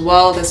Pentacles as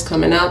well that's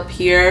coming up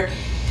here.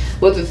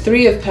 With the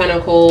 3 of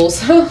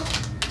Pentacles.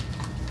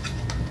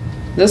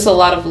 There's a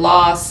lot of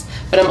loss.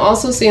 But I'm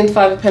also seeing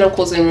 5 of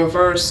Pentacles in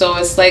reverse. So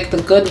it's like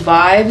the good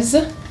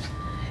vibes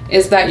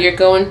is that you're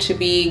going to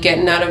be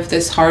getting out of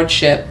this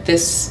hardship,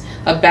 this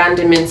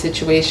abandonment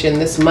situation,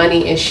 this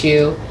money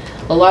issue.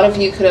 A lot of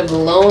you could have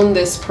loaned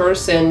this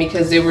person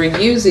because they were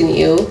using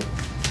you.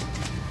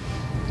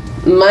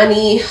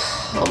 Money,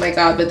 oh my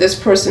God, but this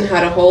person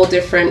had a whole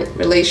different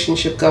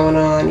relationship going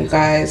on, you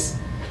guys.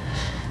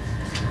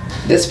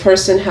 This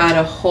person had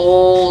a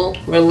whole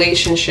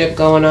relationship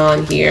going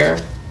on here.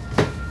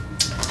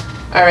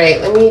 All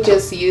right, let me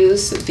just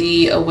use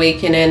the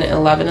Awakening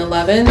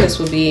 1111. This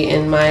will be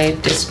in my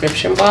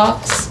description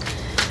box.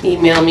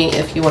 Email me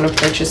if you want to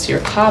purchase your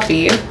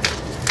copy.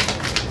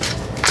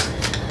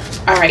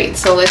 All right,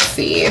 so let's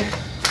see.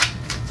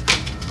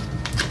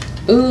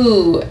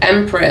 Ooh,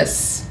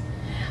 Empress.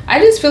 I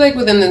just feel like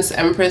within this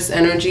Empress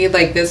energy,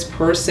 like this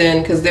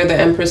person, because they're the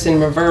Empress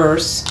in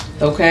reverse,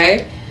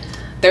 okay?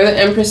 They're the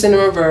Empress in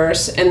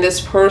reverse, and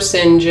this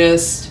person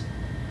just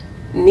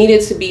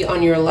needed to be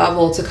on your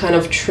level to kind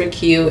of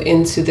trick you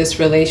into this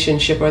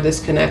relationship or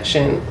this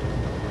connection.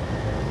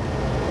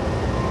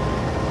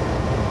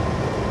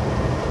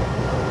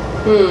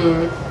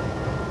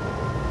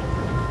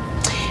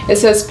 It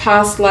says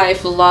past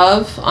life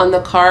love on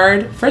the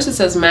card. First it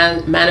says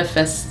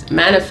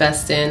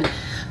manifesting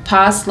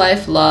past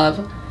life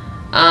love,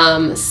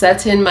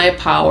 setting my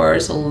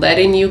powers,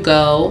 letting you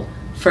go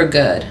for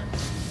good.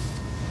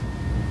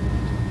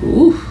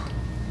 Ooh.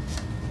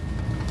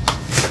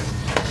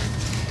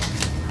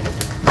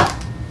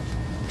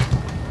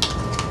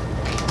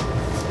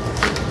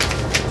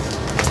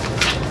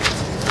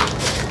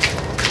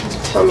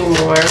 Tell me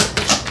more.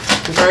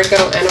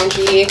 Virgo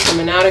energy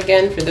coming out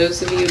again for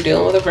those of you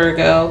dealing with a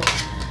Virgo.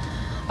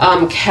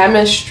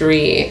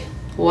 Chemistry.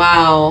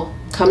 Wow.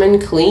 Coming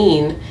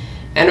clean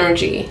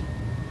energy.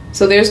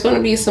 So there's going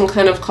to be some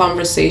kind of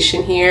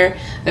conversation here.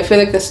 I feel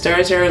like the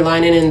stars are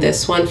aligning in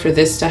this one for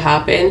this to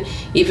happen,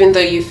 even though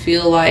you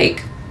feel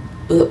like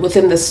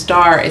within the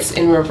star it's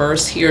in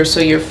reverse here. So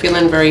you're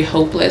feeling very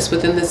hopeless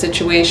within the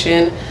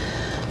situation,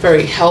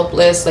 very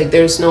helpless, like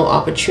there's no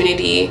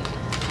opportunity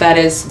that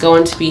is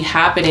going to be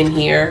happening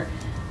here.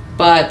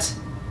 But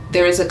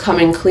there is a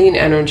coming clean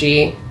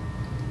energy.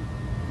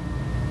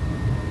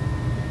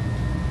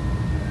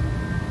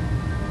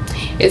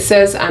 It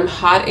says, I'm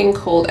hot and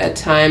cold at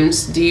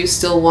times. Do you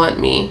still want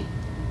me?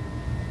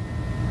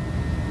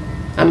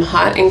 I'm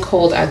hot and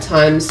cold at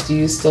times. Do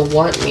you still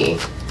want me?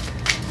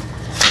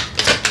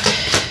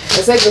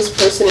 It's like this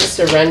person is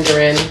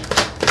surrendering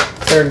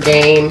their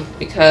game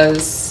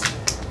because,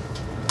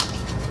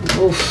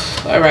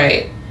 oof, all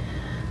right.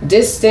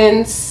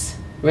 Distance,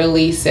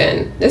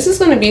 releasing. This is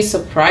going to be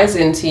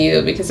surprising to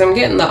you because I'm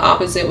getting the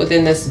opposite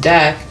within this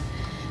deck.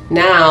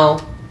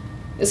 Now,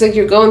 it's like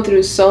you're going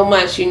through so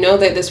much. You know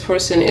that this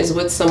person is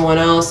with someone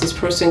else. This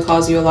person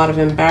caused you a lot of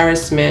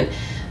embarrassment.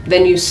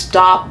 Then you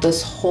stop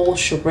this whole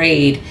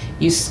charade.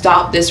 You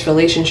stop this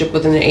relationship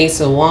within the Ace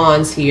of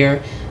Wands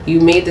here.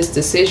 You made this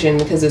decision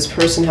because this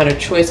person had a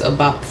choice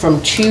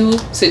from 2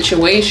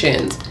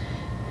 situations.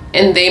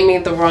 And they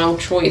made the wrong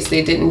choice.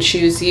 They didn't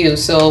choose you.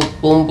 So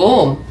boom,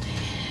 boom.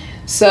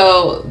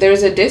 So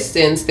there's a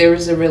distance. There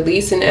is a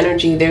release in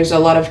energy. There's a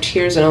lot of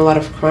tears and a lot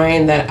of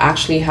crying that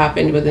actually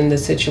happened within the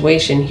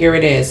situation. Here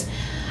it is.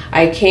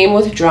 I came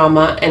with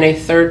drama and a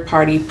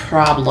third-party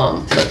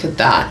problem. Look at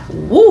that.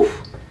 Woo!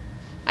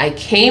 I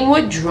came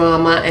with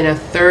drama and a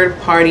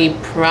third-party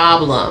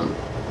problem.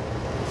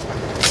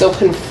 So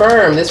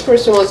confirm, this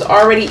person was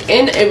already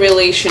in a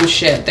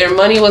relationship. Their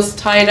money was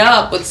tied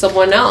up with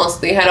someone else.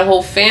 They had a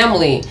whole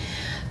family.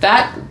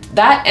 That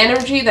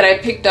energy that I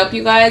picked up,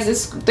 you guys,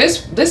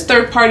 this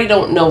third party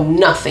don't know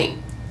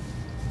nothing.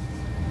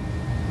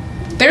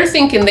 They're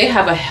thinking they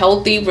have a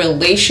healthy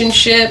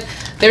relationship.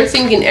 They're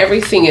thinking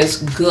everything is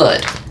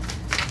good.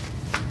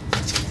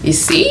 You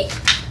see?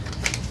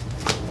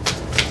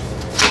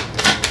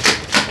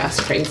 A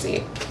That's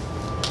crazy.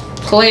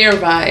 Player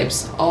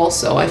vibes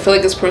also. I feel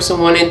like this person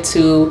wanted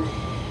to,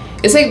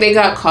 it's like they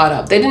got caught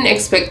up. They didn't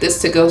expect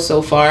this to go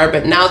so far,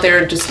 but now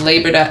they're just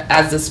labored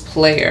as this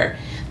player.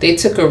 They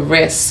took a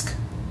risk.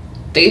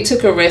 They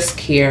took a risk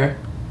here.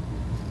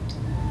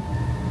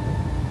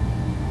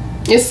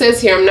 It says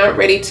here, I'm not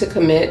ready to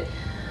commit,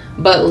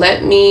 but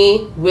let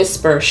me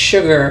whisper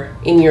sugar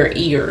in your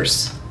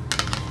ears.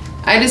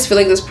 I just feel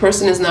like this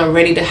person is not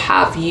ready to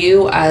have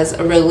you as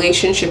a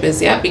relationship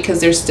as yet because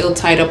they're still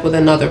tied up with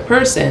another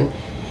person.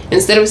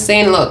 Instead of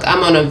saying, look,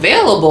 I'm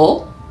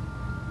unavailable,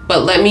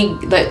 but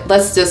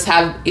let's just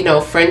have, you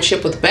know,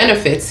 friendship with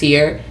benefits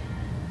here,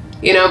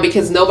 you know,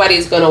 because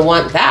nobody's going to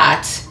want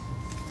that.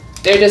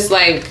 They're just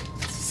like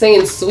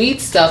saying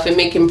sweet stuff and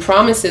making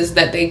promises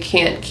that they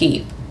can't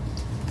keep.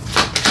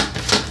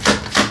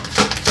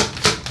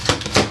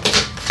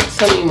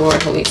 Tell me more,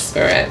 Holy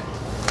Spirit.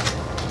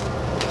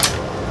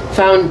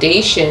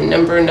 Foundation,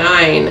 number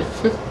 9.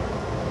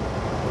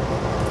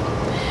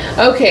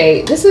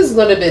 Okay, this is a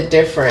little bit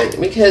different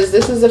because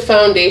this is a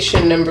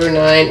foundation, number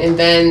 9, and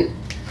then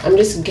I'm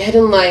just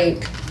getting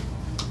like,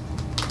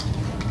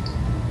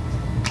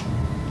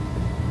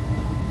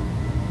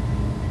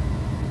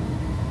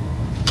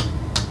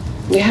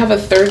 we have a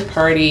third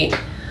party.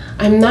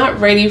 I'm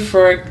not ready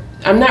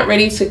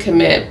to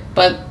commit,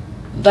 but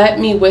let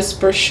me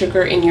whisper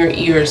sugar in your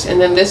ears. And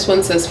then this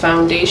one says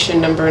foundation,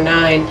 number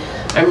 9.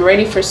 I'm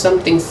ready for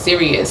something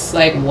serious.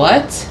 Like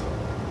what?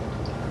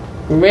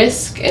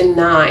 Risk and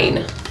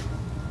 9.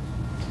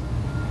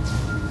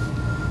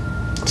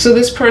 So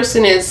this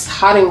person is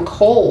hot and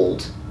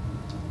cold.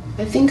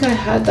 I think I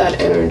had that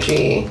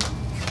energy.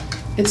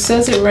 It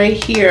says it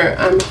right here.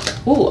 I'm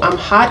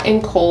hot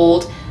and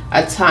cold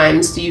at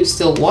times. Do you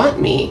still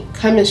want me?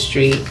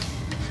 Chemistry.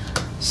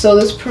 So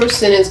this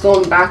person is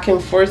going back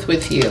and forth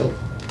with you.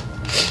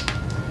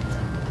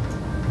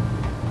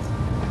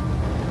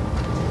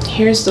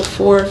 Here's the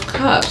 4 of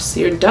Cups.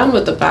 You're done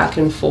with the back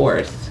and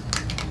forth.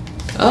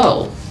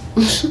 Oh.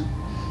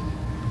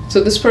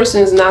 So this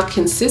person is not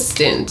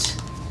consistent.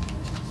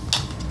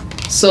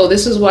 So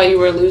this is why you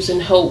were losing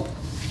hope.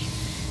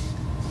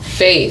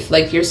 Faith.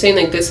 Like you're saying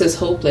like this is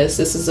hopeless.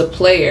 This is a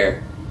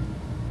player.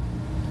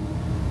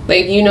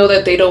 Like you know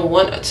that they don't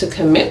want to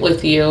commit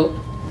with you.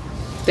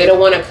 They don't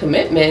want a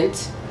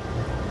commitment.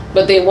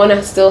 But they want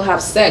to still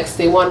have sex.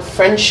 They want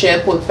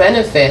friendship with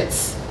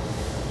benefits.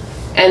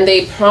 And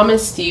they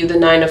promised you the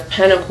 9 of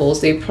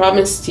Pentacles. They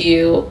promised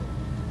you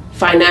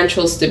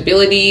financial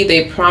stability.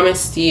 They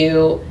promised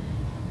you,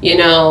 you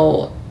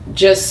know,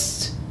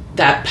 just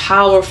that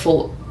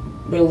powerful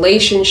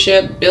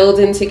relationship,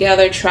 building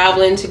together,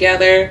 traveling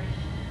together,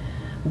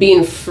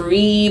 being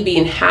free,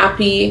 being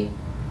happy.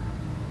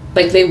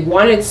 Like they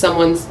wanted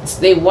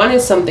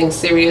something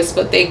serious,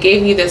 but they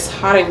gave you this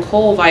hot and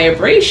cold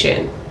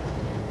vibration.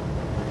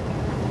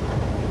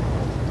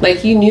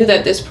 Like you knew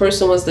that this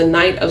person was the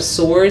Knight of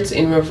Swords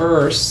in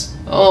reverse.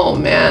 Oh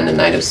man, the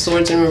Knight of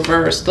Swords in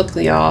reverse. Look,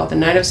 y'all, the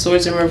Knight of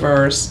Swords in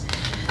reverse.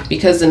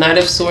 Because the Knight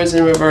of Swords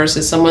in reverse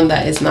is someone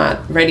that is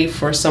not ready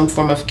for some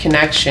form of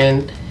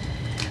connection.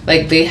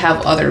 Like they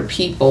have other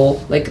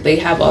people, like they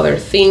have other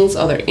things,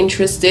 other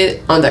interests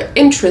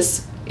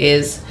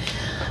is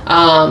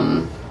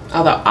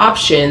other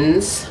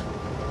options.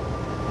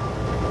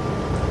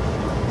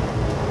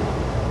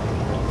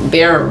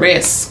 They're a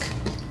risk.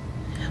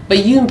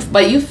 But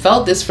you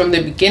felt this from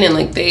the beginning,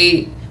 like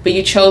but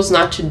you chose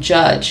not to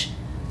judge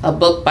a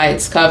book by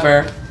its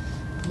cover.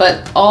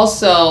 But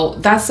also,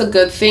 that's a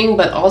good thing,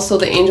 but also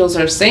the angels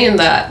are saying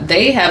that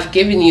they have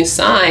given you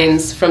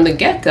signs from the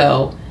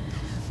get-go.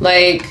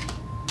 Like,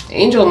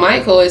 Angel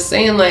Michael is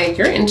saying, like,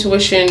 your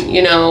intuition,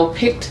 you know,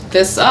 picked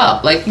this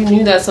up. Like, you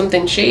knew that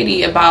something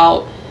shady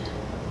about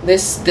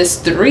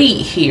this 3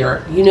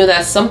 here. You knew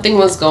that something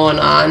was going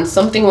on,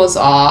 something was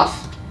off.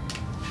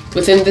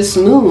 Within this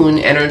moon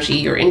energy,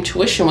 your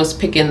intuition was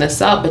picking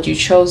this up, but you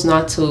chose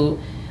not to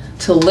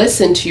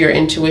listen to your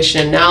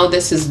intuition. Now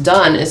this is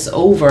done, it's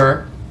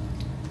over.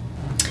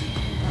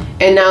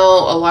 And now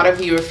a lot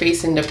of you are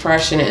facing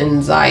depression and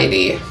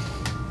anxiety.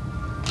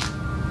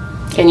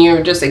 And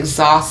you're just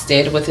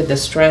exhausted within the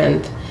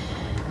strength.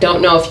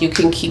 Don't know if you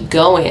can keep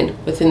going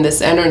within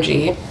this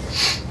energy.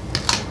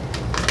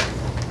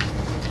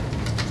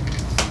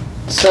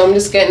 So I'm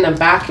just getting a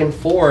back and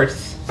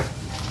forth.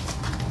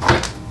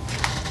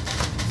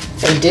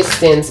 A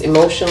distance,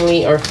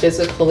 emotionally or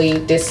physically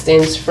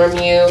distance from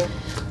you.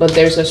 But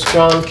there's a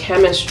strong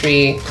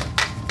chemistry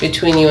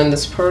between you and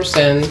this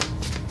person.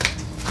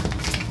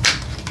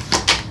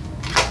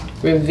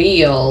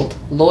 Revealed,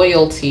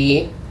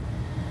 loyalty.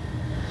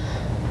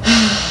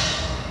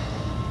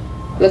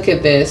 Look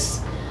at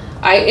this.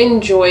 I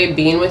enjoy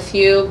being with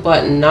you,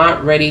 but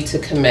not ready to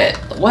commit.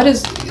 What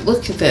is,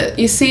 look at that.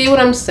 You see what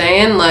I'm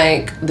saying?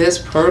 Like, this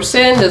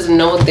person doesn't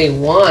know what they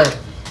want.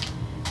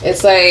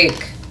 It's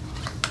like,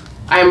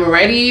 I'm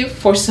ready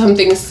for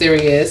something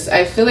serious.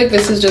 I feel like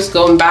this is just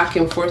going back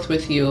and forth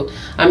with you.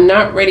 I'm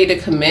not ready to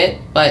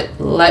commit, but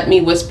let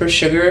me whisper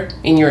sugar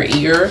in your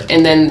ear,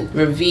 and then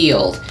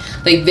revealed.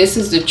 Like, this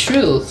is the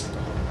truth.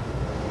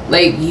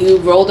 like you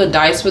rolled a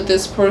dice with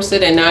this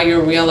person and now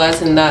you're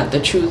realizing that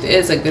the truth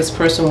is like this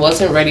person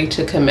wasn't ready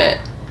to commit.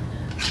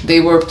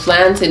 They were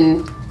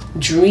planting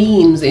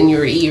dreams in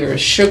your ears,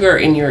 sugar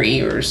in your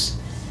ears,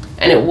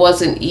 and it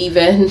wasn't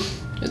even,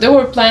 they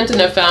were planting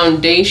a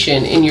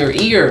foundation in your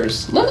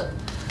ears. Look.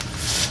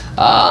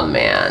 Oh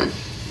man.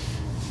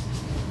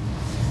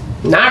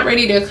 Not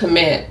ready to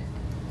commit.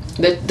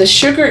 The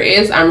sugar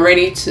is I'm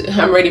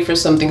ready for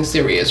something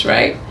serious,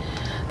 right?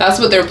 That's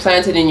what they're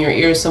planting in your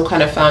ears, some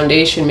kind of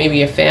foundation,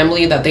 maybe a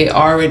family that they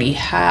already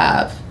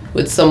have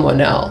with someone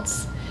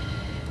else.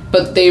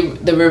 But the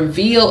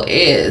reveal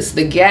is,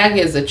 the gag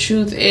is, the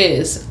truth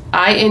is,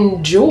 I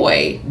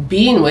enjoy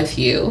being with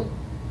you.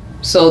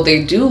 So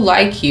they do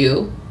like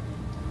you.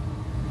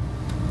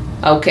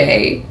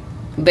 Okay.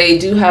 They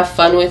do have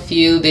fun with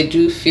you. They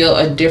do feel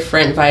a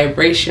different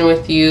vibration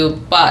with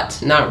you,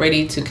 but not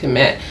ready to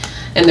commit.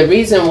 And the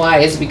reason why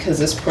is because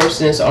this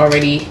person is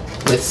already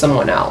with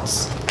someone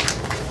else.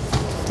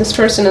 This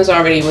person is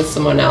already with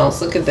someone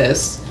else. Look at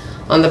this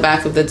on the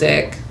back of the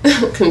deck.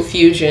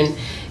 Confusion,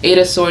 8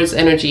 of Swords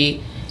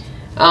energy,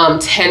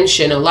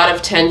 tension, a lot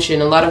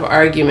of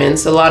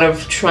arguments, a lot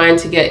of trying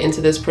to get into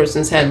this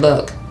person's head.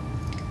 Look,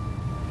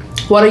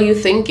 what are you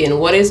thinking?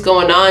 What is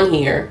going on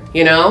here?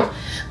 You know,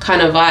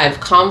 kind of vibe.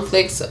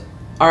 Conflicts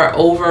are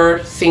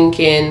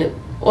overthinking.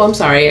 Oh, I'm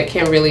sorry, I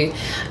can't really.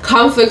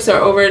 Conflicts are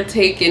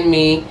overtaking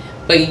me,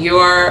 but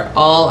you're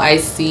all I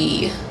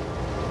see.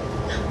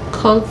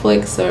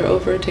 Conflicts are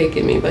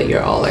overtaking me, but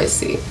you're all I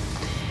see.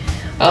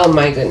 Oh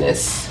my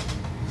goodness.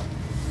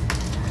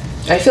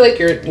 I feel like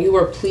you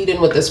were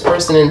pleading with this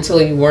person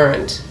until you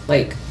weren't.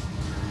 Like,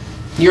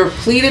 you're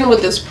pleading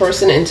with this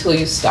person until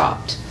you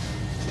stopped.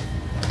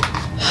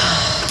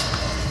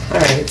 All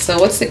right, so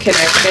what's the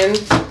connection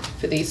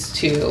for these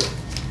two?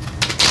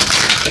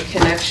 The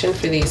connection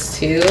for these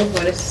two.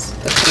 What is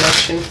the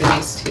connection for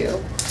these two?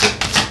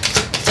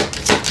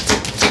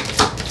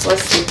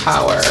 What's the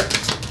power?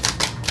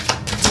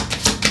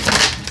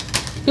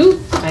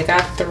 Ooh, I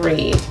got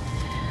 3.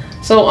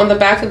 So on the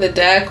back of the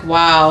deck,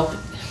 wow.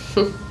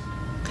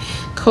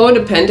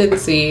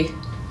 Codependency.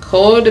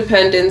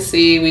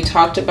 Codependency. We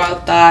talked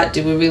about that.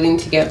 Do we really need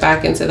to get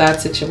back into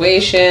that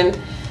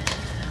situation?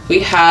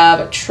 We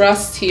have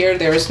trust here.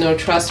 There is no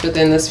trust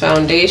within this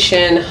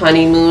foundation.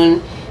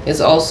 Honeymoon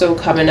is also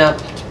coming up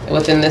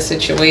within this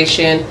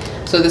situation.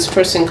 So this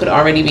person could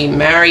already be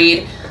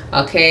married.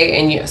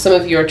 Okay, and some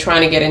of you are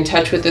trying to get in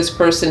touch with this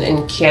person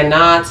and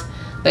cannot.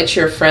 Let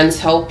your friends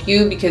help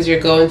you because you're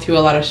going through a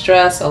lot of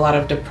stress, a lot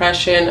of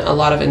depression, a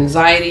lot of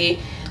anxiety.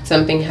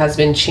 Something has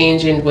been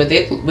changing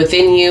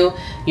within you.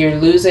 You're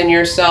losing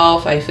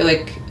yourself. I feel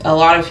like a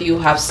lot of you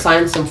have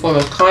signed some form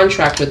of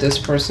contract with this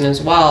person as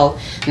well,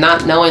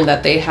 not knowing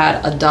that they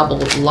had a double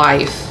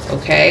life,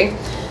 okay?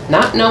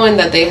 Not knowing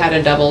that they had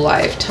a double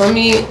life. Tell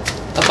me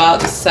about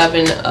the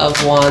 7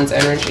 of Wands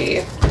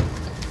energy.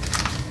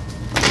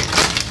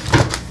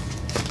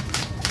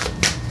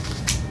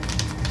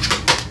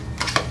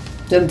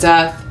 The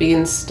Death,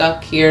 being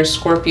stuck here.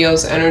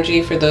 Scorpio's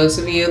energy for those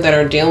of you that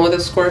are dealing with a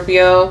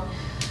Scorpio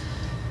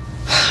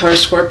or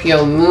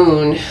Scorpio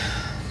moon.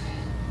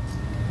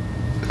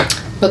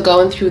 But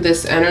going through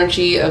this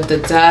energy of the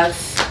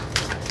Death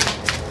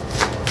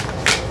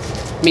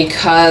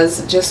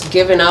because just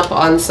giving up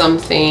on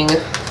something,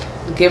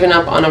 giving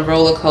up on a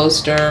roller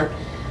coaster,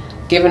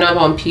 giving up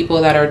on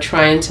people that are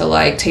trying to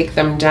like take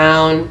them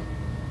down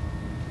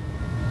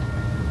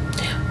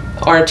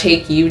or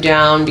take you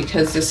down,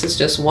 because this is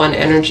just one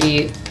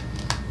energy.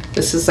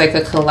 This is like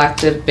a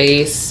collective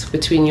base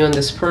between you and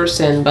this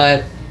person.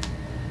 But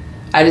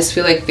I just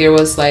feel like there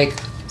was like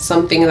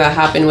something that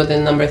happened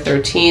within number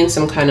 13,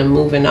 some kind of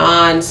moving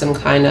on, some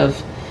kind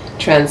of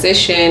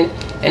transition.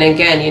 And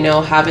again, you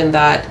know, having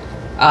that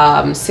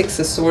 6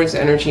 of Swords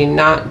energy,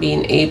 not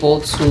being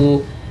able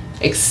to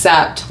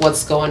accept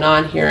what's going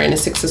on here. And the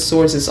 6 of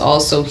Swords is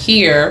also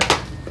here,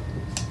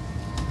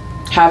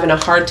 having a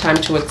hard time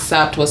to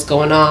accept what's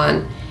going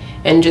on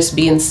and just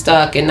being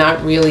stuck and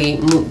not really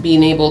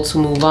being able to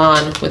move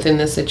on within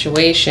the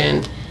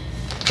situation.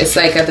 It's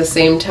like at the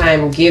same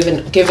time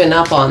giving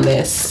up on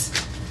this,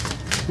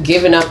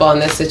 giving up on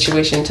this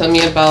situation. Tell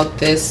me about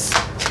this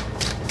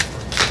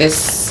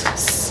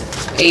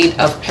 8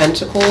 of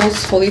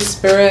Pentacles, Holy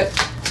Spirit.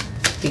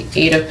 The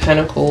 8 of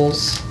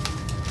Pentacles.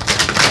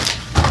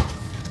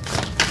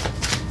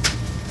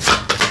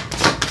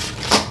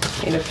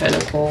 Eight of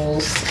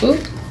Pentacles. Ooh,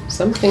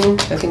 something.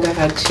 I think I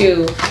had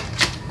 2.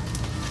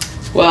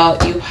 Well,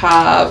 you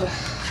have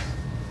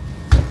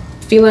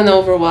feeling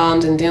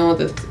overwhelmed and dealing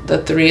with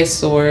the 3 of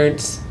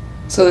Swords.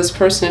 So this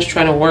person is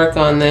trying to work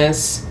on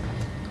this,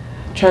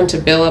 trying to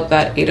build up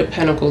that 8 of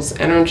Pentacles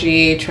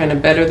energy, trying to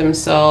better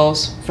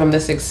themselves from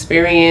this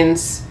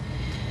experience.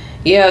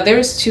 Yeah,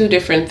 there's 2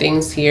 different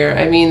things here.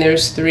 I mean,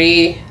 there's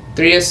 3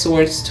 of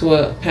Swords, 2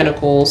 of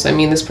Pentacles. I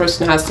mean, this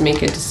person has to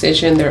make a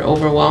decision. They're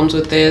overwhelmed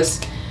with this.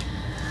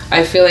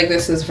 I feel like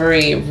this is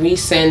very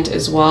recent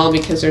as well,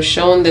 because they're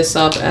showing this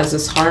up as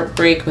this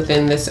heartbreak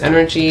within this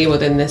energy,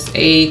 within this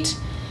 8.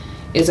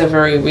 is a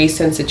very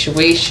recent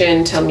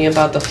situation. Tell me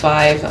about the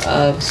Five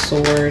of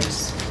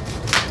Swords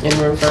in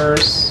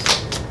reverse.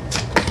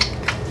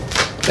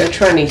 They're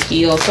trying to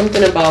heal.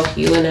 Something about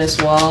healing as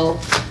well.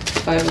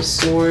 Five of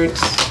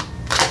Swords.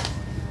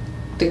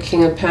 The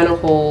King of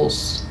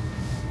Pentacles.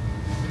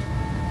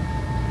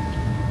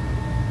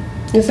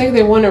 It's like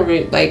they want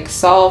to like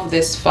solve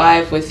this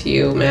five with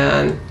you,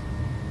 man.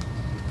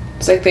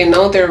 It's like they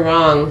know they're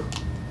wrong,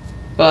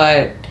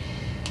 but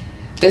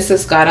this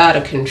has got out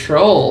of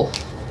control.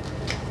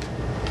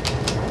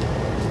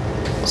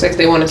 It's like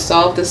they want to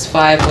solve this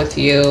five with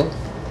you.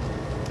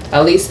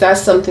 At least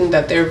that's something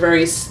that they're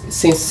very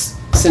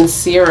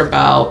sincere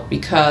about,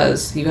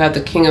 because you have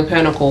the King of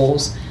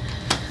Pentacles.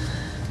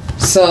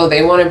 So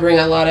they want to bring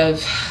a lot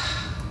of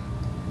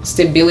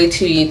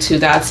stability to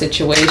that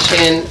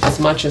situation as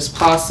much as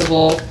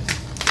possible.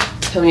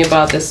 Tell me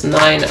about this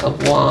Nine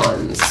of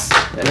Wands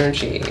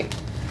energy.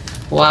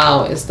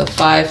 Wow, it's the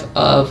Five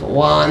of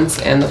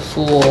Wands and the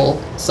Fool.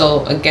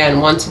 So again,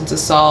 wanting to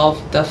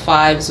solve the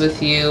fives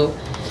with you.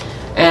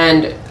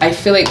 And I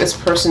feel like this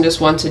person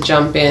just wants to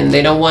jump in.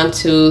 They don't want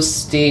to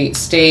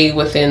stay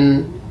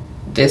within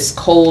this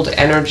cold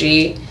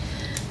energy.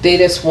 They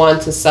just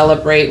want to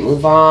celebrate,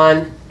 move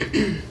on.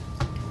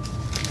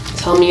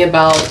 Tell me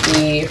about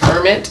the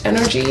Hermit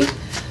energy.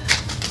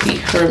 The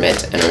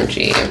Hermit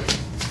energy.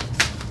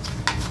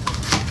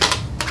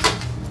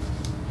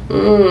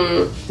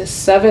 The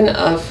Seven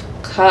of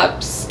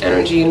Cups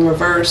energy in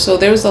reverse. So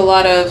there's a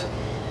lot of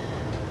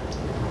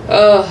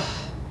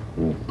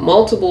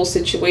multiple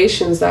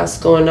situations that's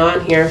going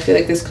on here. I feel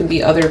like this could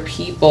be other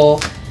people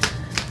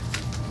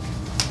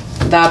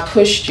that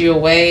pushed you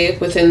away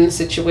within the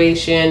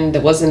situation,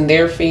 that wasn't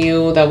there for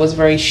you, that was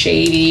very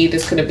shady.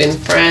 This could have been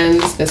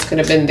friends. This could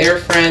have been their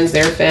friends,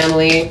 their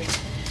family.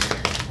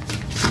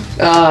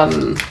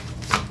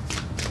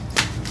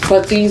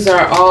 But these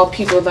are all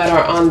people that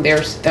are on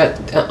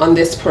on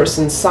this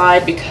person's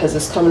side, because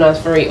it's coming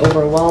off very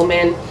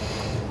overwhelming.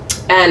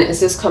 And is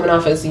this coming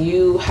off as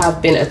you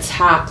have been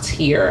attacked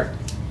here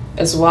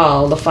as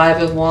well? The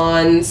Five of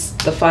Wands,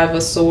 the Five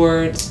of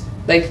Swords,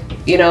 like,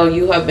 you know,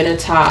 you have been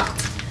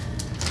attacked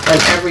on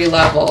every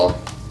level.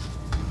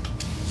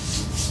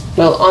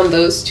 Well, on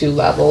those two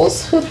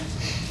levels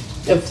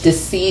of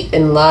deceit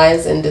and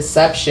lies and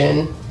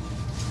deception,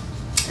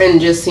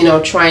 and just, you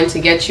know, trying to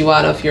get you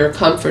out of your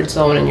comfort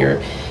zone and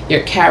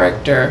your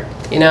character,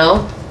 you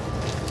know,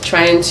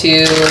 trying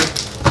to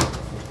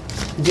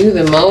do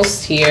the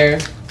most here.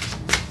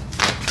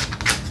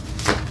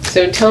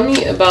 So tell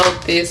me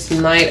about this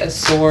Knight of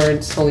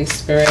Swords, Holy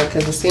Spirit,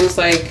 because it seems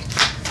like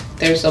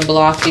there's a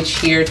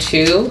blockage here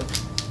too.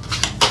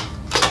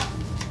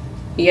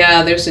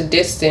 Yeah, there's a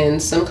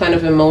distance, some kind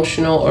of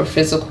emotional or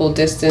physical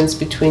distance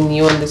between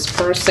you and this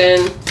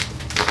person.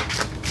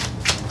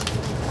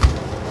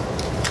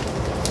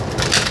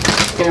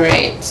 All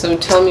right, so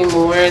tell me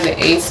more. The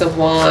Ace of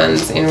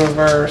Wands in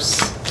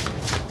reverse.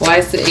 Why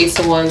is the Ace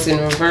of Wands in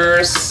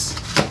reverse?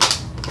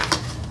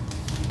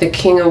 The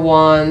King of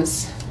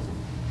Wands.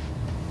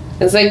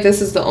 It's like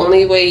this is the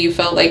only way you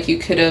felt like you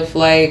could have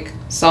like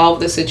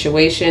solved the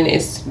situation,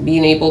 is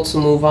being able to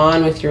move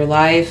on with your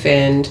life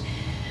and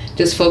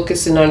just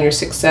focusing on your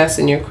success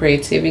and your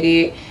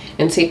creativity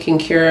and taking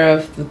care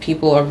of the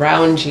people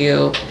around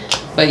you.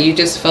 But you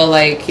just felt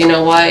like, you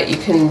know what, you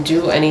couldn't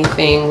do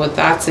anything with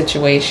that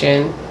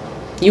situation.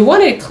 You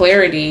wanted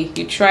clarity,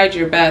 you tried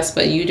your best,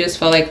 but you just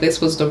felt like this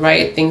was the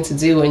right thing to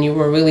do, and you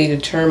were really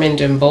determined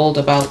and bold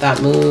about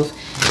that move,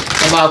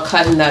 about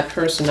cutting that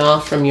person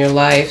off from your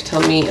life.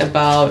 Tell me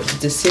about the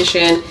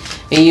decision.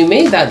 And you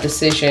made that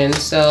decision,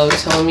 so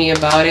tell me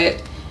about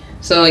it.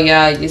 So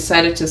yeah, you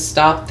decided to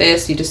stop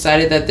this. You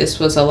decided that this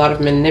was a lot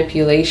of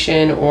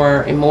manipulation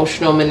or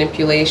emotional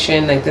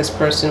manipulation, like this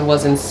person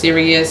wasn't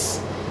serious.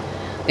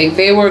 Like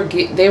they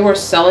were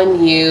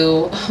selling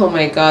you, oh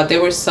my God, they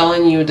were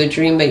selling you the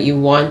dream that you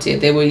wanted.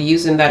 They were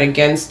using that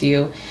against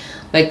you.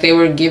 Like they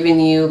were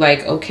giving you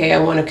like, okay, I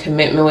want a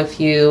commitment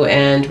with you,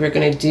 and we're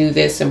going to do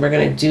this and we're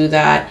going to do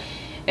that.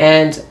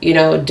 And, you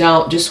know,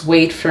 don't just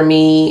wait for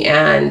me.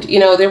 And, you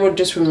know, they were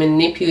just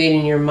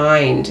manipulating your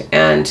mind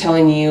and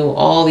telling you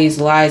all these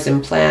lies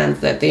and plans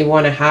that they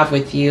want to have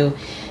with you,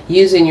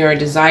 using your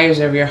desires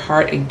of your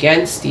heart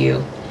against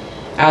you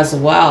as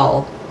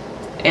well.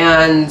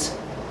 And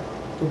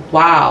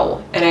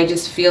wow. And I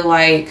just feel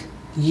like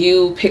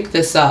you picked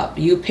this up.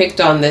 You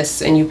picked on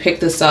this, and you picked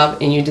this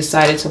up, and you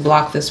decided to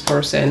block this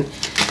person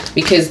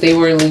because they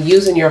were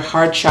using your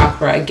heart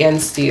chakra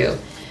against you.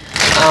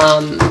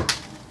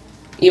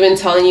 Even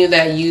telling you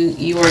that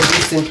you are a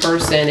decent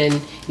person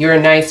and you're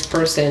a nice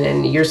person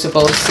and you're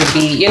supposed to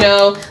be, you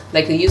know,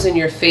 like using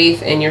your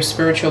faith and your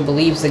spiritual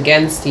beliefs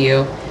against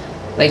you.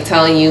 Like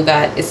telling you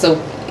that it's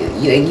so,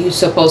 you're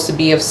supposed to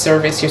be of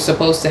service, you're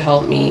supposed to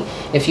help me.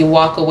 If you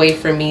walk away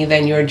from me,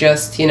 then you're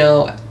just, you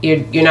know,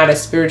 you're not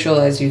as spiritual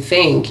as you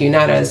think, you're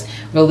not as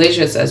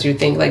religious as you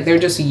think. Like they're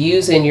just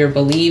using your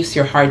beliefs,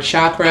 your heart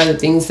chakra, the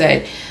things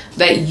that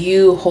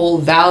you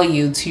hold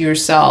value to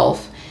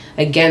yourself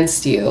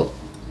against you.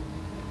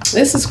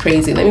 This is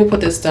crazy. Let me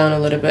put this down a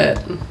little bit.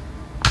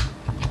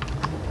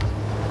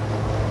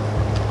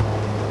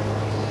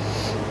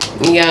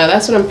 Yeah,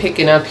 that's what I'm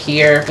picking up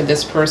here for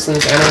this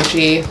person's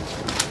energy.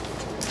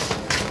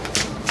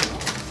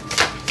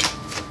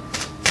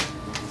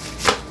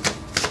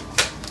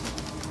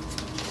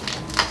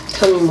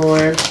 Tell me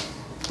more.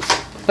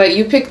 But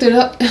you picked it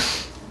up.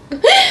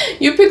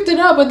 You picked it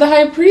up with the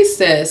High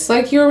Priestess.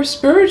 Like, you're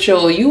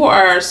spiritual. You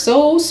are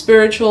so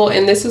spiritual,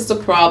 and this is the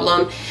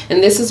problem.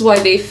 And this is why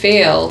they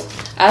failed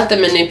at the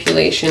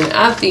manipulation,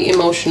 at the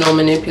emotional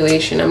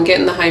manipulation. I'm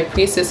getting the High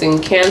Priestess in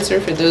Cancer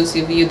for those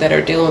of you that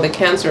are dealing with a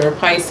Cancer or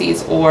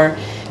Pisces or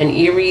an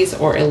Aries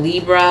or a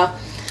Libra.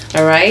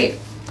 All right.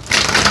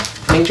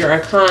 Major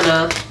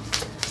Arcana.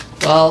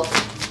 Well,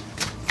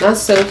 not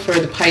so for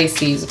the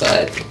Pisces,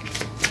 but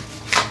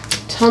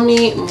tell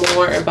me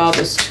more about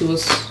this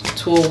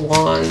Two of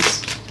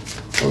Wands,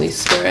 Holy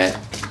Spirit.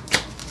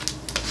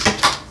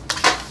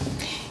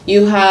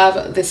 You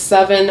have the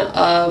Seven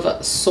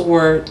of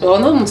Swords. Oh,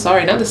 no, I'm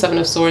sorry, not the Seven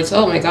of Swords.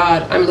 Oh my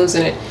God, I'm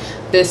losing it.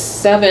 The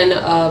Seven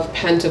of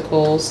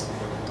Pentacles.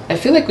 I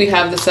feel like we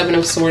have the Seven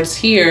of Swords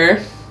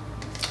here.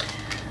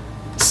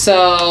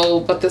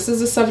 So, but this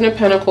is the Seven of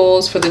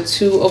Pentacles for the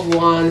Two of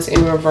Wands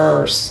in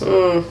reverse.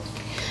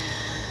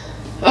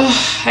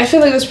 Oh, I feel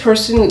like this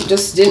person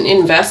just didn't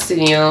invest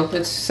in you.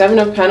 It's Seven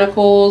of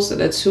Pentacles,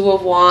 the Two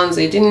of Wands.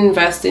 They didn't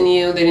invest in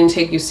you. They didn't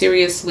take you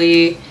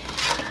seriously.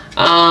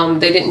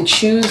 They didn't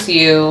choose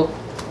you.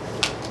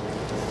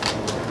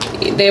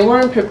 They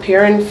weren't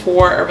preparing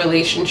for a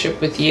relationship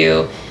with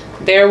you.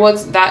 There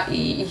was that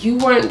you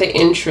weren't the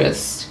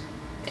interest.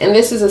 And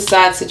this is a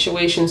sad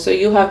situation. So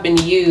you have been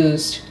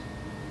used.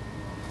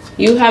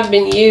 You have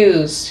been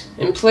used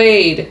and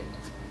played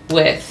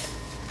with.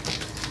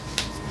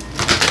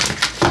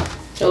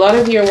 A lot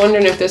of you are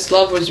wondering if this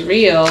love was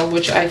real,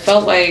 which I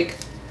felt like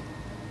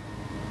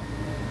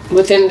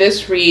within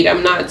this read,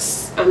 I'm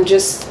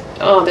just,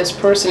 oh, this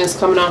person is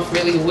coming off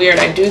really weird.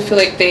 I do feel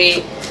like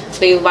they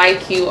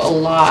like you a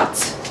lot.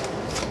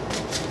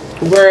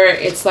 Where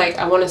it's like,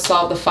 I want to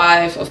solve the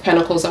Five of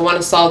Pentacles. I want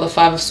to solve the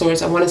Five of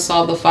Swords. I want to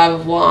solve the Five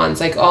of Wands.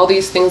 Like all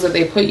these things that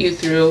they put you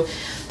through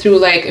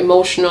like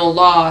emotional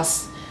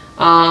loss.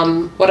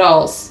 What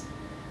else?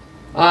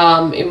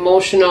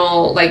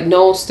 Emotional, like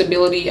no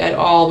stability at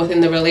all within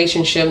the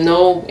relationship,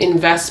 no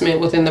investment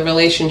within the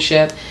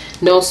relationship,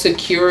 no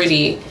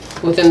security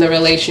within the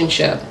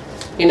relationship,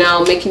 you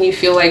know, making you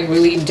feel like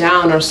really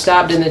down or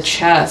stabbed in the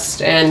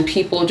chest, and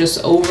people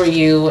just over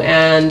you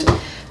and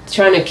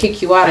trying to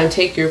kick you out and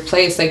take your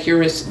place, like you're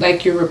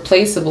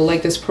replaceable.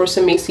 Like this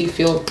person makes you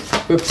feel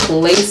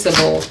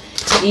replaceable,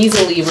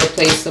 easily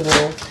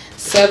replaceable.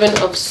 Seven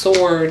of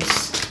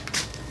Swords.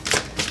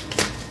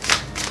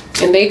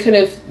 And they could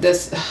have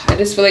I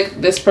just feel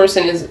like this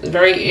person is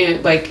very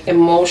like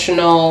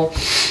emotional.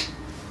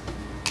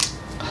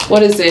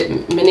 What is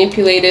it?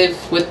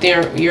 Manipulative with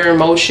your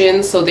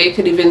emotions. So they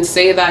could even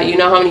say that, you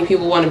know how many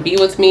people want to be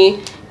with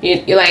me?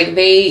 Like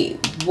they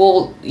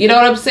will, you know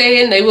what I'm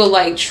saying? They will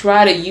like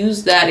try to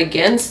use that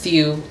against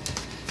you.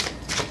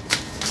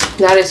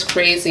 That is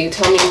crazy.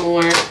 Tell me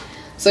more.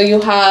 So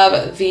you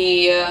have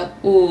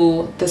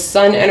the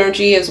Sun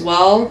energy as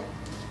well.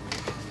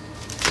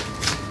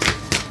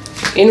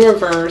 In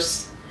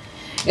reverse.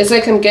 It's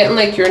like I'm getting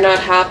like you're not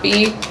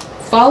happy.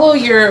 Follow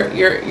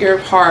your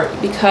heart,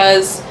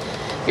 because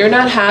you're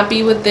not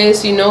happy with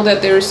this. You know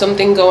that there's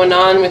something going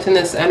on within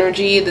this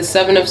energy. The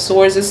Seven of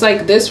Swords. It's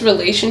like this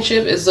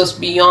relationship is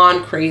just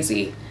beyond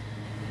crazy.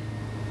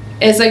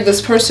 It's like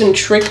this person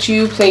tricked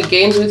you, played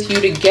games with you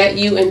to get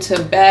you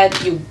into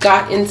bed. You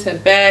got into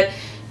bed.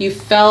 You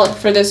fell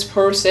for this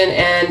person,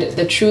 and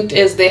the truth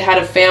is they had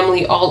a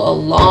family all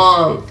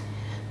along.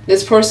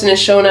 This person is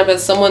showing up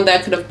as someone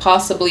that could have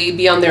possibly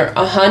be on their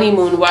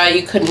honeymoon while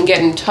you couldn't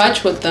get in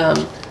touch with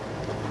them.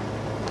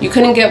 You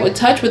couldn't get in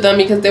touch with them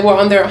because they were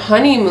on their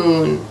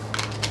honeymoon.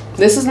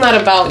 This is not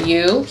about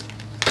you.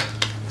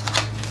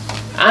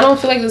 I don't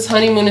feel like this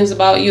honeymoon is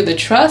about you. The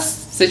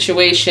trust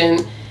situation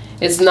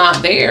is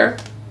not there.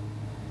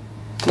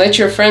 Let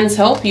your friends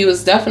help you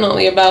is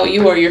definitely about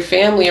you, or your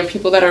family, or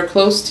people that are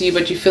close to you,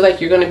 but you feel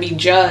like you're going to be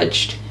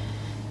judged.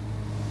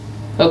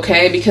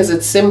 Okay, because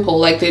it's simple,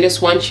 like they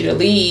just want you to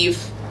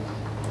leave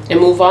and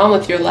move on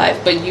with your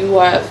life, but you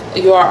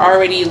are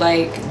already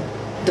like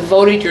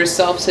devoted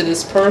yourself to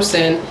this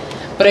person.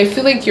 But I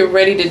feel like you're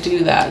ready to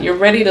do that. You're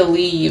ready to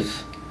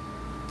leave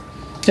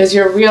because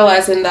you're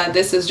realizing that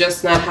this is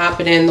just not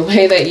happening the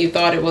way that you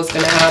thought it was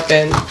going to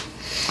happen.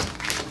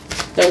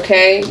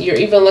 Okay, you're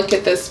even looking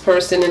at this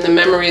person in the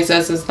memories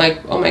as is like,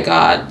 oh my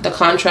God, the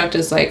contract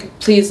is like,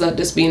 please let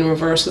this be in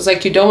reverse. It's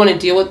like you don't want to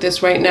deal with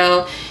this right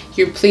now.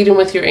 You're pleading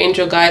with your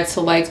angel guides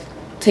to like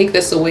take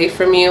this away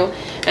from you.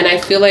 And I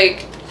feel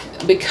like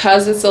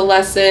because it's a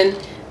lesson,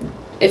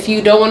 if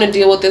you don't want to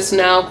deal with this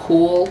now,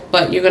 cool,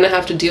 but you're gonna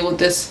have to deal with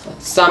this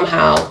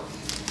somehow,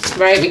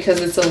 right?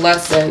 Because it's a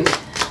lesson.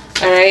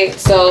 All right,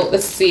 so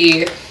let's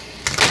see.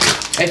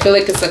 I feel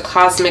like it's a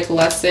cosmic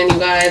lesson, you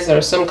guys,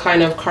 or some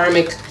kind of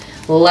karmic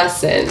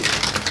lesson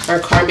or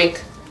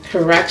karmic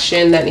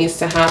correction that needs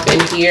to happen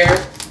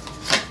here.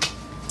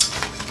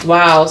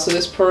 Wow, so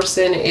this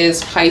person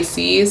is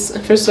Pisces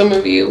for some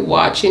of you,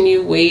 watching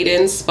you,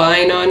 waiting,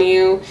 spying on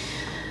you.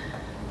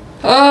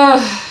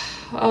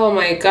 Oh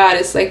my God,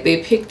 it's like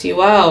they picked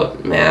you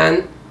out,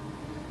 man.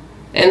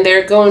 And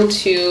they're going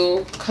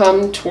to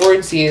come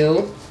towards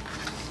you.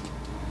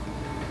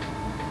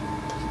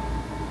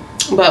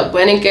 But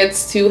when it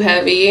gets too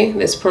heavy,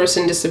 this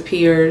person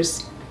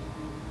disappears.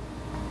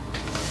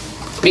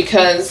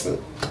 Because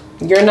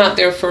you're not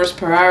their first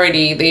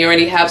priority. They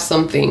already have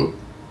something.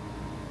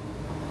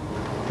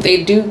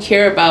 They do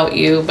care about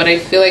you, but I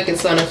feel like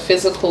it's on a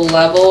physical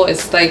level.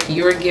 It's like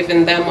you're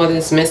giving them what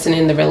is missing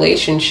in the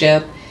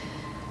relationship.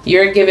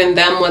 You're giving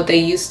them what they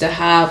used to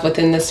have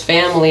within this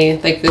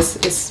family. Like, this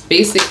is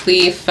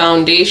basically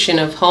foundation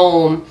of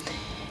home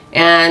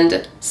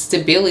and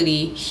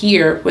stability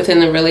here within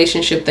the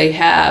relationship they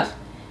have.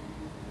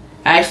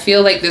 I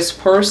feel like this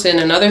person,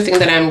 another thing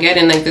that I'm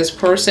getting, like this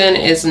person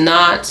is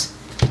not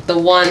the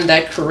one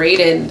that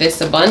created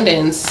this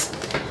abundance.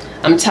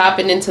 I'm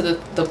tapping into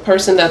the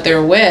person that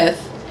they're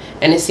with,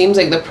 and it seems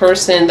like the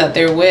person that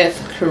they're with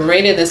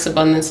created this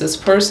abundance. This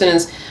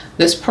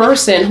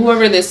person,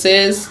 whoever this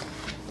is,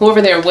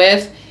 whoever they're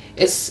with,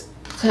 is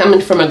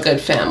coming from a good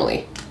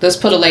family. Let's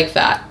put it like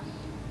that.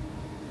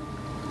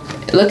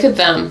 Look at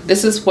them.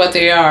 This is what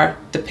they are.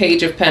 The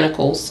Page of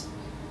Pentacles.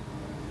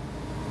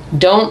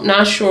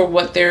 Not sure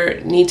what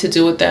they need to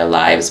do with their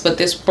lives, but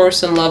this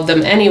person loved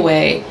them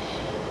anyway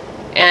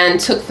and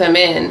took them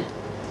in.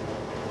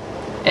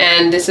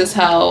 And this is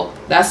how,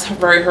 that's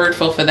very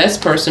hurtful for this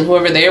person,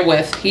 whoever they're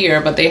with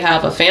here, but they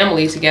have a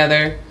family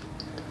together.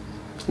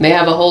 They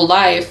have a whole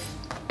life,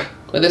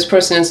 but this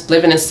person is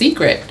living a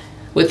secret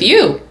with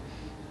you.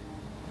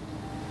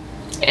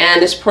 And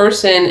this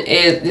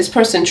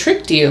person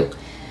tricked you.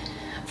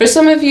 For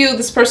some of you,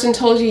 this person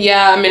told you,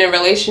 yeah, I'm in a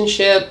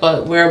relationship,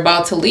 but we're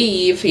about to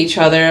leave each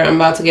other. I'm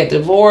about to get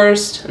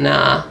divorced.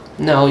 Nah,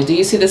 no. Do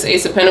you see this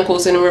Ace of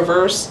Pentacles in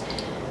reverse?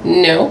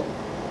 No,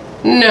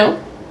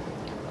 no.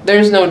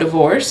 There's no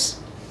divorce.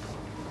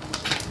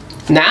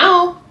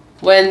 Now,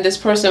 when this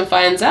person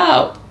finds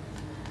out,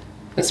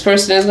 this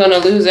person is going to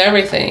lose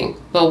everything.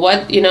 But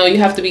what, you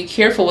have to be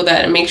careful with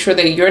that and make sure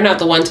that you're not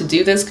the one to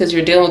do this, because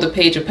you're dealing with the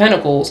Page of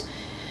Pentacles.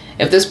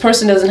 If this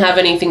person doesn't have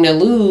anything to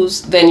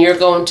lose, then you're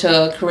going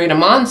to create a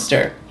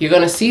monster. You're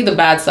going to see the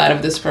bad side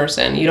of this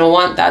person. You don't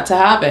want that to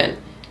happen.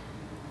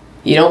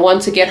 You don't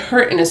want to get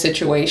hurt in a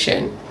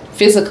situation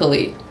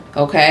physically,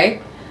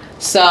 okay?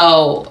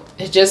 So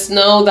just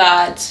know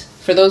that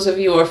for those of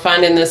you who are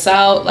finding this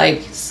out, like,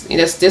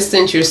 just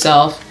distance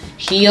yourself,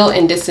 heal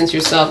and distance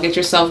yourself, get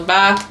yourself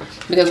back,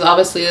 because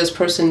obviously this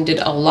person did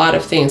a lot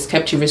of things,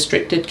 kept you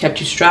restricted, kept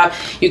you strapped.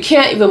 You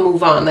can't even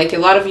move on. Like, a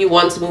lot of you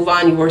want to move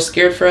on. You were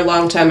scared for a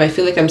long time. I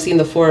feel like I'm seeing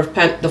the Four of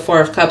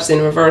Cups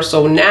in reverse.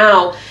 So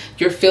now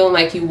you're feeling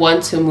like you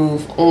want to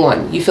move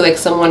on. You feel like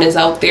someone is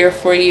out there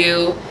for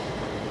you.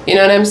 You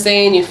know what I'm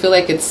saying? You feel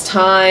like it's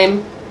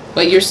time,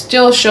 but you're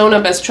still showing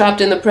up as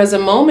trapped in the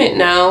present moment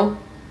now.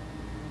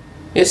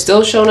 You're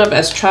still showing up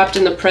as trapped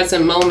in the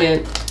present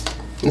moment.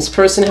 This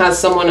person has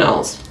someone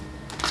else.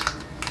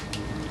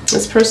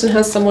 This person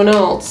has someone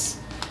else.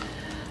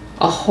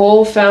 A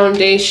whole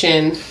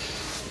foundation.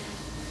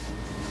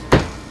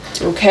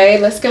 Okay,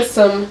 let's get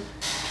some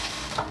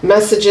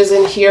messages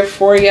in here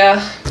for you.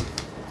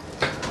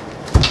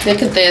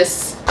 Look at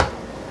this.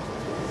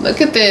 Look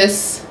at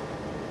this.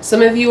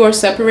 Some of you are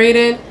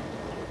separated.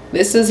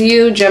 This is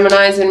you,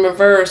 Geminis in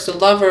reverse, the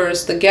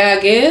Lovers. The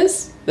gag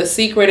is, the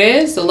secret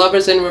is, the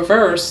Lovers in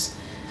reverse.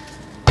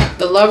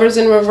 The Lovers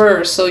in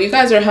reverse. So you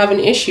guys are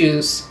having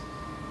issues.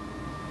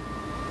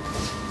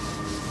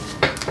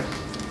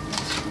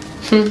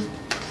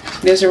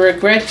 There's a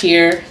regret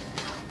here.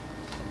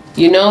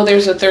 You know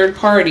there's a third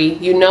party.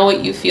 You know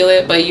it, you feel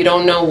it, but you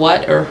don't know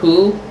what or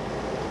who.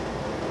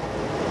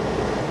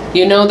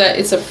 You know that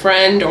it's a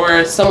friend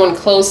or someone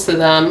close to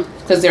them,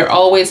 because they're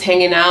always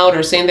hanging out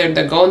or saying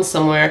they're going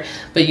somewhere,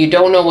 but you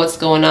don't know what's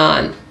going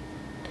on.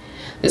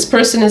 This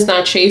person is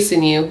not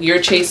chasing you.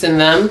 You're chasing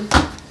them.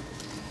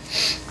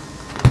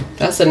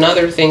 That's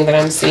another thing that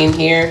I'm seeing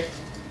here.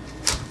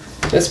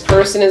 This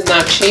person is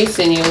not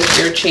chasing you.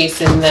 You're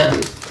chasing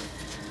them.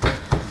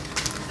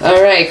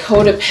 All right,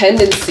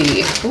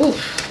 codependency.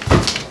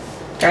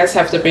 Oof. Guys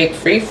have to break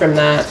free from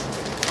that.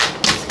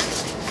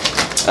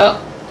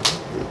 Oh,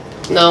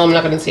 no, I'm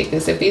not going to take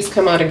this. If these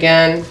come out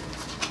again,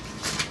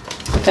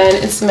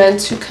 then it's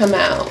meant to come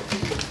out.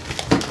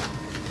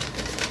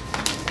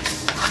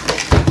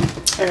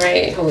 All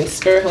right, Holy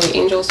Spirit, Holy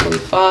Angels, Holy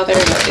Father,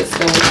 what is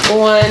going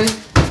on?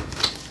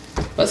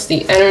 What's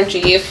the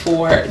energy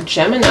for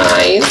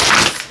Geminis?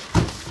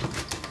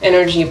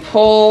 Energy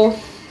pull.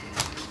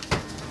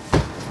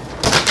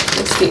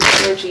 What's the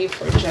energy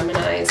for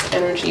Geminis?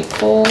 Energy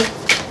pull.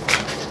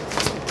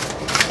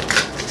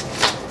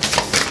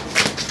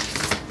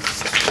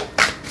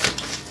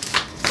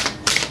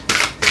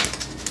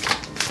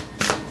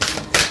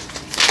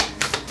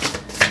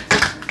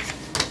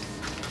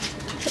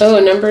 Oh,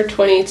 number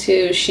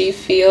 22, she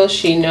feels,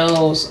 she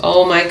knows.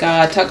 Oh my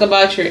God, talk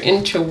about your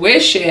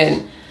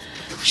intuition.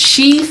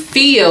 She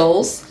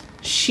feels,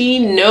 She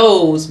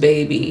knows,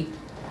 baby.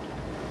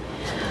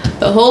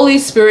 The Holy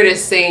Spirit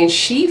is saying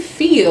she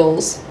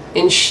feels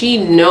and she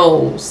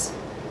knows.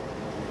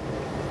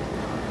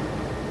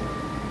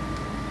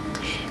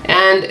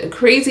 And the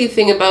crazy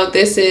thing about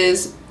this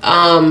is,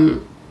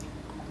 I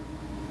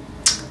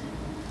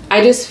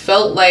just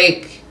felt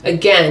like,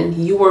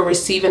 again, you were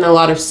receiving a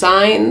lot of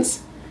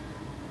signs,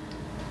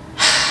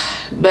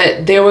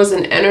 but there was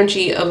an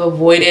energy of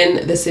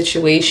avoiding the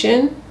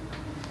situation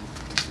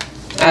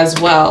as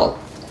well.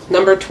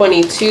 Number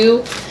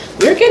 22.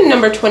 We're getting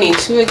number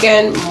 22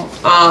 again,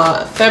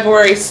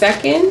 February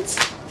 2nd,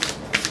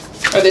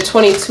 or the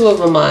 22 of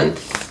a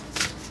month.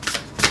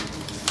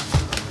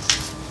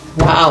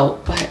 Wow,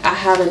 but I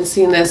haven't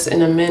seen this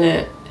in a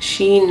minute.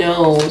 She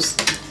knows.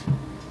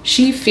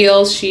 She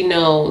feels, she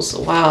knows.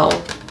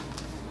 Wow.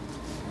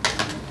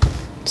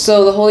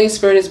 So the Holy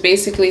Spirit is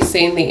basically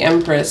saying the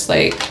Empress,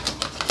 like,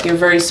 you're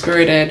very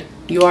spirited.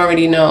 You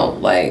already know,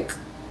 like,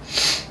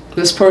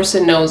 this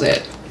person knows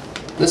it.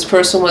 This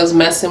person was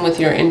messing with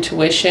your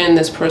intuition.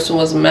 This person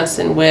was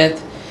messing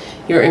with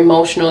your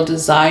emotional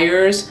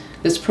desires.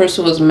 This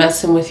person was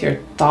messing with your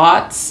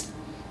thoughts,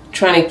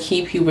 trying to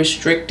keep you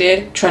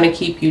restricted, trying to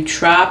keep you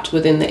trapped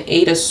within the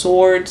Eight of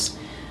Swords,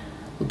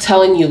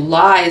 telling you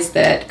lies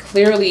that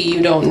clearly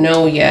you don't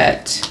know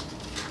yet.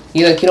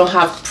 You don't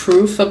have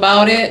proof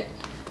about it.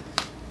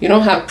 You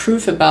don't have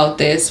proof about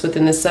this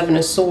within the Seven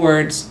of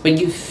Swords, but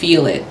you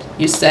feel it.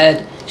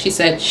 She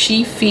said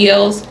she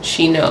feels,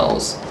 she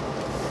knows.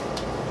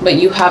 But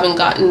you haven't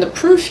gotten the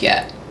proof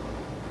yet.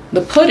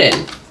 The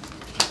pudding.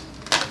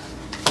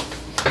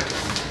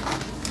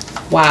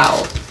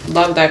 Wow.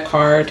 Love that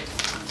card.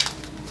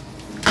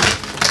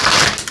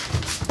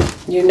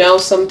 You know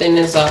something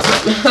is up.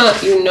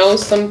 You know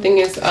something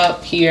is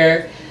up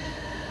here.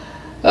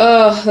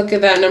 Oh, look at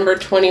that, number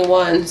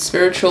 21.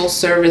 Spiritual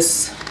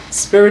service.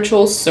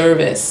 Spiritual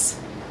service.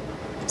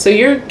 So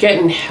you're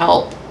getting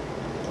help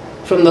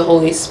from the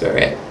Holy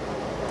Spirit.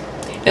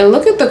 And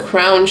look at the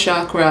crown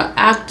chakra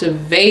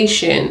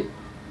activation.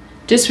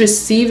 Just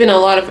receiving a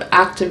lot of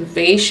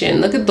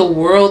activation. Look at the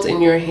world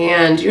in your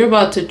hand. You're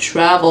about to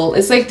travel.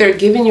 It's like they're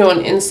giving you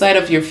an insight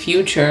of your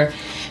future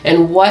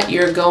and what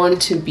you're going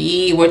to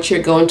be, what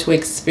you're going to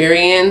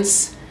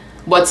experience,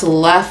 what's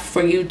left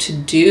for you to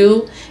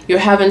do. You're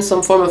having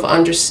some form of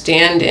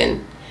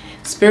understanding.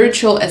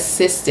 Spiritual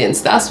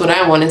assistance. That's what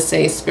I want to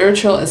say.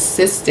 Spiritual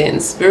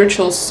assistance,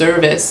 spiritual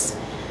service.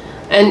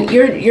 And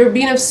you're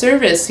being of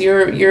service.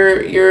 You're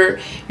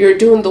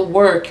doing the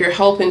work. You're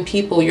helping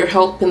people. You're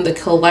helping the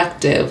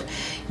collective.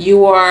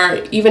 You are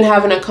even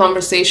having a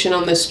conversation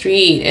on the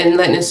street and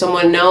letting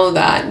someone know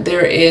that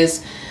there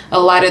is a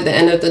light at the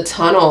end of the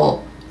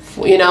tunnel.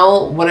 You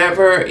know,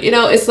 whatever. You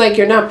know, it's like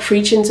you're not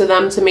preaching to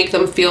them to make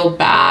them feel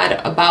bad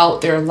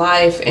about their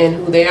life and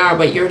who they are,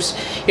 but you're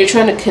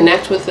trying to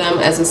connect with them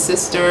as a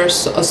sister,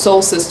 a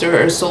soul sister,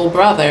 or a soul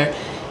brother.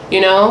 You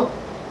know.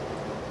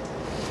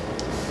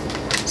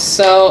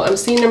 So I'm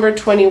seeing number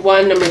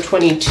 21, number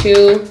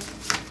 22.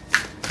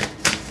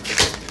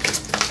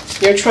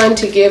 You're trying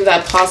to give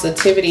that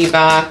positivity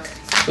back,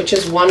 which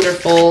is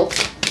wonderful.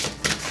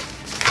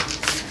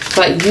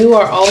 But you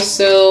are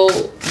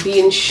also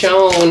being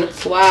shown,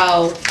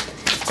 wow,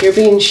 you're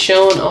being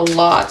shown a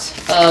lot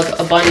of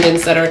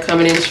abundance that are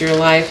coming into your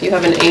life. You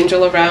have an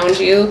angel around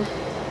you,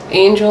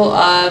 angel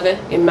of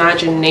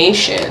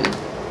imagination.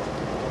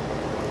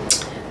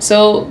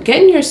 So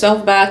getting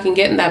yourself back and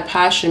getting that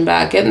passion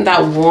back, getting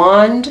that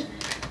wand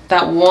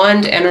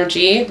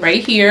energy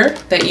right here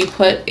that you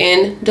put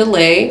in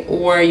delay,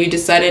 or you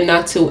decided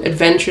not to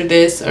adventure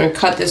this or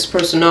cut this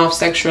person off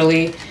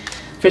sexually,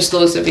 for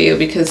those of you,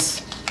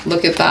 because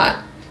look at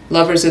that.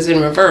 Lovers is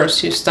in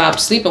reverse. You stopped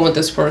sleeping with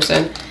this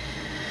person.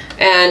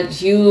 And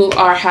you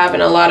are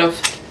having a lot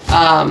of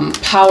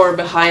power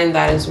behind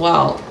that as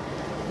well.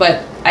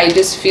 But I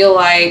just feel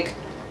like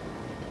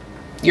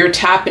you're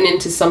tapping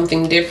into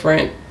something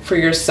different for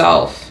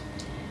yourself.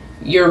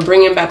 You're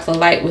bringing back the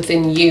light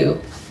within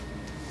you.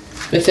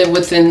 With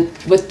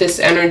this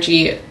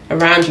energy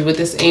around you, with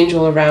this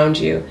angel around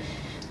you.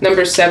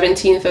 Number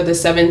 17th or the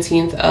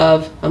 17th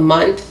of a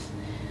month.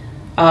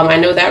 I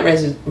know that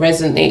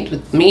resonates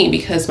with me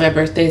because my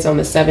birthday is on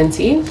the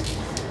 17th.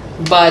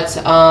 But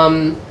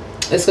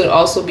this could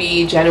also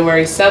be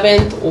January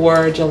 7th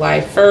or July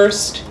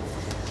 1st.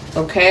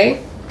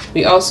 Okay.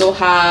 We also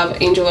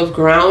have Angel of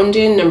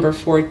Grounding, number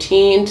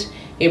 14,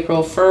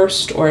 April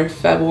 1st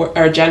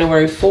or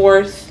January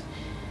 4th.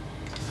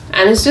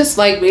 And it's just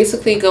like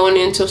basically going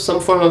into some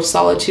form of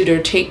solitude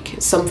or take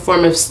some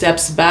form of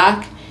steps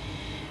back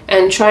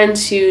and trying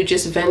to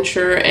just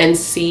venture and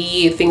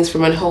see things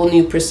from a whole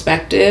new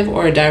perspective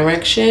or a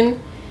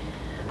direction,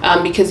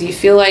 because you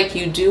feel like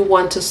you do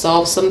want to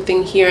solve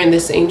something here, and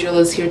this angel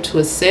is here to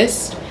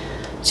assist,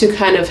 to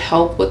kind of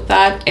help with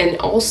that, and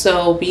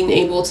also being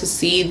able to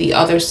see the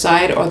other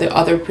side or the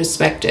other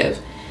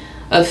perspective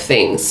of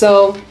things.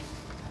 So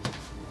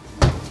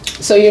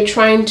you're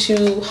trying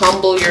to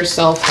humble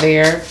yourself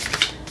there,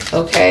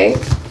 okay?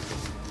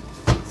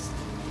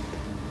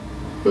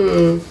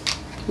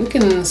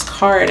 looking at this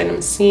card and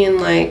I'm seeing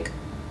like,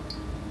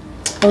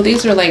 oh,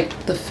 these are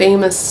like the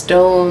famous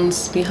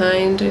stones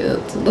behind it.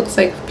 It looks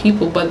like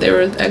people, but they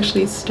were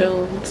actually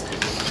stones.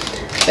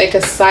 Like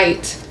a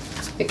site,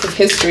 like a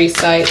history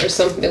site or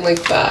something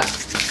like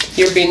that.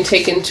 You're being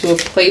taken to a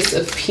place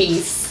of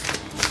peace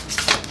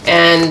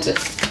and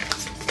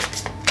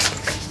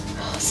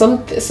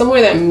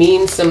somewhere that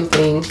means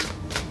something.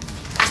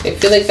 I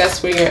feel like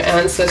that's where your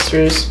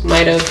ancestors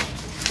might have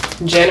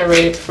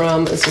generated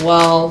from as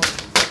well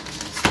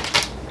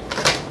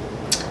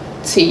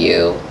to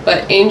you.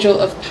 But Angel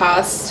of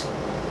Past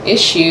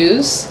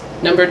Issues,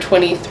 number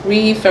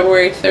 23,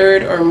 February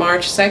 3rd or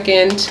March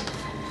 2nd.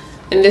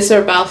 And this is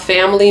about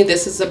family.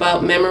 This is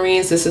about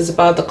memories. This is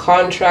about the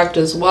contract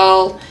as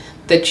well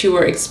that you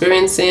are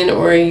experiencing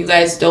or you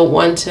guys don't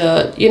want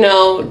to, you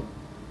know,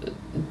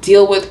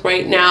 deal with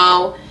right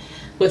now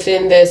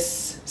within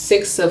this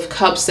Six of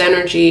Cups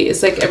energy.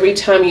 It's like every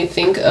time you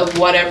think of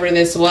whatever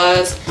this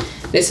was,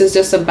 this is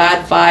just a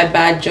bad vibe,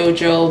 bad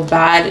JoJo,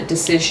 bad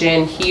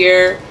decision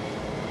here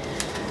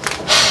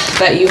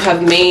that you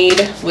have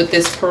made with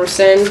this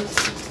person.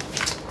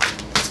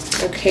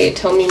 Okay,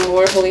 tell me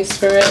more, Holy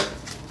Spirit.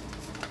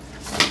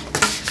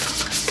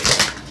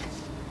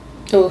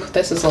 Oh,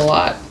 this is a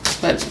lot,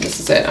 but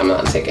this is it. I'm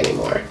not taking any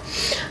more.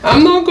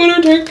 I'm not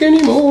gonna take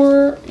any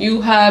more.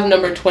 You have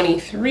number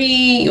 23,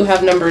 you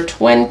have number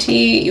 20,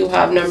 you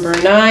have number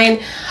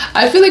 9.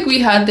 I feel like we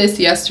had this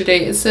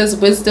yesterday. It says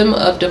Wisdom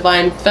of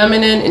Divine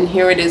Feminine, and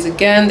here it is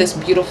again, this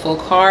beautiful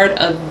card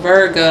of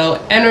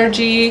Virgo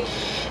energy.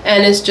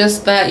 And it's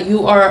just that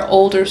you are an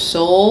older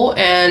soul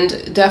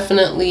and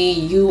definitely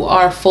you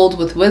are filled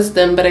with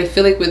wisdom, but I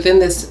feel like within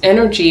this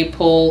energy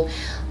pull,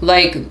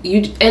 like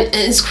you, and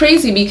it's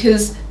crazy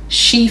because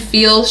she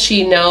feels,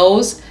 she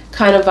knows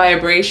kind of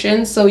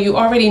vibration, so you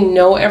already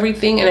know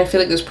everything, and I feel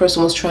like this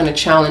person was trying to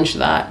challenge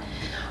that.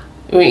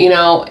 You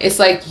know, it's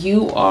like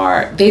you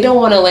are, they don't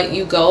want to let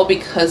you go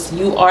because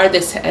you are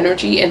this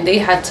energy, and they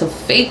had to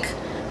fake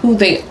who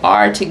they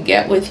are to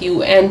get with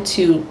you and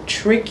to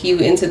trick you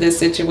into this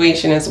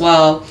situation as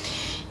well.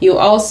 You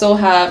also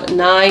have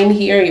 9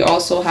 here, you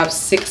also have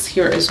 6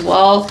 here as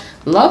well.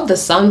 Love the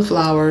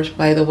sunflowers,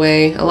 by the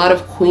way. A lot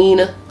of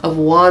Queen of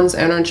Wands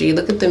energy.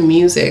 Look at the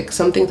music,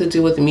 something to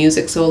do with the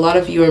music. So a lot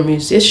of you are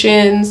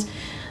musicians,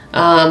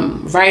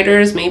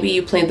 writers. Maybe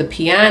you play the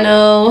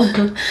piano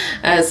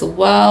as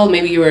well.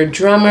 Maybe you're a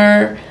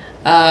drummer.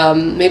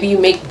 Maybe you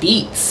make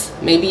beats.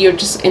 Maybe you're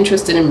just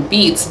interested in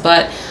beats.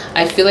 But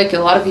I feel like a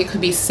lot of you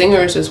could be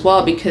singers as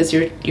well because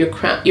your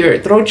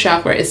throat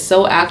chakra is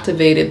so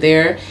activated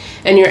there,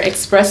 and you're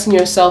expressing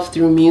yourself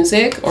through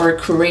music or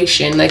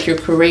creation, like you're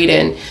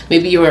creating.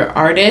 Maybe you're an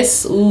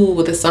artist, ooh,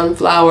 with a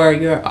sunflower,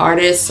 you're an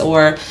artist,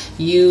 or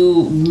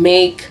you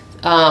make,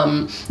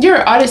 you're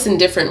an artist in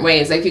different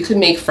ways. Like you could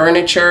make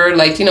furniture,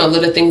 like, you know,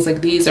 little things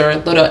like these, or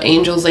little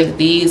angels like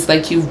these,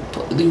 like you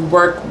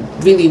work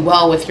really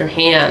well with your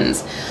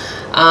hands.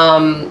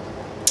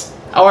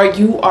 Or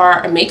you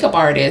are a makeup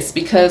artist,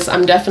 because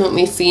I'm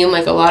definitely seeing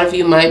like a lot of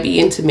you might be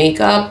into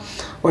makeup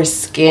or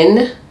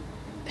skin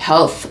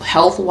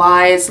health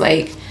wise,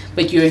 like,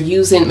 but you're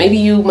using, maybe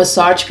you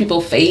massage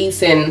people's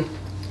face and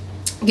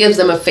gives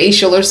them a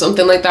facial or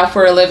something like that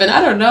for a living. I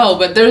don't know,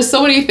 but there's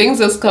so many things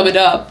that's coming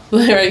up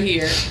right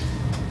here.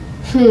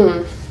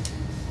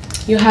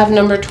 You have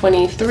number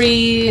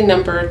 23,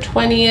 number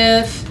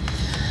 20th,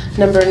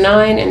 number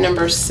 9, and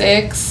number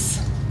 6.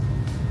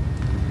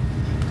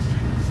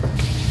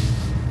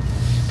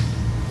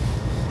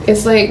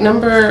 It's like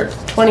number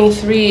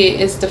 23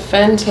 is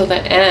defend till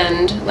the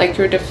end. Like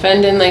you're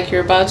defending, like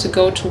you're about to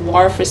go to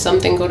war for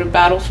something, go to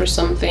battle for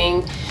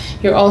something.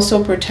 You're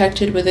also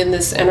protected within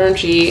this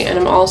energy. And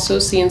I'm also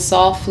seeing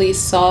softly,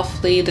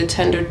 softly, the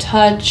tender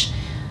touch.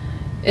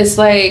 It's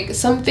like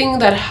something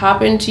that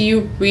happened to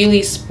you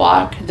really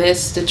sparked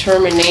this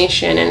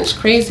determination. And it's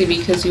crazy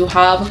because you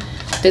have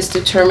this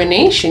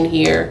determination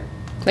here.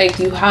 Like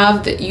you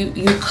have that,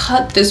 you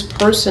cut this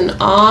person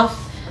off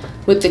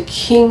with the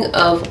King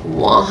of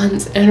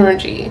Wands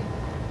energy.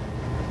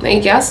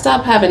 Like, y'all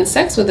stop having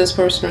sex with this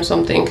person or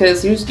something,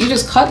 because you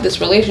just cut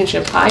this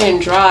relationship high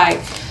and dry.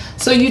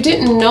 So you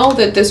didn't know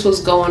that this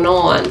was going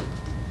on.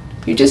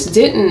 You just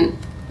didn't.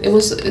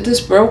 This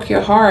broke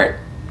your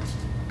heart.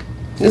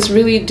 This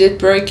really did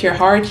break your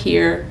heart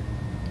here.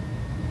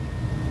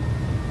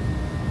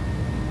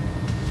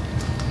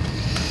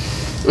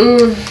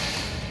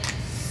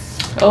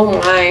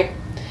 Oh my.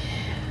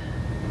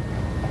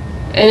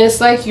 And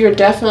it's like you're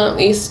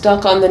definitely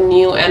stuck on the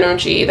new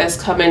energy that's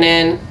coming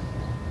in.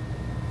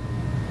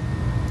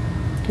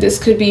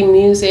 This could be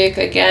music.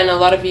 Again, a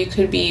lot of you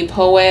could be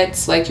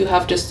poets. Like you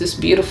have just this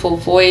beautiful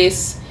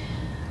voice.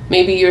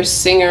 Maybe you're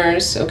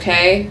singers,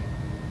 okay?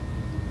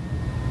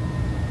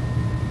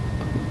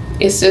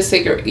 It's just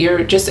like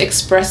you're just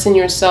expressing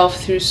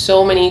yourself through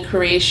so many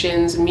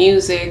creations,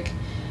 music.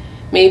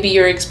 Maybe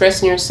you're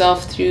expressing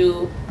yourself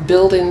through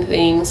building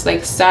things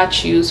like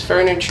statues,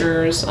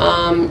 furnitures.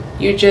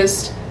 You're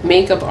just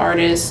makeup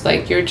artists.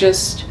 Like you're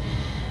just,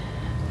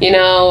 you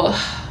know,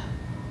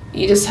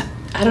 you just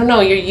I don't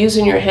know, you're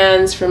using your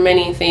hands for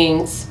many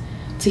things,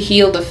 to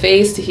heal the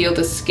face, to heal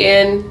the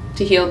skin,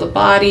 to heal the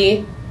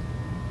body.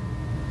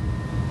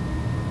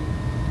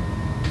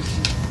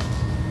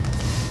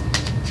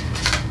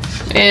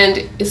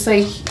 And it's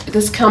like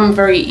this come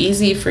very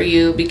easy for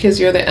you because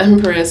you're the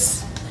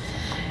Empress.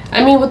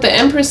 I mean, with the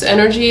Empress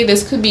energy,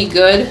 this could be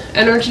good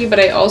energy, but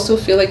I also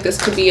feel like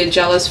this could be a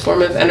jealous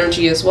form of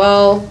energy as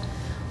well.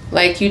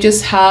 Like you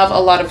just have a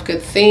lot of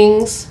good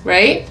things,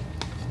 right?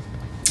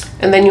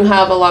 And then you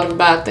have a lot of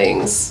bad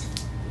things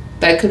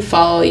that could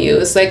follow you.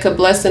 It's like a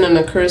blessing and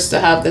a curse to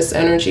have this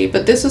energy.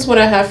 But this is what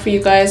I have for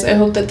you guys. I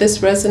hope that this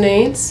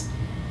resonates.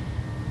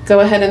 Go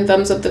ahead and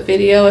thumbs up the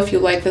video if you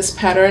like this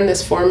pattern,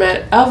 this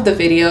format of the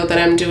video that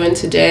I'm doing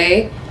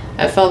today.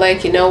 I felt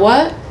like, you know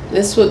what?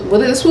 This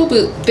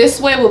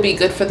way will be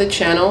good for the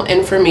channel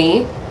and for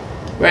me,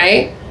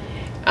 right?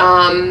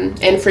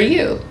 And for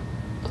you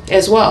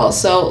as well.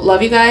 So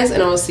love you guys,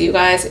 and I will see you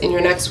guys in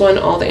your next one.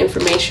 All the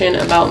information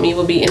about me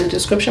will be in the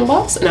description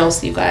box, and I will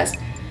see you guys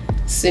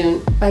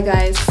soon. Bye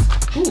guys.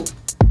 Ooh.